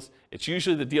finding deals. It's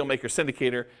usually the deal maker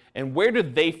syndicator. And where do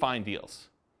they find deals?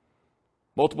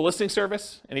 Multiple listing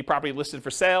service, any property listed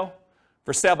for sale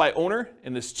by owner,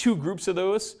 and there's two groups of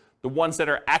those. The ones that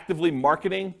are actively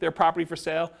marketing their property for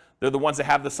sale, they're the ones that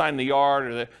have the sign in the yard,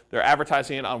 or they're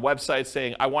advertising it on websites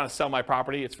saying, I want to sell my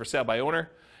property, it's for sale by owner.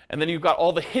 And then you've got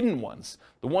all the hidden ones,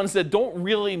 the ones that don't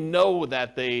really know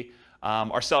that they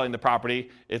are selling the property.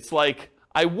 It's like,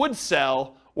 I would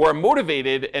sell, or I'm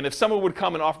motivated, and if someone would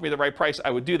come and offer me the right price,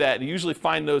 I would do that. And you usually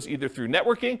find those either through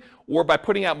networking or by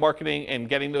putting out marketing and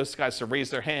getting those guys to raise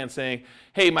their hand saying,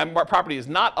 hey, my property is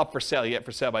not up for sale yet,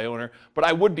 for sale by owner, but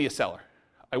I would be a seller.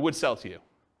 I would sell to you.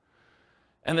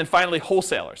 And then finally,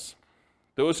 wholesalers.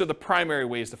 Those are the primary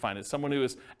ways to find it. Someone who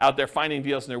is out there finding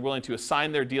deals and they're willing to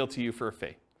assign their deal to you for a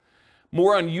fee.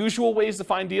 More unusual ways to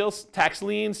find deals: tax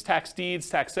liens, tax deeds,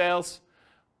 tax sales,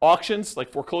 auctions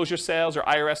like foreclosure sales or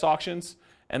IRS auctions,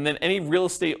 and then any real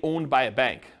estate owned by a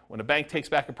bank, When a bank takes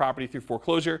back a property through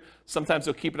foreclosure, sometimes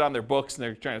they'll keep it on their books and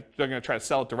they're going to try to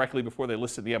sell it directly before they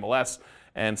list it in the MLS,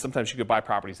 and sometimes you could buy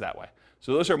properties that way.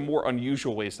 So those are more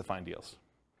unusual ways to find deals.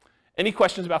 Any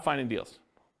questions about finding deals?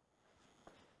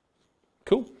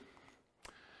 Cool.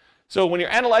 So when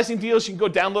you're analyzing deals, you can go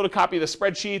download a copy of the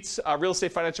spreadsheets,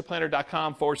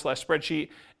 realestatefinancialplanner.com/spreadsheet,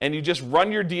 and you just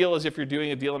run your deal as if you're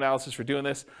doing a deal analysis for doing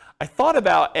this. I thought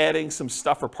about adding some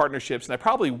stuff for partnerships, and I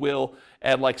probably will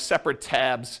add like separate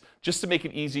tabs just to make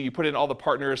it easy. You put in all the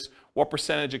partners, what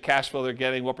percentage of cash flow they're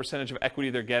getting, what percentage of equity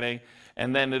they're getting,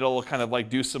 and then it'll kind of like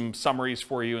do some summaries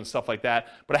for you and stuff like that.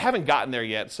 But I haven't gotten there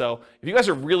yet. So if you guys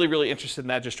are really, really interested in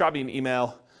that, just drop me an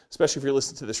email, especially if you're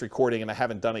listening to this recording and I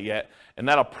haven't done it yet, and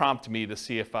that'll prompt me to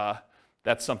see if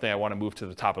that's something I want to move to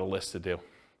the top of the list to do.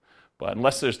 But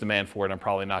unless there's demand for it, I'm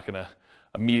probably not going to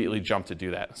immediately jump to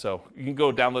do that. So you can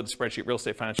go download the spreadsheet,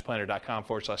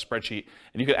 realestatefinancialplanner.com/spreadsheet,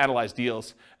 and you can analyze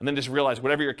deals, and then just realize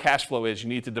whatever your cash flow is, you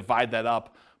need to divide that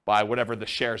up by whatever the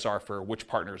shares are for which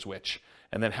partner is which,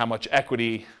 and then how much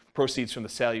equity proceeds from the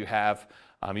sale you have,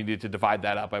 you need to divide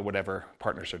that up by whatever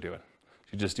partners are doing.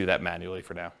 You just do that manually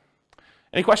for now.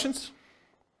 Any questions?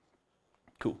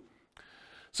 Cool.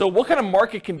 So what kind of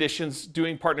market conditions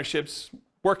doing partnerships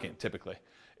work in typically?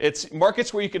 It's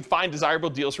markets where you can find desirable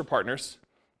deals for partners,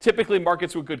 typically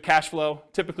markets with good cash flow,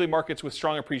 typically markets with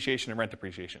strong appreciation and rent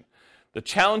appreciation. The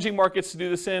challenging markets to do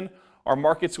this in are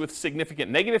markets with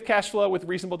significant negative cash flow with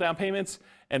reasonable down payments,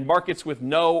 and markets with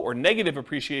no or negative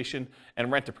appreciation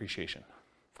and rent appreciation.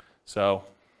 So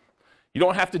you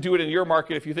don't have to do it in your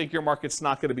market. If you think your market's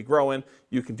not going to be growing,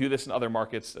 you can do this in other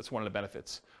markets. That's one of the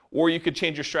benefits. Or you could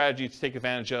change your strategy to take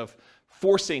advantage of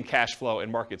forcing cash flow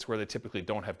in markets where they typically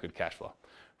don't have good cash flow.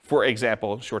 For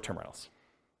example, short-term rentals.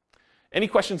 Any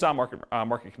questions on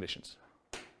market conditions?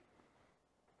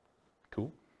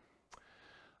 Cool.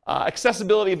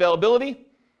 Accessibility, availability.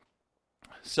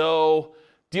 So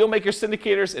deal maker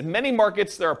syndicators. In many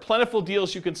markets, there are plentiful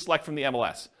deals you can select from the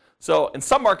MLS. So in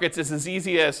some markets, it's as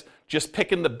easy as just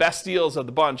picking the best deals of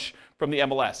the bunch from the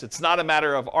MLS. It's not a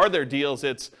matter of are there deals,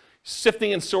 it's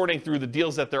sifting and sorting through the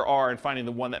deals that there are and finding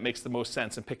the one that makes the most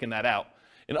sense and picking that out.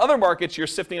 In other markets, you're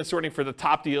sifting and sorting for the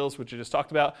top deals, which I just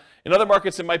talked about. In other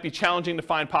markets, it might be challenging to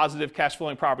find positive cash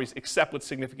flowing properties except with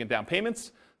significant down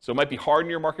payments. So it might be hard in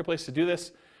your marketplace to do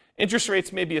this. Interest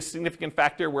rates may be a significant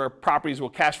factor where properties will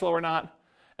cash flow or not.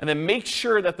 And then make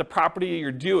sure that the property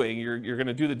you're going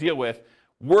to do the deal with,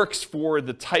 works for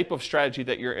the type of strategy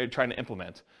that you're trying to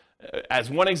implement. As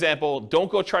one example,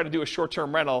 don't go try to do a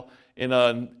short-term rental in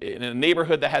a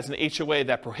neighborhood that has an HOA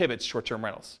that prohibits short-term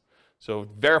rentals. So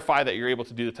verify that you're able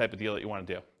to do the type of deal that you want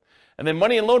to do. And then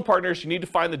money and loan partners, you need to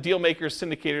find the deal makers,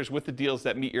 syndicators with the deals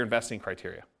that meet your investing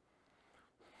criteria.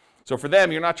 So for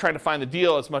them, you're not trying to find the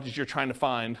deal as much as you're trying to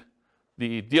find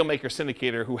the deal maker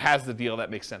syndicator who has the deal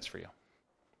that makes sense for you.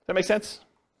 Does that make sense?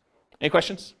 Any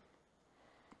questions?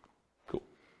 Cool.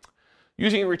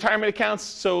 Using retirement accounts.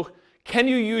 So can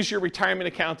you use your retirement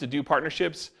account to do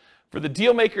partnerships? For the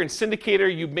deal maker and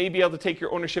syndicator, you may be able to take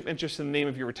your ownership interest in the name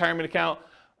of your retirement account,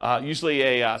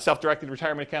 usually a self-directed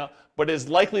retirement account, but it is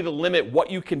likely to limit what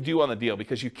you can do on the deal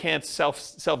because you can't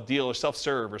self-deal or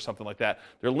self-serve or something like that.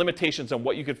 There are limitations on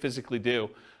what you could physically do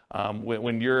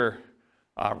when your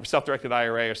self-directed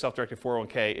IRA or self-directed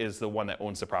 401k is the one that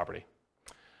owns the property.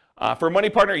 For a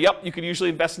money partner, yep, you can usually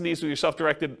invest in these with your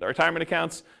self-directed retirement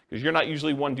accounts because you're not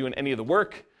usually one doing any of the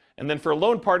work. And then for a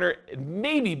loan partner,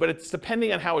 maybe, but it's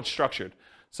depending on how it's structured.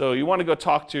 So you want to go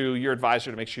talk to your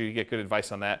advisor to make sure you get good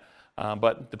advice on that.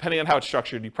 But depending on how it's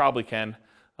structured, you probably can,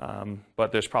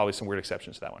 but there's probably some weird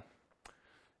exceptions to that one.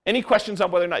 Any questions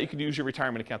on whether or not you can use your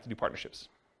retirement account to do partnerships?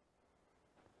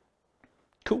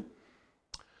 Cool.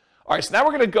 All right, so now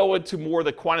we're going to go into more of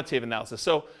the quantitative analysis.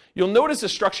 So you'll notice the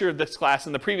structure of this class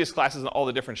and the previous classes and all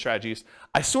the different strategies.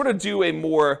 I sort of do a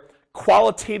more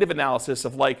qualitative analysis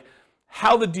of like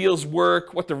how the deals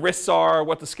work, what the risks are,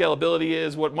 what the scalability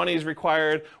is, what money is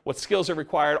required, what skills are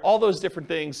required, all those different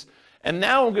things. And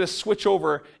now I'm going to switch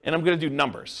over and I'm going to do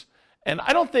numbers. And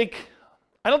I don't think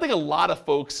a lot of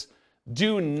folks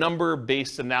do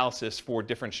number-based analysis for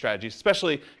different strategies,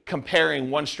 especially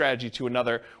comparing one strategy to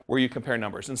another where you compare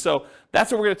numbers. And so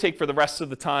that's what we're going to take for the rest of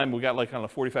the time. We got like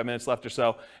 45 minutes left or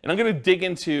so. And I'm going to dig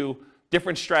into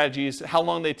different strategies, how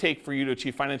long they take for you to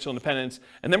achieve financial independence.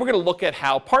 And then we're going to look at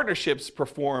how partnerships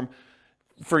perform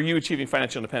for you achieving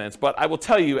financial independence. But I will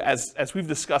tell you, as we've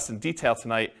discussed in detail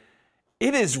tonight,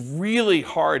 it is really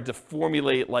hard to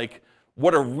formulate like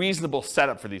what a reasonable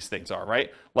setup for these things are,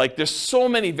 right? Like there's so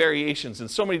many variations and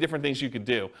so many different things you can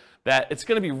do that it's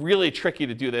going to be really tricky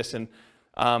to do this. And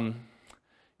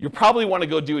you probably want to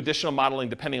go do additional modeling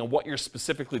depending on what you're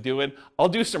specifically doing. I'll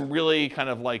do some really kind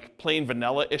of like plain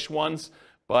vanilla-ish ones,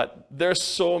 but there's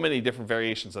so many different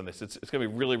variations on this. It's going to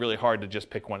be really, really hard to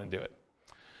just pick one and do it.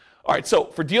 All right, so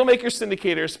for deal makers,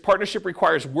 syndicators, partnership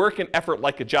requires work and effort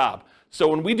like a job. So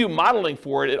when we do modeling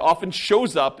for it, it often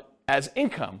shows up as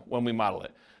income when we model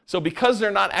it. So because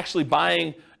they're not actually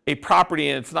buying a property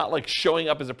and it's not like showing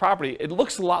up as a property, it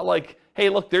looks a lot like, hey,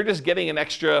 look, they're just getting an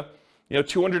extra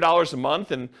 $200 a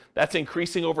month, and that's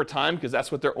increasing over time because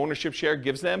that's what their ownership share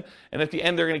gives them. And at the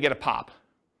end, they're going to get a pop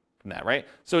from that, right?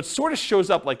 So it sort of shows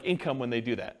up like income when they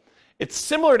do that. It's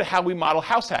similar to how we model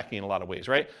house hacking in a lot of ways,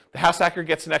 right? The house hacker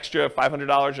gets an extra $500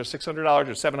 or $600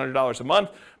 or $700 a month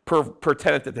per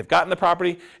tenant that they've got in the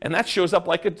property, and that shows up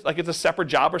like it's a separate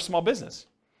job or small business.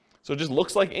 So it just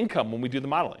looks like income when we do the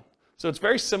modeling. So it's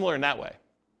very similar in that way.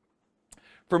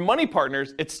 For money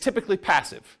partners, it's typically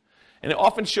passive, and it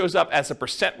often shows up as a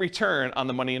 % return on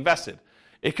the money invested.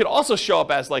 It could also show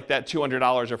up as like that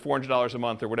 $200 or $400 a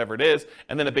month or whatever it is,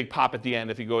 and then a big pop at the end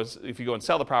if you go and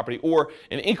sell the property, or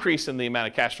an increase in the amount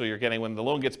of cash flow you're getting when the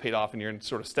loan gets paid off and you're in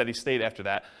sort of steady state after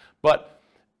that. But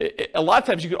a lot of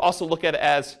times you could also look at it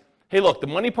as, hey, look, the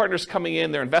money partner's coming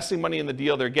in, they're investing money in the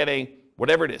deal, they're getting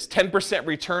whatever it is, 10%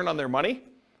 return on their money,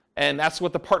 and that's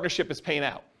what the partnership is paying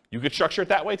out. You could structure it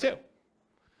that way too.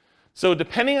 So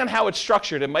depending on how it's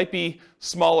structured, it might be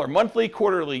smaller monthly,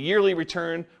 quarterly, yearly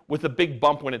return with a big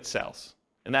bump when it sells.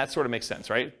 And that sort of makes sense,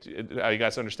 right? You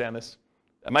guys understand this?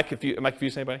 Am I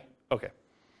confused anybody? Okay.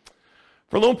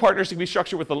 For loan partners, it can be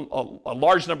structured with a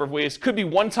large number of ways. It could be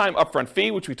one-time upfront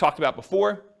fee, which we talked about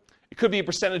before. It could be a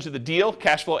percentage of the deal,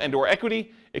 cash flow and or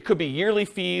equity. It could be yearly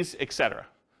fees, etc.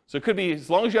 So it could be, as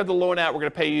long as you have the loan out, we're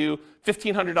going to pay you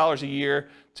 $1,500 a year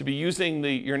to be using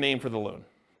your name for the loan.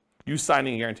 You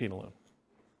signing and guaranteeing a loan.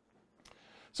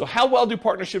 So how well do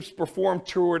partnerships perform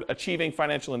toward achieving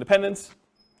financial independence?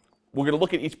 We're going to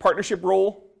look at each partnership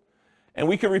role, and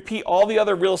we can repeat all the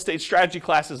other real estate strategy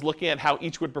classes looking at how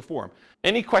each would perform.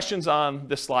 Any questions on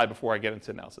this slide before I get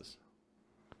into analysis?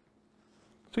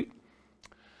 Sweet.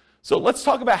 So let's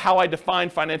talk about how I define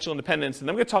financial independence, and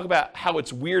then we're going to talk about how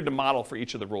it's weird to model for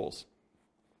each of the roles.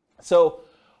 So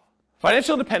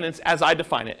financial independence, as I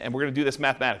define it, and we're going to do this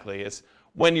mathematically, is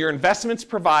when your investments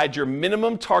provide your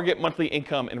minimum target monthly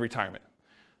income in retirement.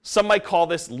 Some might call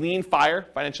this lean FIRE,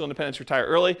 financial independence, retire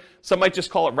early. Some might just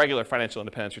call it regular financial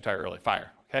independence, retire early,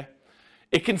 FIRE, okay?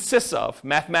 It consists of,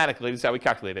 mathematically, this is how we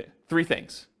calculate it, 3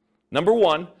 things. Number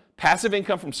 1, passive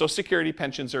income from Social Security,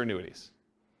 pensions, or annuities.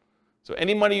 So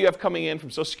any money you have coming in from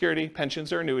Social Security,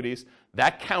 pensions, or annuities,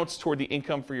 that counts toward the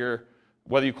income for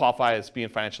whether you qualify as being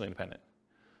financially independent.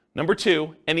 Number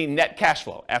 2, any net cash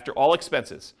flow after all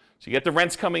expenses. So you get the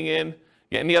rents coming in, you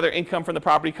get any other income from the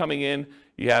property coming in,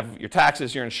 you have your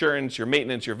taxes, your insurance, your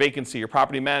maintenance, your vacancy, your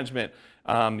property management,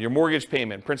 your mortgage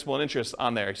payment, principal and interest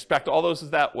on there. Expect all those as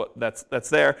that's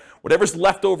there. Whatever's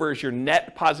left over is your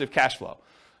net positive cash flow.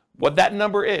 What that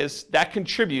number is, that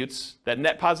contributes, that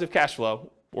net positive cash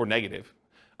flow, or negative,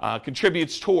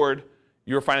 contributes toward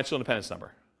your financial independence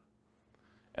number.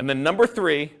 And then number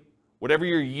 3, whatever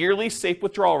your yearly safe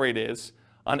withdrawal rate is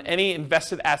on any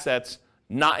invested assets,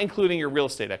 not including your real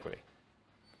estate equity.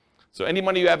 So any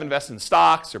money you have invested in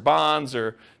stocks or bonds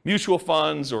or mutual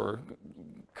funds or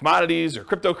commodities or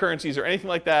cryptocurrencies or anything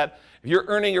like that, if you're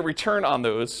earning a return on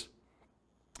those,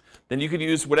 then you could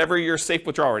use whatever your safe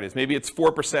withdrawal rate is. Maybe it's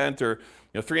 4% or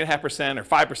 3.5% or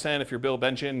 5% if you're Bill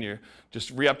Benjamin, you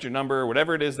just re-upped your number,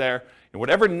 whatever it is there. And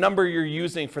whatever number you're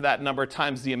using for that number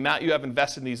times the amount you have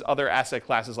invested in these other asset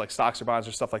classes like stocks or bonds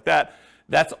or stuff like that,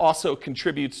 that also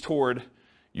contributes toward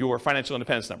your financial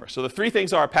independence number. So the 3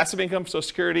 things are passive income, Social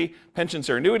Security, pensions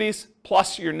or annuities,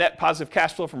 plus your net positive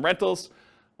cash flow from rentals,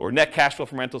 or net cash flow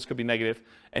from rentals could be negative,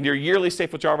 and your yearly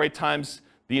safe withdrawal rate times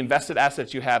the invested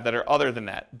assets you have that are other than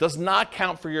that. Does not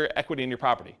count for your equity in your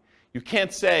property. You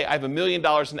can't say I have $1 million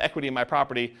in equity in my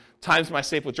property times my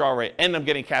safe withdrawal rate and I'm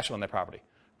getting cash flow on that property.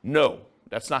 No,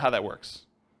 that's not how that works.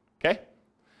 Okay?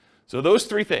 So those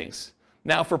 3 things.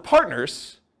 Now for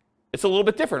partners, it's a little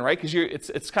bit different, right? Because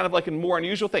it's kind of like a more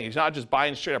unusual thing. You're not just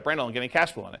buying straight up rental and getting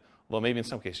cash flow on it, although maybe in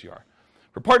some cases you are.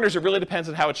 For partners, it really depends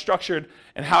on how it's structured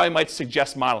and how I might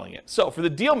suggest modeling it. So for the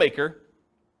deal maker,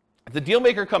 if the deal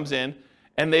maker comes in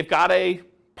and they've got a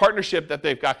partnership that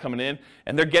they've got coming in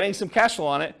and they're getting some cash flow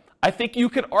on it, I think you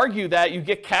could argue that you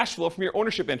get cash flow from your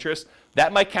ownership interest.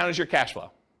 That might count as your cash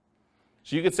flow.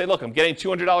 So you could say, look, I'm getting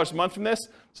 $200 a month from this,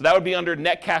 so that would be under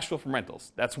net cash flow from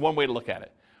rentals. That's one way to look at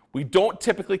it. We don't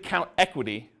typically count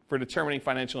equity for determining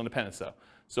financial independence, though.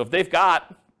 So if they've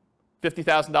got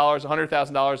 $50,000, $100,000,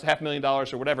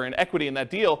 $500,000, or whatever in equity in that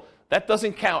deal, that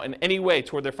doesn't count in any way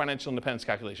toward their financial independence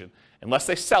calculation. Unless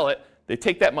they sell it, they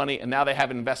take that money and now they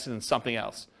have it invested in something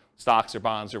else, stocks or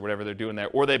bonds or whatever they're doing there,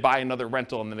 or they buy another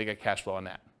rental and then they get cash flow on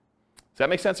that. Does that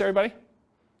make sense, everybody?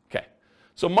 Okay.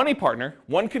 So money partner,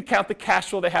 one could count the cash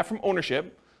flow they have from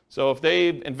ownership. So if they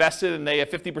invested and they have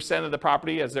 50% of the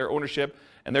property as their ownership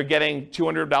and they're getting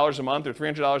 $200 a month or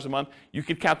 $300 a month, you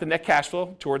could count the net cash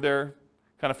flow toward their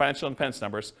kind of financial independence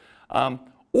numbers.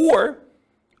 Or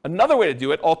another way to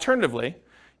do it, alternatively,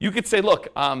 you could say, look,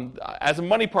 as a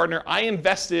money partner, I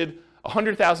invested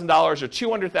 $100,000 or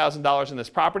 $200,000 in this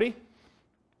property,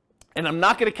 and I'm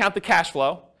not going to count the cash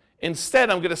flow. Instead,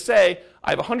 I'm going to say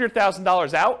I have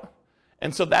 $100,000 out,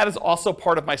 and so that is also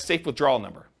part of my safe withdrawal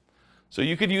number. So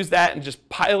you could use that and just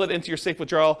pile it into your safe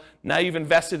withdrawal. Now you've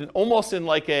invested in almost in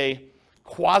like a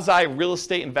quasi real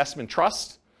estate investment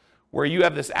trust where you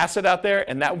have this asset out there,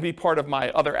 and that would be part of my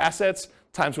other assets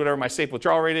times whatever my safe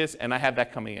withdrawal rate is, and I have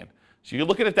that coming in. So you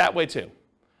look at it that way too.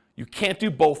 You can't do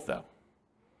both though.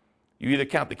 You either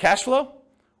count the cash flow,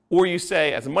 or you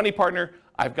say, as a money partner,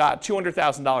 I've got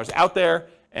 $200,000 out there,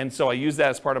 and so I use that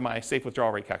as part of my safe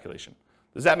withdrawal rate calculation.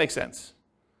 Does that make sense?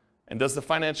 And does the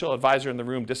financial advisor in the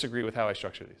room disagree with how I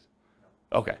structure these?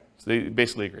 Okay, so he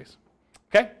basically agrees.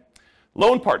 Okay?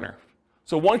 Loan partner.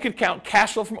 So one could count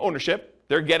cash flow from ownership.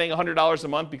 They're getting $100 a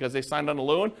month because they signed on a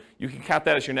loan. You can count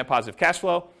that as your net positive cash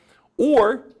flow.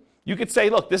 Or you could say,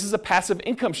 look, this is a passive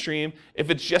income stream if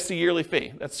it's just a yearly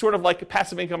fee. That's sort of like a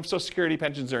passive income, Social Security,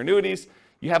 pensions, or annuities.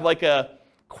 You have like a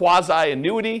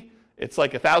quasi-annuity. It's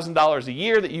like $1,000 a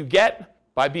year that you get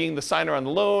by being the signer on the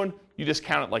loan. You just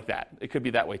count it like that. It could be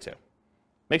that way too.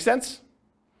 Make sense?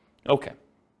 Okay.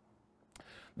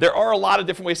 There are a lot of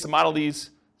different ways to model these,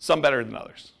 some better than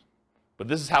others. But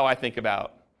this is how I think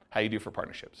about how you do for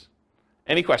partnerships.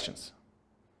 Any questions?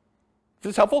 Is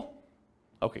this helpful?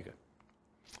 Okay, good.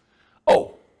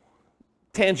 Oh,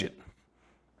 tangent.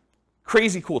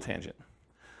 Crazy cool tangent.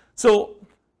 So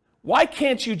why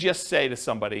can't you just say to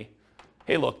somebody,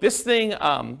 hey, look, this thing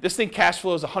cash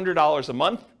flow is $100 a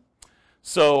month.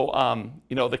 So,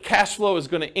 the cash flow is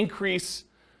going to increase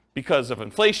because of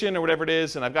inflation or whatever it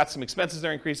is, and I've got some expenses that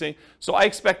are increasing. So I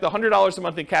expect the $100 a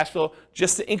month in cash flow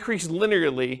just to increase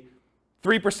linearly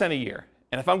 3% a year.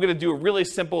 And if I'm going to do a really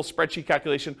simple spreadsheet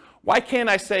calculation, why can't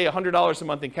I say $100 a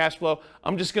month in cash flow?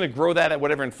 I'm just going to grow that at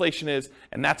whatever inflation is,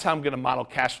 and that's how I'm going to model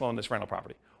cash flow in this rental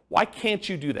property. Why can't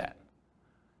you do that?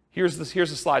 Here's the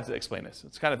slides that explain this.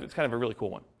 It's kind of a really cool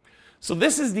one. So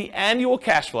this is the annual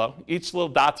cash flow, each little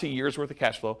dot's a year's worth of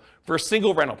cash flow, for a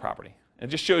single rental property. And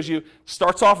it just shows you,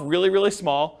 starts off really, really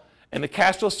small, and the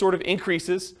cash flow sort of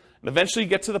increases, and eventually you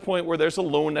get to the point where there's a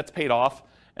loan that's paid off,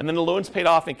 and then the loan's paid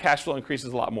off and cash flow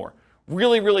increases a lot more.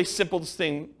 Really, really simple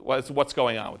thing was what's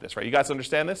going on with this, right? You guys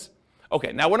understand this?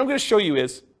 Okay, now what I'm going to show you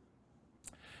is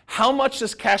how much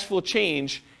does cash flow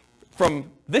change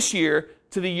from this year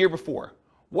to the year before?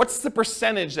 What's the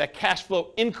percentage that cash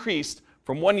flow increased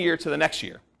from one year to the next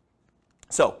year?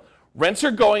 So rents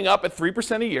are going up at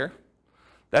 3% a year.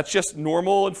 That's just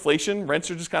normal inflation. Rents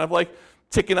are just kind of like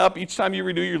ticking up. Each time you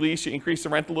renew your lease, you increase the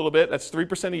rent a little bit. That's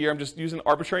 3% a year. I'm just using an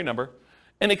arbitrary number.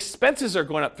 And expenses are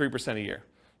going up 3% a year.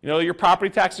 Your property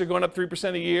taxes are going up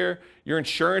 3% a year. Your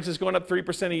insurance is going up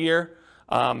 3% a year.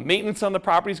 Maintenance on the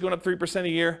property is going up 3% a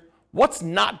year. What's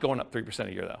not going up 3%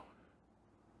 a year, though?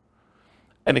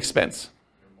 An expense.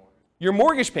 Your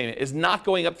mortgage payment is not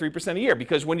going up 3% a year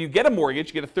because when you get a mortgage,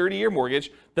 you get a 30-year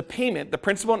mortgage, the payment, the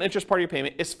principal and interest part of your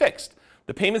payment is fixed.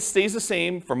 The payment stays the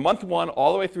same from month 1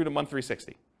 all the way through to month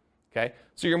 360. Okay?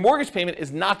 So your mortgage payment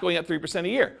is not going up 3% a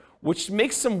year, which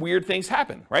makes some weird things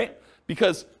happen, right?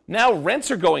 Because now rents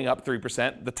are going up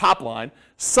 3%, the top line.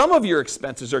 Some of your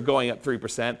expenses are going up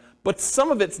 3%, but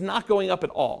some of it's not going up at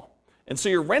all. And so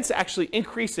your rent's actually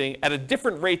increasing at a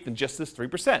different rate than just this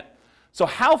 3%. So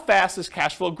how fast is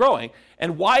cash flow growing?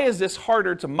 And why is this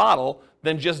harder to model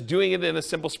than just doing it in a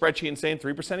simple spreadsheet and saying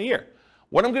 3% a year?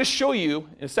 What I'm going to show you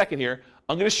in a second here,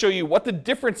 I'm going to show you what the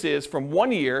difference is from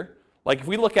one year, like if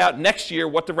we look out next year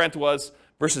what the rent was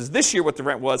versus this year what the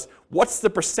rent was, what's the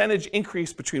percentage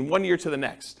increase between one year to the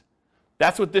next?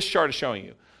 That's what this chart is showing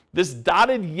you. This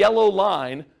dotted yellow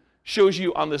line shows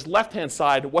you on this left-hand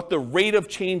side what the rate of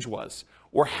change was,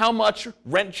 or how much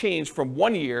rent changed from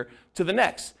one year to the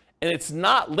next. And it's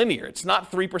not linear. It's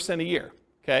not 3% a year.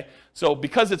 Okay? So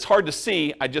because it's hard to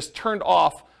see, I just turned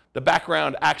off the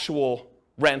background actual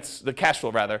rents, the cash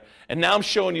flow rather, and now I'm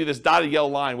showing you this dotted yellow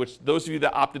line, which those of you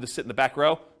that opted to sit in the back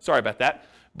row, sorry about that.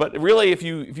 But really, if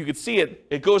you could see it,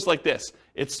 it goes like this.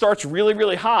 It starts really,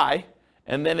 really high,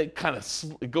 and then it kind of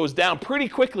it goes down pretty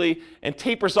quickly and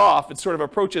tapers off. It sort of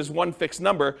approaches one fixed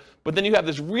number, but then you have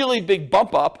this really big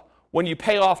bump up when you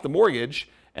pay off the mortgage,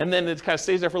 and then it kind of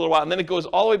stays there for a little while, and then it goes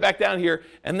all the way back down here,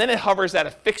 and then it hovers at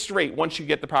a fixed rate once you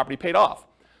get the property paid off.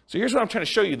 So here's what I'm trying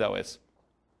to show you, though, is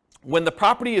when the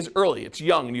property is early, it's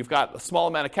young, and you've got a small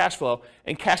amount of cash flow,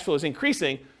 and cash flow is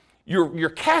increasing, your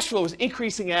cash flow is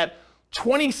increasing at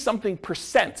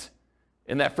 20-something%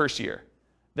 in that first year.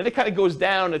 Then it kind of goes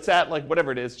down, it's at like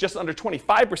whatever it is, just under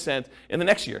 25% in the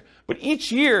next year. But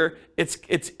each year, it's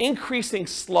increasing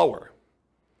slower,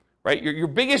 right? Your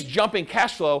biggest jump in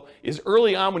cash flow is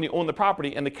early on when you own the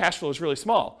property, and the cash flow is really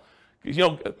small.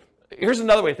 Here's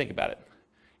another way to think about it.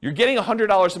 You're getting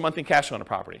 $100 a month in cash flow on a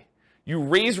property. You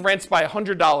raise rents by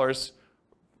 $100,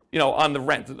 on the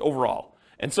rent overall.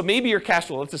 And so maybe your cash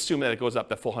flow, let's assume that it goes up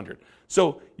that full 100.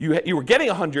 So you were getting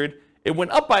 100, it went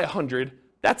up by 100,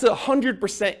 that's a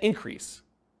 100% increase,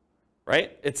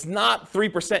 right? It's not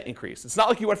 3% increase. It's not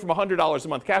like you went from $100 a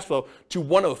month cash flow to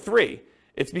 103.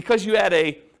 It's because you had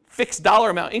a fixed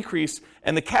dollar amount increase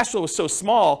and the cash flow was so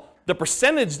small, the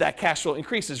percentage that cash flow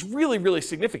increase is really, really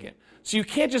significant. So you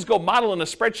can't just go model in a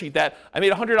spreadsheet that I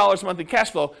made $100 a month in cash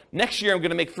flow, next year I'm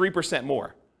going to make 3%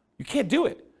 more. You can't do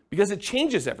it because it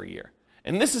changes every year.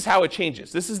 And this is how it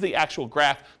changes. This is the actual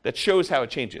graph that shows how it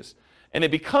changes. And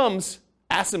it becomes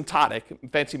asymptotic,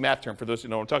 fancy math term for those who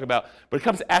know what I'm talking about, but it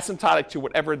becomes asymptotic to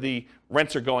whatever the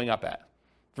rents are going up at,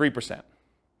 3%.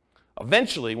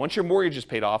 Eventually, once your mortgage is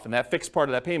paid off and that fixed part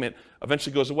of that payment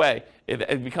eventually goes away,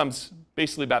 it becomes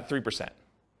basically about 3%.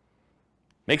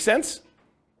 Make sense?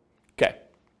 Okay.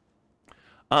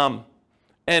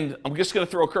 And I'm just going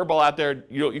to throw a curveball out there.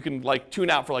 You can tune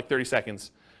out for 30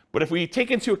 seconds. But if we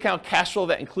take into account cash flow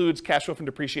that includes cash flow from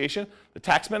depreciation, the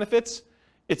tax benefits,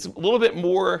 it's a little bit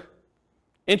more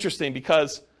interesting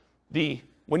because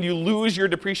when you lose your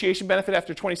depreciation benefit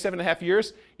after 27.5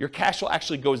 years, your cash flow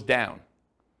actually goes down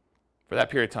for that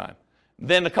period of time.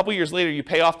 Then a couple years later, you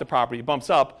pay off the property, it bumps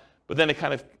up, but then it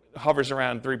kind of hovers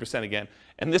around 3% again.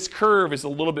 And this curve is a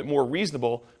little bit more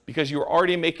reasonable because you were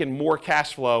already making more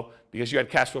cash flow because you had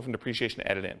cash flow from depreciation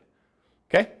added in.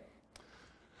 Okay?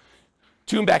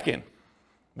 Tune back in.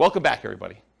 Welcome back,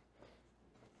 everybody.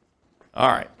 All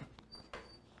right.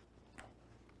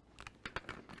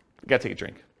 I gotta take a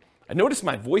drink. I noticed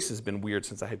my voice has been weird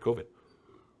since I had COVID.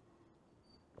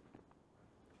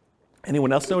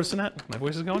 Anyone else noticing that? My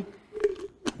voice is going?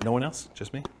 No one else?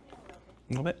 Just me?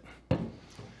 A little bit?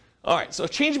 All right, so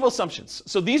changeable assumptions.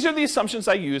 So these are the assumptions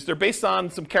I use. They're based on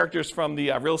some characters from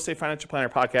the Real Estate Financial Planner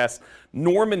podcast,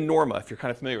 Norm and Norma, if you're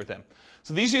kind of familiar with them.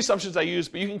 So these are the assumptions I use,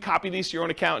 but you can copy these to your own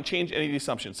account and change any of the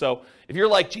assumptions. So if you're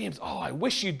like, James, I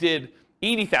wish you did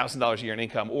 $80,000 a year in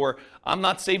income, or I'm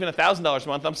not saving $1,000 a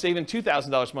month, I'm saving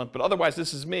 $2,000 a month, but otherwise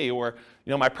this is me, or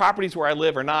my properties where I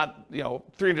live are not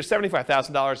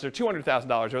 $375,000, they're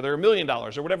 $200,000, or they're $1 million,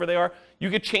 or whatever they are, you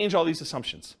could change all these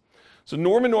assumptions. So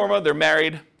Norm and Norma, they're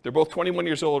married, they're both 21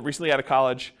 years old, recently out of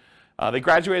college. They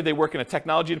graduated, they work in a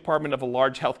technology department of a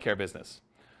large healthcare business.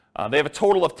 They have a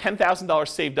total of $10,000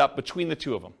 saved up between the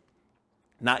two of them,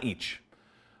 not each.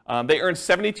 They earn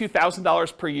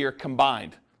 $72,000 per year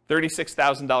combined,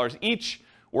 $36,000 each,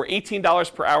 or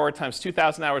 $18 per hour times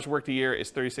 2,000 hours worked a year is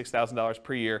 $36,000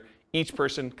 per year. Each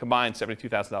person combined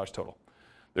 $72,000 total.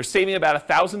 They're saving about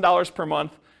 $1,000 per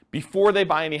month before they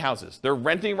buy any houses. They're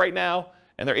renting right now,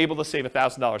 and they're able to save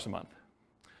 $1,000 a month.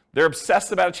 They're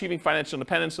obsessed about achieving financial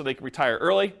independence so they can retire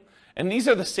early. And these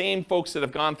are the same folks that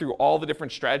have gone through all the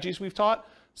different strategies we've taught.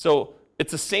 So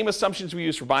it's the same assumptions we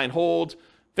use for buy and hold,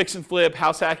 fix and flip,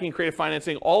 house hacking, creative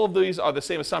financing. All of these are the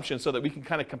same assumptions so that we can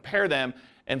kind of compare them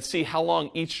and see how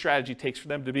long each strategy takes for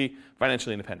them to be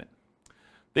financially independent.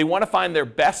 They want to find their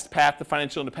best path to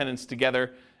financial independence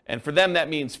together. And for them, that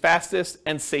means fastest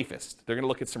and safest. They're going to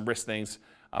look at some risk things.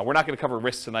 We're not going to cover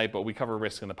risks tonight, but we cover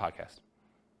risk in the podcast.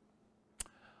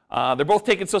 They're both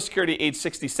taking Social Security at age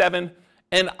 67.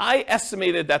 And I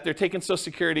estimated that they're taking Social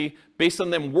Security based on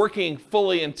them working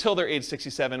fully until they're age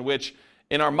 67, which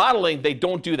in our modeling, they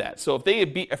don't do that. So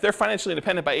if they're financially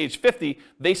independent by age 50,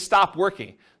 they stop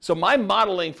working. So my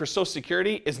modeling for Social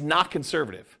Security is not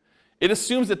conservative. It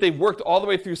assumes that they've worked all the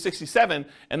way through 67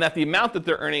 and that the amount that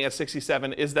they're earning at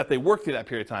 67 is that they worked through that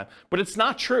period of time. But it's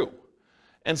not true.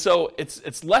 And so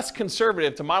it's less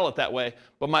conservative to model it that way.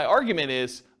 But my argument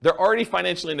is they're already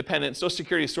financially independent. Social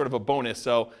Security is sort of a bonus,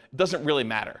 so it doesn't really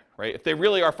matter, right? If they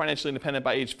really are financially independent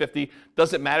by age 50,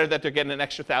 does it matter that they're getting an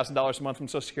extra $1,000 a month from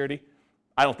Social Security?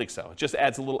 I don't think so. It just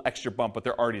adds a little extra bump, but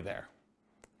they're already there.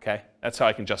 Okay? That's how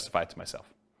I can justify it to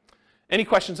myself. Any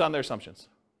questions on their assumptions?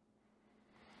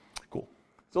 Cool.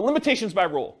 So limitations by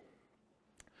role.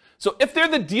 So if they're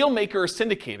the deal maker or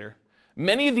syndicator,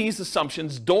 many of these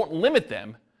assumptions don't limit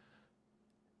them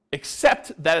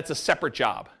except that it's a separate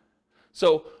job.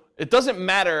 So it doesn't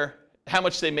matter how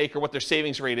much they make or what their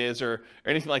savings rate is or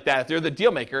anything like that. If they're the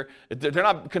deal maker, they're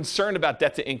not concerned about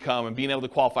debt to income and being able to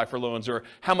qualify for loans or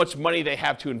how much money they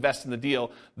have to invest in the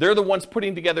deal. They're the ones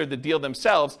putting together the deal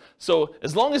themselves. So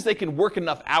as long as they can work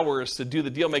enough hours to do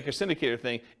the deal maker syndicator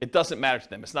thing, it doesn't matter to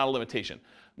them. It's not a limitation.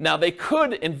 Now, they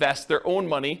could invest their own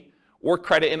money or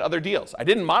credit in other deals. I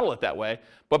didn't model it that way,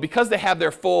 but because they have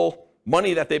their full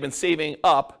money that they've been saving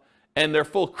up and their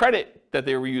full credit that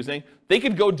they were using, they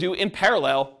could go do in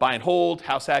parallel buy and hold,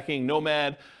 house hacking,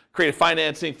 Nomad, creative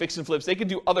financing, fix and flips. They could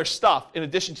do other stuff in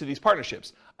addition to these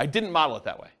partnerships. I didn't model it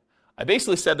that way. I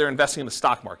basically said they're investing in the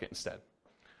stock market instead.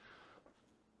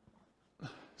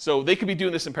 So they could be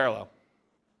doing this in parallel.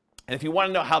 And if you want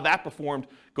to know how that performed,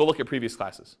 go look at previous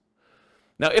classes.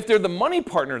 Now, if they're the money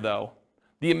partner, though,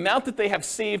 the amount that they have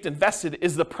saved invested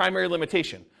is the primary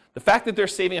limitation. The fact that they're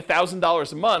saving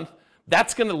 $1,000 a month,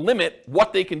 that's going to limit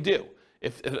what they can do.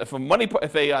 If a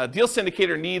deal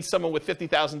syndicator needs someone with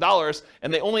 $50,000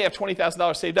 and they only have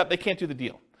 $20,000 saved up, they can't do the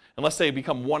deal unless they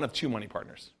become one of two money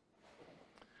partners.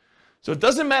 So it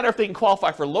doesn't matter if they can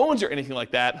qualify for loans or anything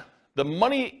like that. The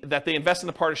money that they invest in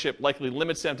the partnership likely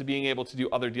limits them to being able to do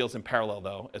other deals in parallel,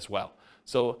 though, as well.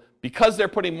 So because they're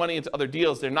putting money into other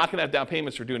deals, they're not going to have down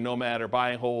payments for doing Nomad or buy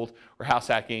and hold or house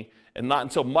hacking, and not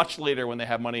until much later when they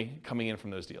have money coming in from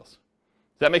those deals.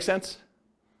 Does that make sense?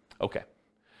 Okay.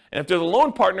 And if they're the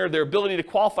loan partner, their ability to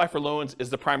qualify for loans is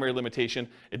the primary limitation.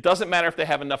 It doesn't matter if they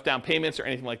have enough down payments or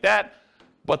anything like that,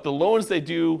 but the loans they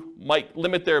do might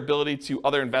limit their ability to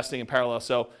other investing in parallel.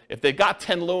 So if they've got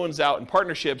 10 loans out in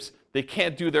partnerships, they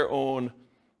can't do their own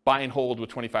buy and hold with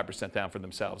 25% down for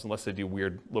themselves unless they do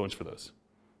weird loans for those.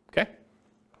 Okay?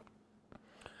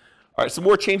 All right, some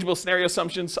more changeable scenario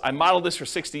assumptions. I modeled this for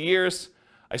 60 years.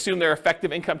 I assume their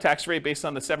effective income tax rate based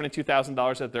on the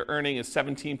 $72,000 that they're earning is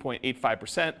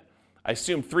 17.85%. I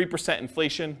assume 3%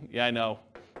 inflation. Yeah, I know.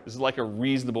 This is like a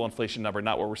reasonable inflation number,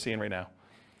 not what we're seeing right now.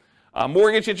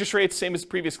 Mortgage interest rates, same as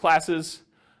previous classes.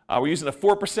 We're using a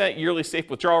 4% yearly safe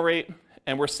withdrawal rate,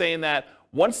 and we're saying that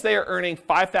once they are earning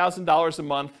 $5,000 a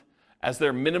month as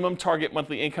their minimum target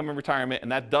monthly income in retirement,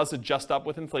 and that does adjust up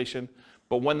with inflation,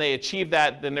 but when they achieve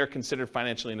that, then they're considered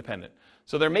financially independent.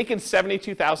 So they're making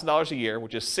 $72,000 a year,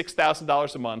 which is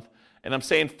 $6,000 a month, and I'm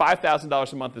saying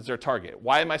 $5,000 a month is their target.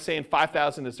 Why am I saying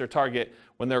 $5,000 is their target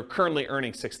when they're currently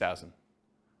earning $6,000?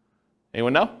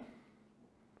 Anyone know?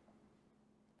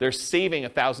 They're saving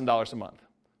 $1,000 a month.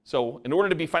 So in order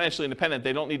to be financially independent,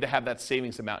 they don't need to have that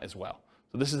savings amount as well.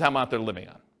 So this is how much they're living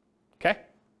on. Okay?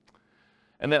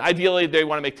 And then ideally, they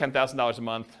want to make $10,000 a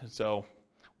month. So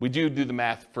we do the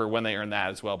math for when they earn that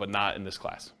as well, but not in this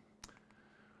class.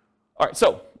 All right,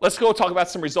 so let's go talk about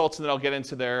some results, and then I'll get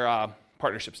into their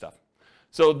partnership stuff.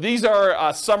 So these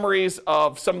are summaries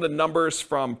of some of the numbers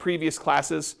from previous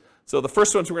classes. So the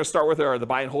first ones we're going to start with are the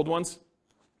buy and hold ones.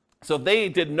 So they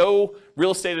did no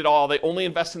real estate at all. They only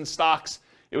invested in stocks.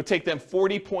 It would take them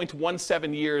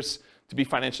 40.17 years to be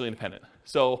financially independent.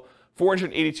 So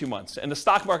 482 months. And the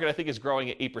stock market, I think, is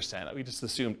growing at 8%. We just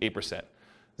assumed 8%. Does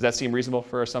that seem reasonable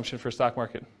for assumption for stock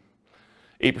market?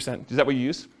 8%. Is that what you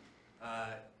use?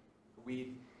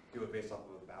 We do it based off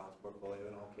of a balanced portfolio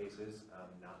in all cases,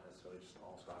 not necessarily just an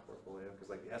all-stock portfolio, because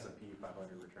like the S&P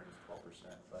 500 return is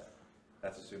 12%, but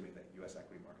that's assuming that U.S.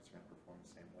 equity markets are going to perform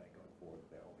the same way going forward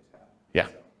that they always have. Yeah.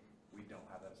 So we don't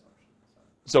have that assumption.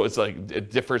 So it's like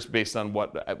it differs based on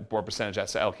what percentage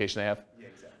asset allocation they have? Yeah,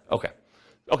 exactly. Okay.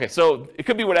 Okay, so it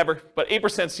could be whatever, but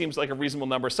 8% seems like a reasonable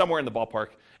number, somewhere in the ballpark.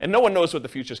 And no one knows what the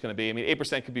future is going to be. I mean,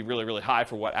 8% could be really, really high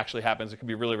for what actually happens. It could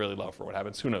be really, really low for what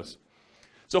happens. Who knows?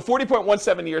 So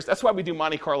 40.17 years, that's why we do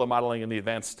Monte Carlo modeling in the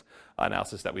advanced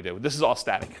analysis that we do. This is all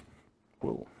static.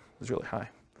 Whoa, this is really high.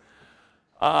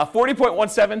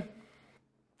 40.17.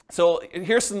 So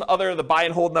here's some other the buy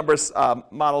and hold numbers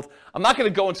modeled. I'm not going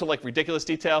to go into like ridiculous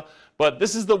detail, but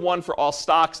this is the one for all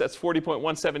stocks. That's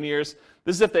 40.17 years.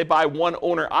 This is if they buy one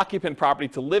owner-occupant property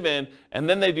to live in, and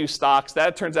then they do stocks.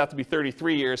 That turns out to be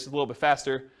 33 years, a little bit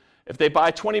faster. If they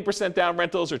buy 20% down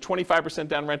rentals or 25%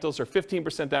 down rentals or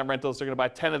 15% down rentals, they're going to buy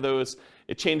 10 of those.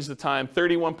 It changes the time.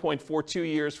 31.42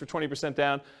 years for 20%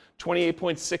 down,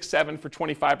 28.67 for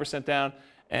 25% down,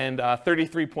 and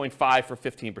 33.5 for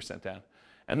 15% down.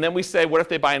 And then we say, what if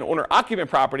they buy an owner-occupant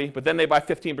property, but then they buy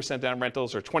 15% down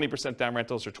rentals or 20% down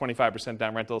rentals or 25%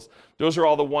 down rentals? Those are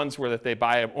all the ones where that they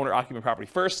buy an owner-occupant property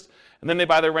first, and then they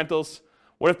buy their rentals.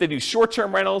 What if they do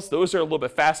short-term rentals? Those are a little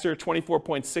bit faster,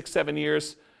 24.67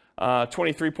 years,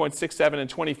 23.67 and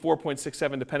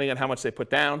 24.67, depending on how much they put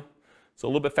down. So a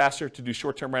little bit faster to do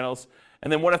short-term rentals.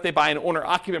 And then what if they buy an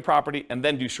owner-occupant property and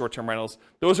then do short-term rentals?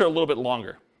 Those are a little bit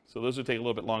longer. So those would take a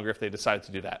little bit longer if they decide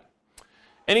to do that.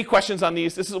 Any questions on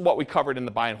these? This is what we covered in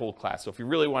the buy and hold class. So if you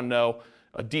really want to know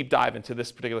a deep dive into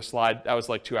this particular slide, that was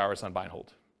like 2 hours on buy and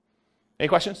hold. Any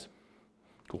questions?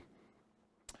 Cool.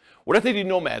 What if they do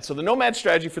nomad? So the nomad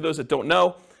strategy, for those that don't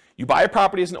know, you buy a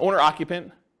property as an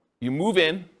owner-occupant, you move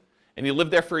in, and you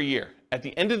live there for a year. At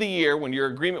the end of the year, when your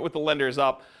agreement with the lender is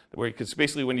up, because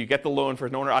basically when you get the loan for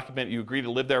an owner-occupant, you agree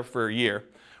to live there for a year.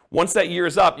 Once that year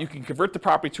is up, you can convert the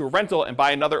property to a rental and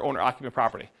buy another owner-occupant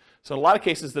property. So in a lot of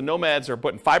cases, the nomads are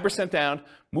putting 5% down,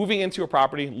 moving into a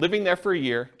property, living there for a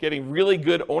year, getting really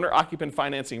good owner-occupant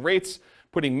financing rates,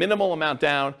 putting minimal amount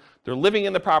down. They're living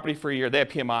in the property for a year. They have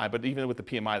PMI, but even with the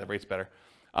PMI, the rate's better.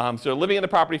 So they're living in the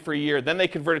property for a year, then they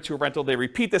convert it to a rental. They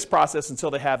repeat this process until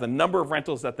they have the number of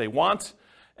rentals that they want,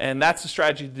 and that's the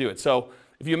strategy to do it. So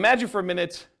if you imagine for a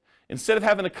minute, instead of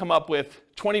having to come up with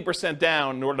 20%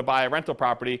 down in order to buy a rental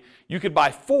property, you could buy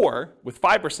 4 with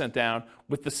 5% down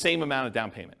with the same amount of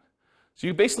down payment. So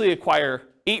you basically acquire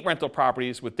 8 rental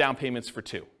properties with down payments for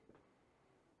 2.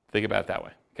 Think about it that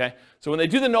way, okay? So when they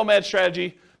do the nomad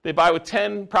strategy, they buy with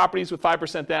 10 properties with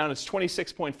 5% down. It's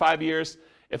 26.5 years.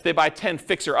 If they buy 10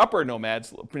 fixer-upper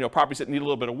nomads, properties that need a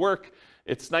little bit of work,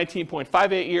 it's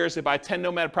 19.58 years. They buy 10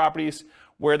 nomad properties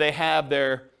where they have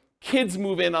their kids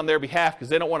move in on their behalf because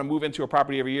they don't want to move into a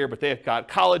property every year, but they've got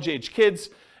college-age kids.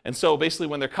 And so basically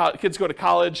when their kids go to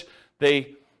college,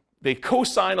 they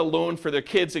co-sign a loan for their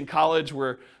kids in college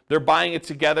where they're buying it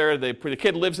together. The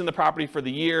kid lives in the property for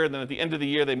the year, and then at the end of the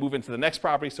year, they move into the next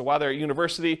property. So while they're at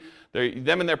university,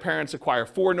 them and their parents acquire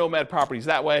 4 nomad properties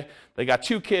that way. They got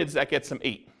 2 kids, that gets them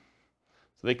 8.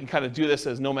 So they can kind of do this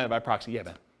as nomad by proxy. Yeah,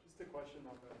 Ben? Just a question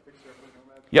on the fixer-upper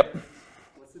nomad. Yep.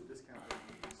 What's the discount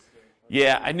rate?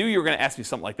 Yeah, I knew you were going to ask me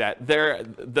something like that.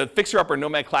 The fixer-upper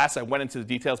nomad class, I went into the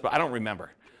details, but I don't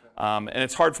remember. And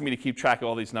it's hard for me to keep track of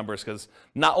all these numbers because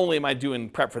not only am I doing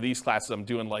prep for these classes, I'm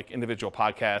doing like individual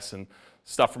podcasts and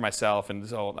stuff for myself. And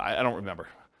so I don't remember.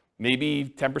 Maybe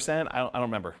 10%? I don't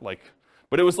remember.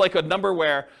 But it was like a number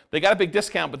where they got a big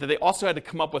discount, but then they also had to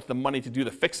come up with the money to do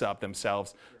the fix-up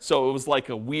themselves. So it was like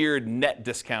a weird net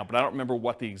discount, but I don't remember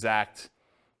what the exact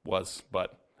was.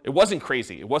 But it wasn't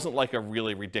crazy. It wasn't like a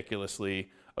really ridiculously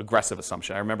aggressive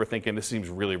assumption. I remember thinking this seems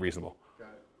really reasonable.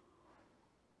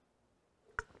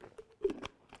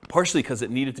 Partially because it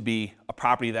needed to be a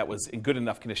property that was in good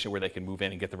enough condition where they could move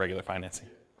in and get the regular financing.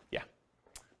 Yeah.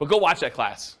 But go watch that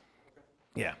class.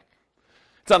 Yeah.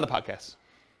 It's on the podcast.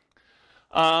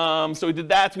 So we did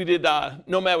that. We did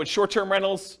nomad with short-term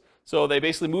rentals. So they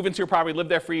basically move into a property, live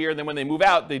there for a year, and then when they move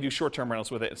out, they do short-term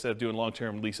rentals with it instead of doing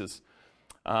long-term leases.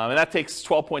 And that takes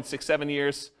 12.67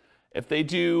 years. If they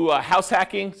do house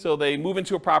hacking, so they move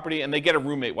into a property and they get a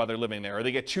roommate while they're living there, or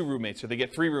they get 2 roommates, or they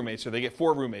get 3 roommates, or they get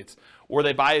 4 roommates, or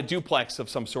they buy a duplex of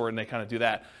some sort and they kind of do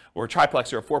that, or a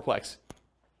triplex or a fourplex.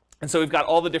 And so we've got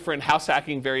all the different house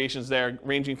hacking variations there,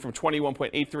 ranging from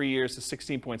 21.83 years to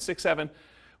 16.67.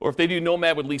 Or if they do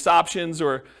nomad with lease options,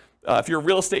 or if you're a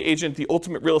real estate agent, the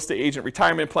ultimate real estate agent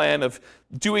retirement plan of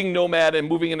doing nomad and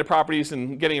moving into properties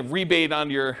and getting a rebate on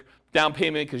your down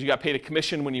payment because you got paid a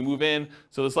commission when you move in.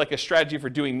 So there's like a strategy for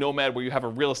doing nomad where you have a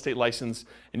real estate license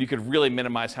and you could really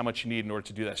minimize how much you need in order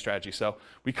to do that strategy. So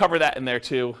we cover that in there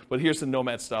too, but here's the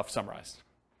nomad stuff summarized.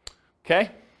 Okay?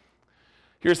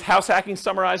 Here's house hacking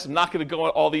summarized. I'm not going to go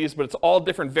on all these, but it's all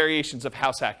different variations of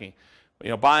house hacking.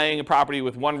 Buying a property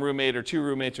with 1 roommate or 2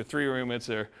 roommates or 3 roommates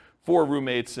or 4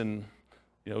 roommates and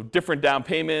different down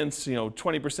payments,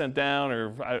 20% down,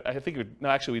 or I think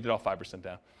actually we did all 5%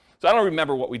 down. So I don't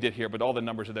remember what we did here, but all the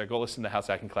numbers are there. Go listen to house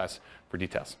hacking class for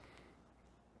details.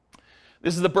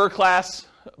 This is the BRRRR class,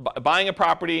 buying a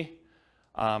property,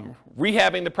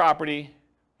 rehabbing the property,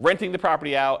 renting the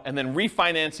property out, and then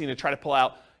refinancing to try to pull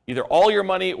out either all your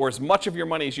money or as much of your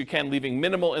money as you can, leaving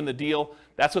minimal in the deal.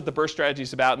 That's what the BRRRR strategy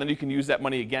is about, and then you can use that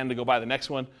money again to go buy the next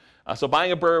one. So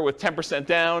buying a BRRRR with 10%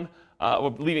 down,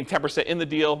 leaving 10% in the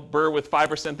deal, BRRRR with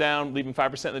 5% down, leaving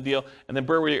 5% in the deal, and then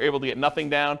BRRRR where you're able to get nothing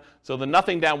down. So the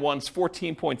nothing down one's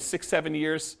 14.67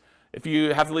 years. If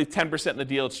you have to leave 10% in the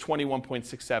deal, it's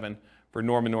 21.67 for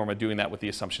Norma doing that with the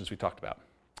assumptions we talked about.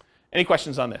 Any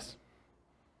questions on this?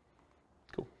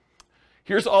 Cool.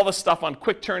 Here's all the stuff on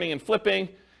quick turning and flipping.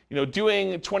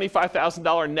 Doing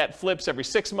 $25,000 net flips every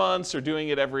 6 months, or doing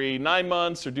it every 9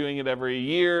 months, or doing it every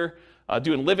year,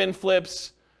 doing live-in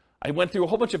flips. I went through a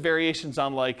whole bunch of variations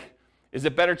on is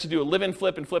it better to do a live-in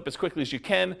flip and flip as quickly as you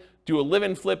can, do a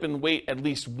live-in flip and wait at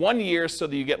least 1 year so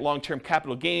that you get long-term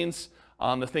capital gains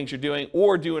on the things you're doing,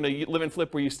 or doing a live and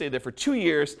flip where you stay there for 2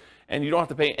 years and you don't have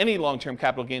to pay any long-term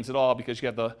capital gains at all because you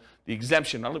have the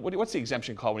exemption. What's the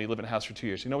exemption called when you live in a house for 2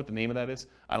 years? You know what the name of that is?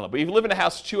 I don't know. But if you live in a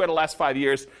house 2 out of the last 5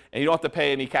 years and you don't have to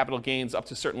pay any capital gains up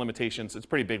to certain limitations, it's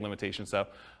pretty big limitations though,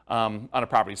 on a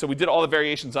property. So we did all the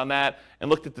variations on that and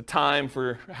looked at the time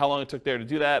for how long it took there to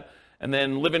do that. And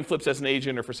then live in flips as an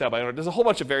agent or for sale by owner. There's a whole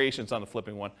bunch of variations on the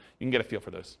flipping one. You can get a feel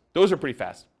for those. Those are pretty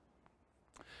fast.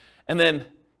 And then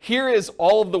here is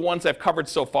all of the ones I've covered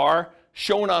so far,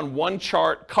 shown on one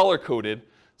chart, color-coded.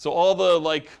 So all the,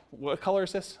 like, what color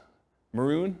is this?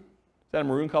 Maroon? Is that a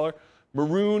maroon color?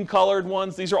 Maroon-colored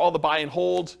ones, these are all the buy and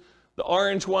hold. The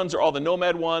orange ones are all the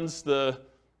nomad ones. The,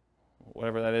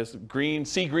 whatever that is, green,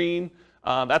 sea green,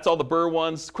 that's all the Burr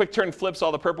ones. Quick turn flips,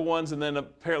 all the purple ones. And then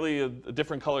apparently a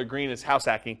different color green is house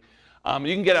hacking.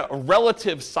 You can get a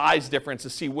relative size difference to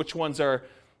see which ones are,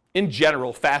 in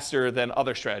general, faster than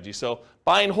other strategies. So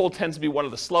buy and hold tends to be one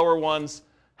of the slower ones.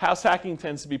 House hacking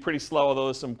tends to be pretty slow, although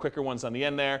there's some quicker ones on the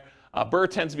end there. Burr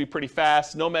tends to be pretty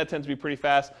fast. Nomad tends to be pretty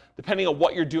fast. Depending on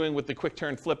what you're doing with the quick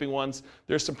turn flipping ones,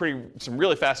 there's some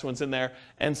really fast ones in there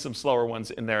and some slower ones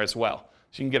in there as well.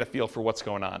 So you can get a feel for what's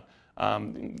going on.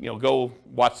 Go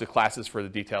watch the classes for the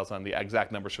details on the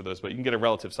exact numbers for those, but you can get a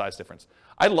relative size difference.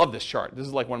 I love this chart. This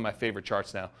is like one of my favorite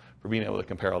charts now for being able to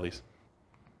compare all these.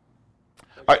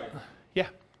 All right, yeah.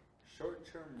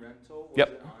 Short-term rental, was Yep.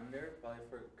 it on there? Probably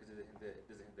because it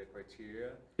doesn't hit the criteria.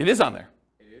 It is on there.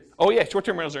 It is? Oh yeah,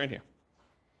 short-term rentals are in here.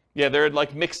 Yeah, they're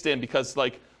like mixed in because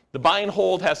like the buy and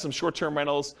hold has some short-term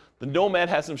rentals, the Nomad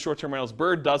has some short-term rentals,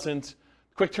 Bird doesn't,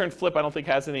 quick turn flip I don't think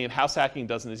has any, and house hacking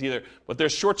doesn't either. But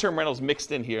there's short-term rentals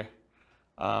mixed in here.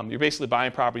 You're basically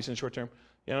buying properties in short-term.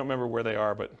 Yeah, I don't remember where they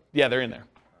are, but yeah, they're in there.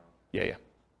 Yeah.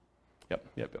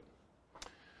 Yep.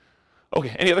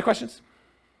 Okay, any other questions?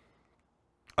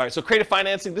 All right, so creative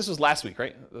financing, this was last week,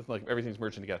 right? Like everything's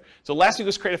merging together. So last week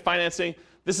was creative financing.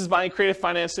 This is buying creative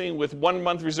financing with 1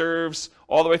 month reserves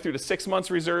all the way through to 6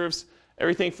 months reserves.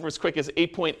 Everything from as quick as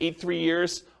 8.83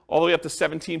 years all the way up to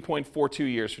 17.42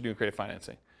 years for doing creative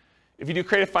financing. If you do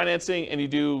creative financing and you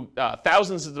do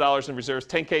thousands of dollars in reserves,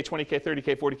 10K, 20K,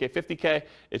 30K, 40K, 50K,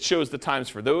 it shows the times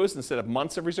for those instead of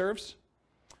months of reserves.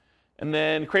 And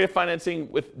then creative financing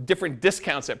with different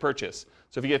discounts at purchase.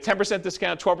 So if you get a 10%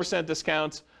 discount, 12%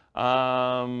 discount,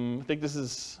 I think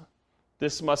this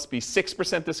must be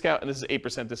 6% discount, and this is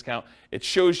 8% discount. It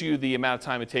shows you the amount of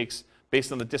time it takes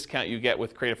based on the discount you get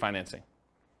with creative financing.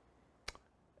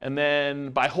 And then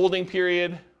by holding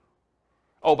period,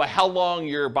 by how long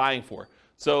you're buying for.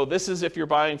 So this is if you're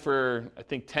buying for, I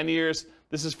think, 10 years.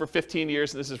 This is for 15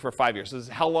 years, and this is for 5 years. So this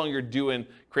is how long you're doing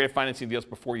creative financing deals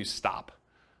before you stop.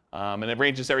 And it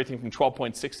ranges everything from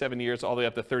 12.67 years all the way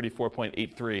up to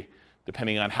 34.83,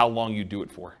 depending on how long you do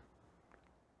it for.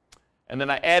 And then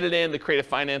I added in the creative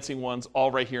financing ones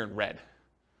all right here in red.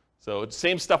 So it's the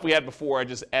same stuff we had before, I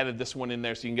just added this one in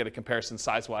there so you can get a comparison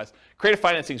size-wise. Creative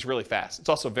financing is really fast. It's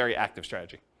also a very active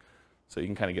strategy. So you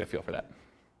can kind of get a feel for that.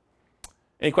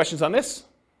 Any questions on this?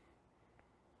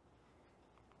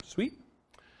 Sweet.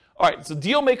 All right, so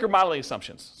deal maker modeling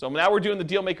assumptions. So now we're doing the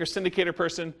deal maker syndicator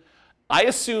person. I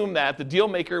assume that the deal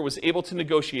maker was able to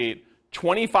negotiate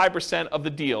 25% of the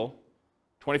deal,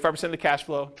 25% of the cash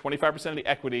flow, 25% of the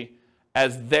equity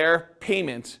as their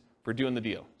payment for doing the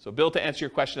deal. So Bill, to answer your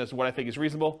question as to what I think is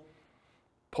reasonable,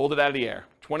 pulled it out of the air.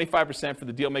 25% for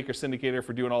the deal maker syndicator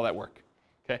for doing all that work.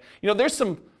 Okay? You know, there's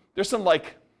some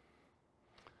like,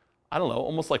 I don't know,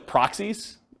 almost like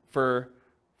proxies for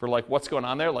like what's going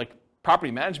on there. Like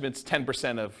property management's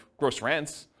 10% of gross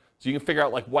rents. So you can figure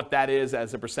out like what that is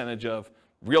as a percentage of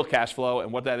real cash flow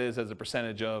and what that is as a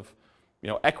percentage of,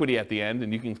 equity at the end.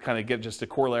 And you can kind of get just a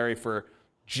corollary for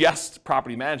just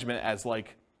property management as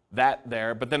like that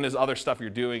there. But then there's other stuff you're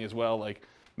doing as well, like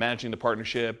managing the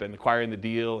partnership and acquiring the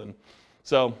deal. And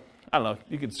so, I don't know,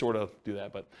 you could sort of do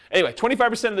that. But anyway,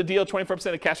 25% of the deal,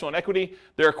 25% of cash flow and equity.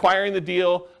 They're acquiring the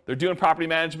deal. They're doing property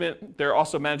management. They're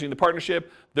also managing the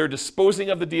partnership. They're disposing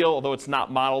of the deal, although it's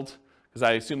not modeled, because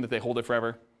I assume that they hold it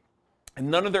forever.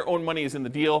 And none of their own money is in the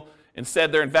deal.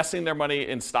 Instead, they're investing their money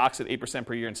in stocks at 8%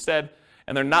 per year instead.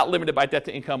 And they're not limited by debt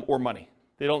to income or money.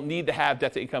 They don't need to have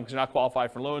debt to income because they're not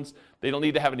qualified for loans. They don't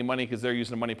need to have any money because they're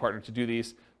using a money partner to do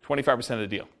these. 25% of the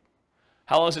deal.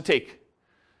 How long does it take?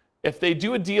 If they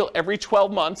do a deal every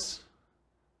 12 months,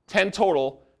 10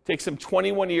 total, it takes them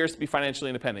 21 years to be financially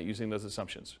independent using those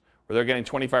assumptions, where they're getting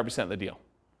 25% of the deal.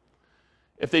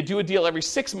 If they do a deal every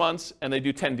 6 months and they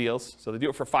do 10 deals, so they do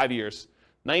it for 5 years,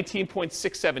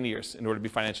 19.67 years in order to be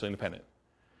financially independent.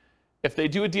 If they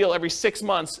do a deal every 6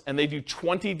 months and they do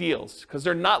 20 deals, because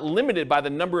they're not limited by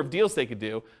the number of deals they could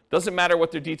do, doesn't matter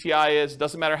what their DTI is,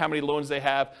 doesn't matter how many loans they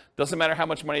have, doesn't matter how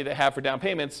much money they have for down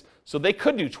payments, so they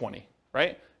could do 20,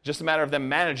 right? Just a matter of them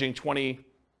managing 20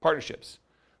 partnerships.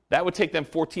 That would take them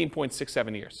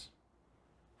 14.67 years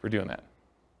for doing that,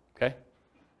 okay?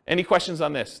 Any questions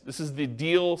on this? This is the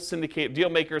deal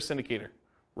maker syndicator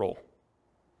role.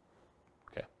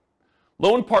 Okay.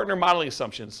 Loan partner modeling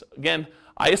assumptions. Again,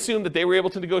 I assume that they were able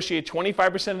to negotiate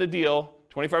 25% of the deal,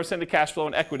 25% of the cash flow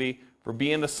and equity for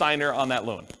being the signer on that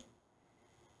loan.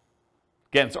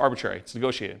 Again, it's arbitrary. It's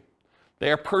negotiated.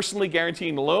 They are personally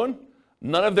guaranteeing the loan.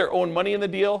 None of their own money in the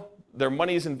deal. Their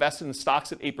money is invested in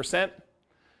stocks at 8%.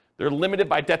 They're limited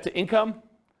by debt to income.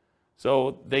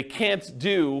 So they can't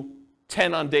do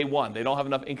 10 on day one. They don't have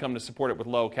enough income to support it with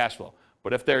low cash flow.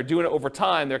 But if they're doing it over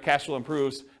time, their cash flow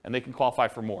improves and they can qualify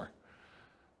for more.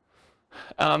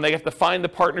 They have to find the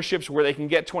partnerships where they can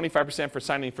get 25% for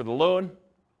signing for the loan.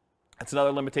 That's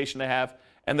another limitation they have.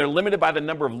 And they're limited by the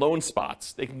number of loan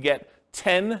spots. They can get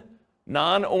 10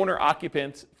 non-owner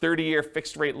occupant 30-year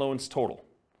fixed rate loans total.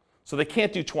 So they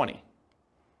can't do 20.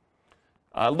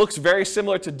 Looks very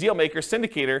similar to Dealmaker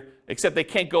Syndicator, except they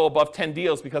can't go above 10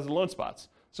 deals because of loan spots.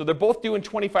 So they're both doing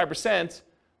 25%.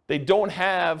 They don't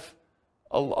have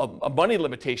a money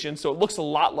limitation, so it looks a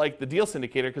lot like the deal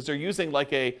syndicator because they're using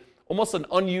like almost an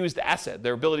unused asset,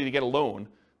 their ability to get a loan.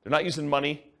 They're not using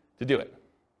money to do it,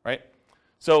 right?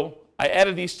 So I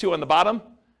added these two on the bottom,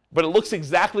 but it looks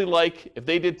exactly like if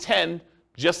they did 10,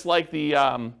 just like the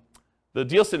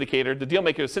deal syndicator, the deal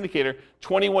maker syndicator,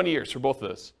 21 years for both of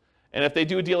those. And if they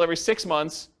do a deal every 6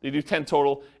 months, they do 10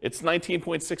 total, it's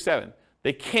 19.67.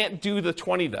 They can't do the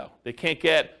 20 though. They can't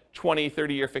get 20,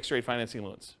 30-year fixed rate financing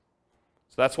loans.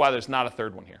 So that's why there's not a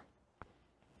third one here.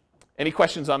 Any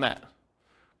questions on that?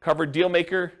 Covered deal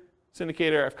maker,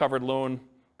 syndicator, I've covered loan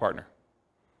partner.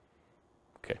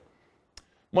 Okay.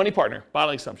 Money partner,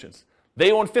 modeling assumptions.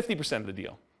 They own 50% of the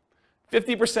deal.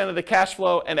 50% of the cash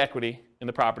flow and equity in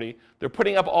the property. They're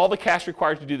putting up all the cash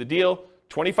required to do the deal,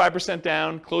 25%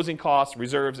 down, closing costs,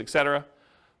 reserves, etc.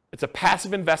 It's a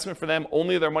passive investment for them.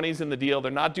 Only their money's in the deal.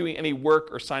 They're not doing any work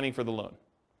or signing for the loan.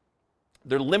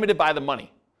 They're limited by the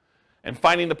money and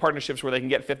finding the partnerships where they can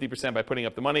get 50% by putting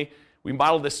up the money. We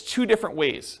modeled this 2 different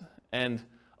ways. And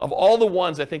of all the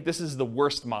ones, I think this is the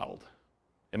worst modeled,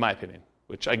 in my opinion,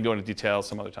 which I can go into detail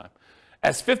some other time.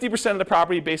 As 50% of the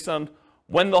property based on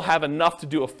when they'll have enough to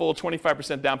do a full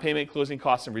 25% down payment, closing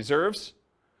costs, and reserves.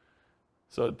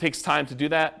 So it takes time to do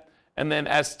that. And then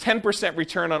as 10%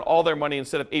 return on all their money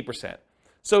instead of 8%.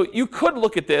 So you could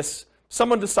look at this,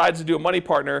 someone decides to do a money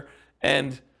partner,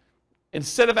 and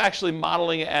instead of actually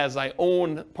modeling it as I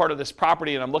own part of this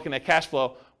property and I'm looking at cash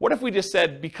flow, what if we just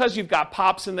said, because you've got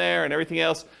POPs in there and everything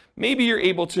else, maybe you're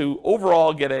able to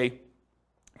overall get a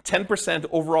 10%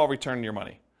 overall return on your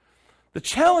money. The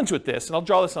challenge with this, and I'll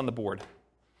draw this on the board,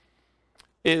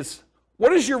 is what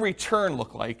does your return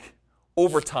look like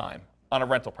over time on a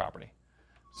rental property?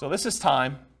 So this is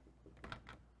time,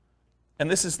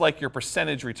 and this is like your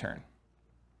percentage return.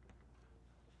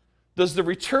 Does the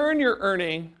return you're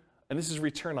earning, and this is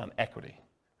return on equity,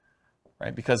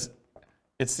 right? Because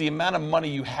it's the amount of money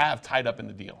you have tied up in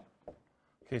the deal.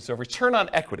 Okay, so return on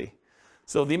equity.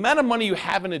 So the amount of money you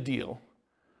have in a deal,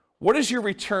 what is your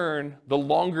return the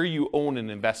longer you own an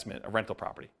investment, a rental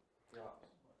property?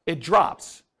 It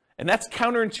drops. And that's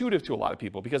counterintuitive to a lot of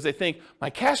people because they think my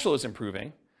cash flow is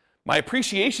improving, my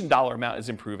appreciation dollar amount is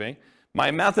improving, my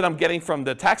amount that I'm getting from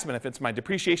the tax benefits, my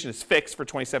depreciation is fixed for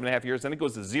 27 and a half years, then it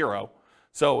goes to 0.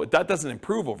 So that doesn't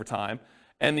improve over time.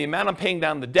 And the amount I'm paying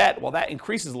down the debt, well, that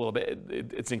increases a little bit.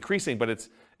 It's increasing, but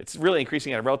it's really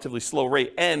increasing at a relatively slow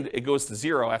rate, and it goes to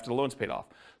 0 after the loan's paid off.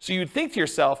 So you'd think to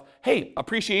yourself, hey,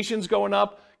 appreciation's going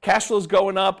up, cash flow's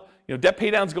going up, debt pay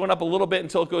down's going up a little bit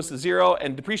until it goes to 0,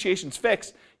 and depreciation's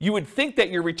fixed. You would think that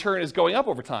your return is going up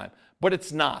over time, but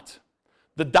it's not.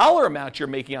 The dollar amount you're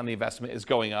making on the investment is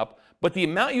going up, but the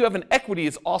amount you have in equity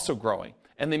is also growing.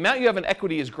 And the amount you have in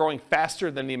equity is growing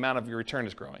faster than the amount of your return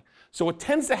is growing. So what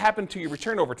tends to happen to your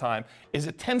return over time is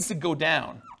it tends to go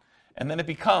down, and then it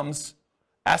becomes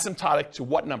asymptotic to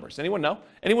what numbers? Anyone know?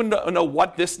 Anyone know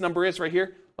what this number is right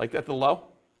here, like at the low?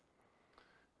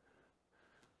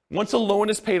 Once a loan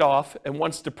is paid off and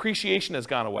once depreciation has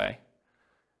gone away,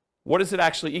 what does it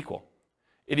actually equal?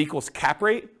 It equals cap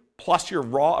rate plus your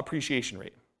raw appreciation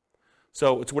rate.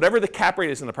 So it's whatever the cap rate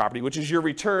is in the property, which is your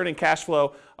return and cash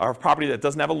flow of a property that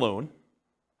doesn't have a loan,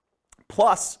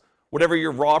 plus whatever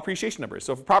your raw appreciation number is.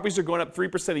 So if properties are going up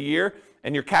 3% a year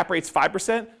and your cap rate's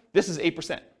 5%, this is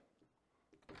 8%.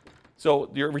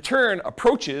 So your return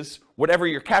approaches whatever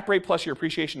your cap rate plus your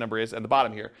appreciation number is at the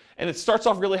bottom here, and it starts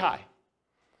off really high.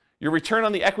 Your return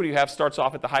on the equity you have starts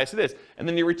off at the highest it is, and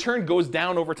then your return goes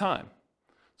down over time.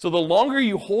 So the longer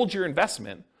you hold your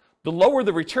investment, the lower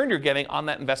the return you're getting on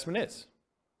that investment is.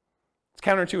 It's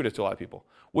counterintuitive to a lot of people,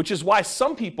 which is why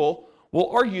some people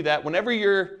will argue that whenever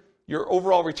your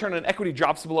overall return on equity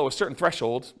drops below a certain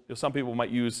threshold, some people might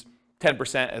use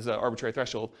 10% as an arbitrary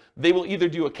threshold, they will either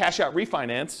do a cash out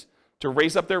refinance to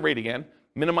raise up their rate again,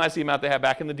 minimize the amount they have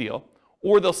back in the deal,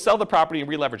 or they'll sell the property and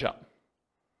re-leverage up. Does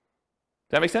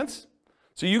that make sense?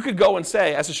 So you could go and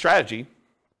say, as a strategy,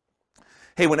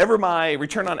 hey, whenever my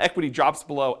return on equity drops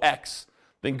below X,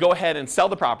 then go ahead and sell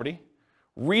the property,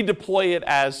 redeploy it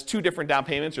as 2 different down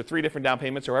payments or 3 different down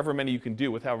payments or however many you can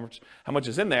do with how much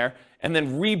is in there, and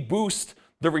then reboost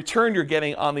the return you're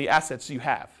getting on the assets you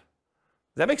have.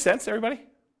 Does that make sense, everybody?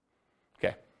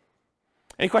 Okay.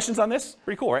 Any questions on this?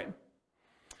 Pretty cool, right?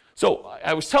 So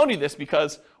I was telling you this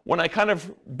because when I kind of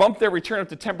bumped their return up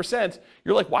to 10%,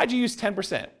 you're like, why'd you use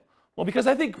 10%? Well, because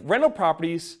I think rental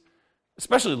properties,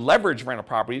 especially leveraged rental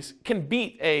properties, can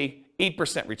beat a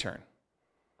 8% return,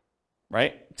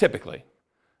 right? Typically.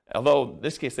 Although in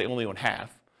this case they only own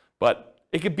half, but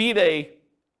it could beat a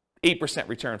 8%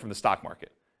 return from the stock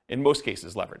market, in most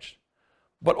cases leveraged.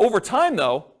 But over time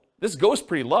though, this goes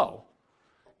pretty low.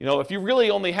 You know, if you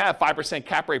really only have 5%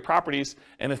 cap rate properties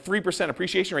and a 3%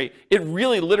 appreciation rate, it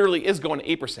really literally is going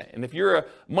to 8%. And if you're a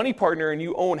money partner and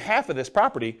you own half of this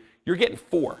property, you're getting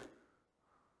 4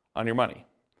 on your money.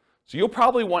 So you'll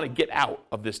probably want to get out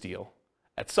of this deal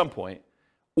at some point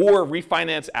or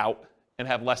refinance out and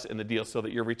have less in the deal so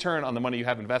that your return on the money you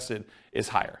have invested is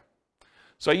higher.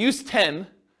 So I used 10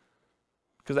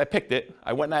 because I picked it.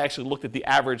 I went and I actually looked at the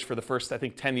average for the first, I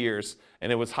think, 10 years,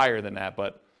 and it was higher than that,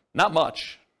 but not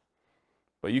much.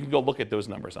 But you can go look at those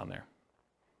numbers on there.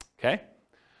 Okay?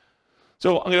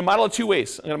 So I'm going to model it 2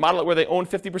 ways. I'm going to model it where they own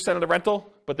 50% of the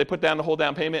rental, but they put down the whole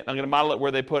down payment. I'm going to model it where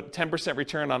they put 10%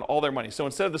 return on all their money. So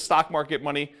instead of the stock market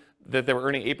money that they were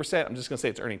earning 8%, I'm just going to say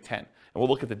it's earning 10. And we'll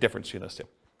look at the difference between those two.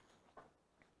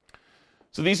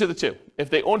 So these are the two. If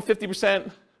they own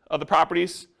 50% of the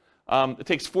properties, it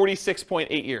takes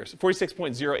 46.8 years,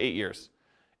 46.08 years.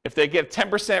 If they get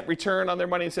 10% return on their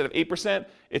money instead of 8%,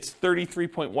 it's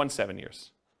 33.17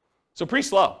 years. So pretty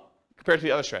slow compared to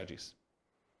the other strategies.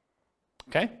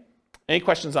 Okay? Any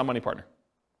questions on Money Partner?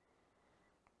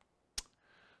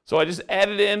 So I just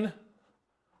added in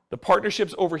the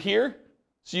partnerships over here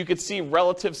so you could see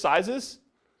relative sizes,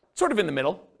 sort of in the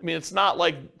middle. I mean, it's not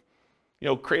like, you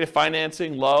know, creative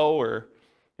financing low or,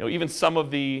 you know, even some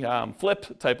of the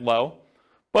flip type low,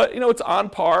 but, you know, it's on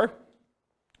par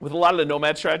with a lot of the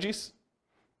nomad strategies.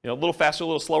 You know, a little faster, a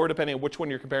little slower, depending on which one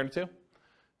you're comparing it to.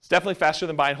 It's definitely faster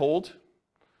than buy and hold,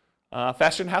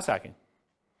 faster than house hacking.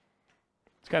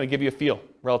 To kind of give you a feel,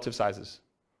 relative sizes. Is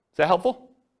that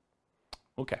helpful?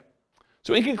 Okay.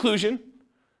 So in conclusion,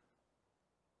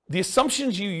 the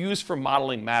assumptions you use for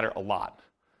modeling matter a lot.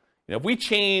 You know, if we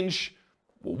change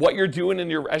what you're doing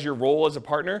as your role as a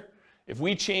partner, if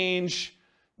we change,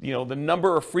 you know, the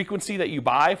number or frequency that you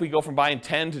buy, if we go from buying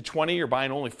 10 to 20 or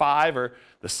buying only 5, or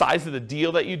the size of the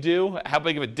deal that you do, how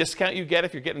big of a discount you get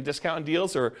if you're getting discount on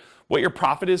deals, or what your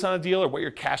profit is on a deal, or what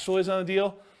your cash flow is on a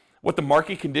deal, what the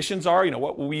market conditions are, you know,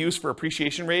 what we use for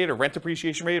appreciation rate or rent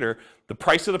appreciation rate, or the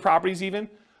price of the properties even,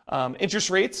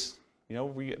 interest rates, you know,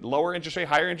 we get lower interest rate,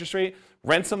 higher interest rate,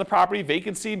 rents on the property,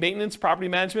 vacancy, maintenance, property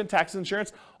management, taxes,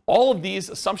 insurance. All of these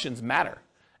assumptions matter,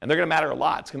 and they're going to matter a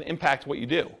lot. It's going to impact what you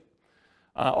do.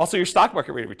 Also your stock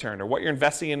market rate of return, or what you're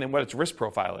investing in and what its risk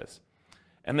profile is.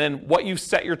 And then what you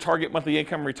set your target monthly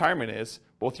income retirement is,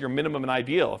 both your minimum and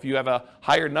ideal. If you have a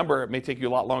higher number, it may take you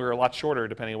a lot longer or a lot shorter,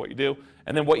 depending on what you do.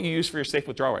 And then what you use for your safe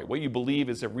withdrawal rate, what you believe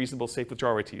is a reasonable safe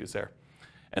withdrawal rate to use there.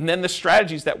 And then the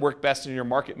strategies that work best in your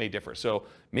market may differ. So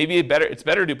maybe it's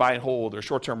better to buy and hold, or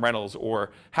short-term rentals,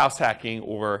 or house hacking,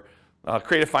 or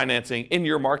creative financing in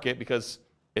your market because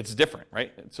it's different,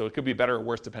 right? So it could be better or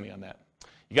worse depending on that.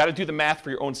 You got to do the math for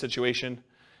your own situation.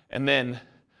 And then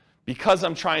because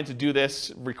I'm trying to do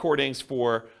this recordings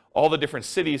for all the different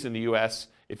cities in the US,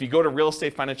 if you go to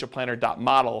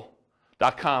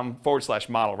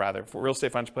realestatefinancialplanner.com/model rather, for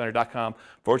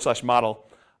realestatefinancialplanner.com/model,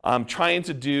 I'm trying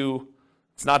to do,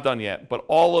 it's not done yet, but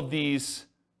all of these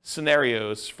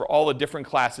scenarios for all the different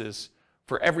classes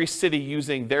for every city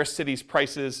using their city's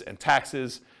prices and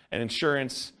taxes and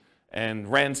insurance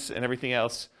and rents and everything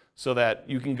else, so that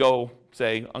you can go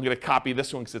say, I'm going to copy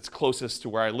this one because it's closest to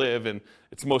where I live and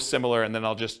it's most similar, and then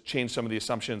I'll just change some of the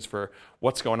assumptions for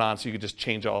what's going on, so you can just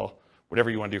change whatever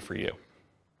you want to do for you.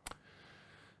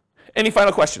 Any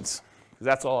final questions? Because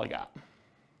that's all I got.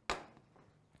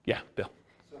 Yeah, Bill.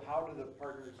 So how do the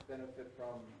partners benefit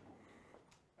from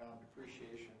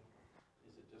depreciation?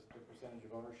 Is it just the percentage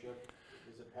of ownership?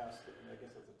 Is it passed, I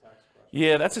guess that's a tax question.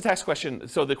 Yeah, that's a tax question.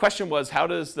 So the question was, how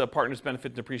does the partners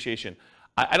benefit depreciation?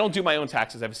 I don't do my own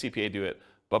taxes. I have a CPA do it.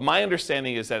 But my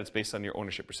understanding is that it's based on your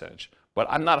ownership percentage. But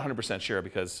I'm not 100% sure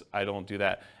because I don't do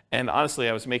that. And honestly,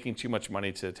 I was making too much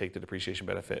money to take the depreciation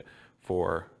benefit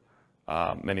for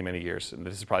many, many years. And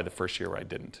this is probably the first year where I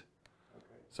didn't.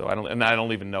 So I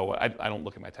don't even know. I don't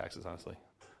look at my taxes, honestly.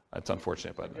 That's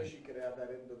unfortunate. But I guess you could add that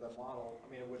into the model.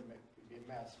 I mean, it wouldn't be a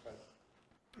mess, but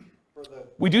for the...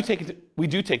 we do take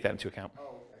that into account. Oh,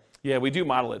 okay. Yeah, we do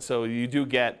model it. So you do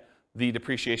get the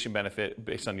depreciation benefit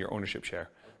based on your ownership share.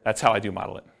 That's how I do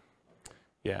model it.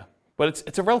 Yeah, but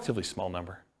it's a relatively small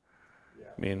number. Yeah.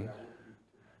 I mean,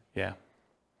 yeah.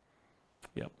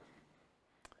 Yep.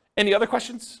 Any other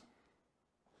questions?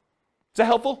 Is that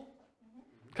helpful?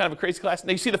 Kind of a crazy class.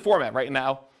 Now you see the format right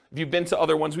now. If you've been to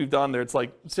other ones we've done, there it's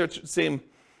like same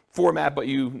format, but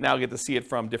you now get to see it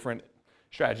from different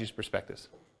strategies, perspectives.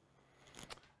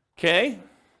 Okay.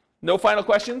 No final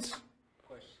questions?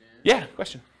 Question. Yeah,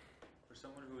 question. For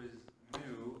someone who is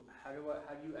new, how do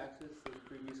you access those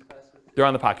previous classes? They're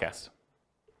on the podcast.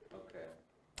 Okay.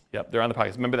 Yep, they're on the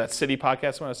podcast. Remember that city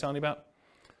podcast one I was telling you about?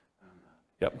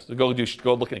 Yep. So go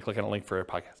look and click on a link for a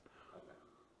podcast.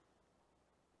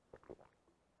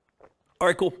 All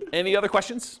right, cool. Any other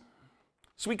questions?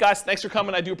 Sweet, guys. Thanks for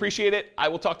coming. I do appreciate it. I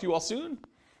will talk to you all soon.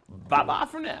 Bye-bye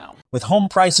for now. With home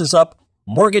prices up,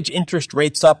 mortgage interest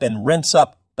rates up, and rents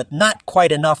up, but not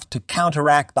quite enough to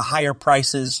counteract the higher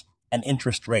prices and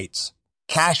interest rates.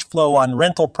 Cash flow on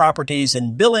rental properties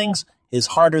and Billings is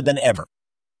harder than ever.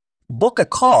 Book a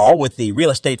call with the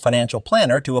Real Estate Financial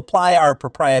Planner to apply our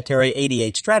proprietary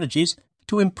 88 strategies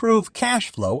to improve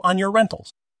cash flow on your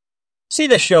rentals. See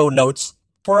the show notes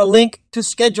for a link to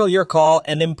schedule your call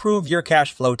and improve your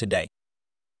cash flow today.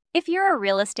 If you're a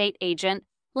real estate agent,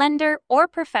 lender, or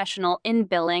professional in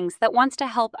Billings that wants to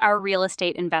help our real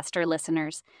estate investor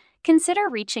listeners, consider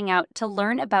reaching out to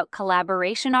learn about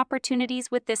collaboration opportunities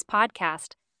with this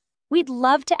podcast. We'd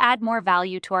love to add more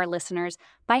value to our listeners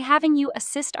by having you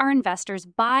assist our investors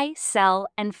buy, sell,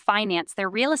 and finance their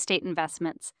real estate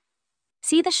investments.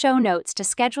 See the show notes to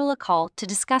schedule a call to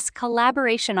discuss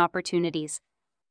collaboration opportunities.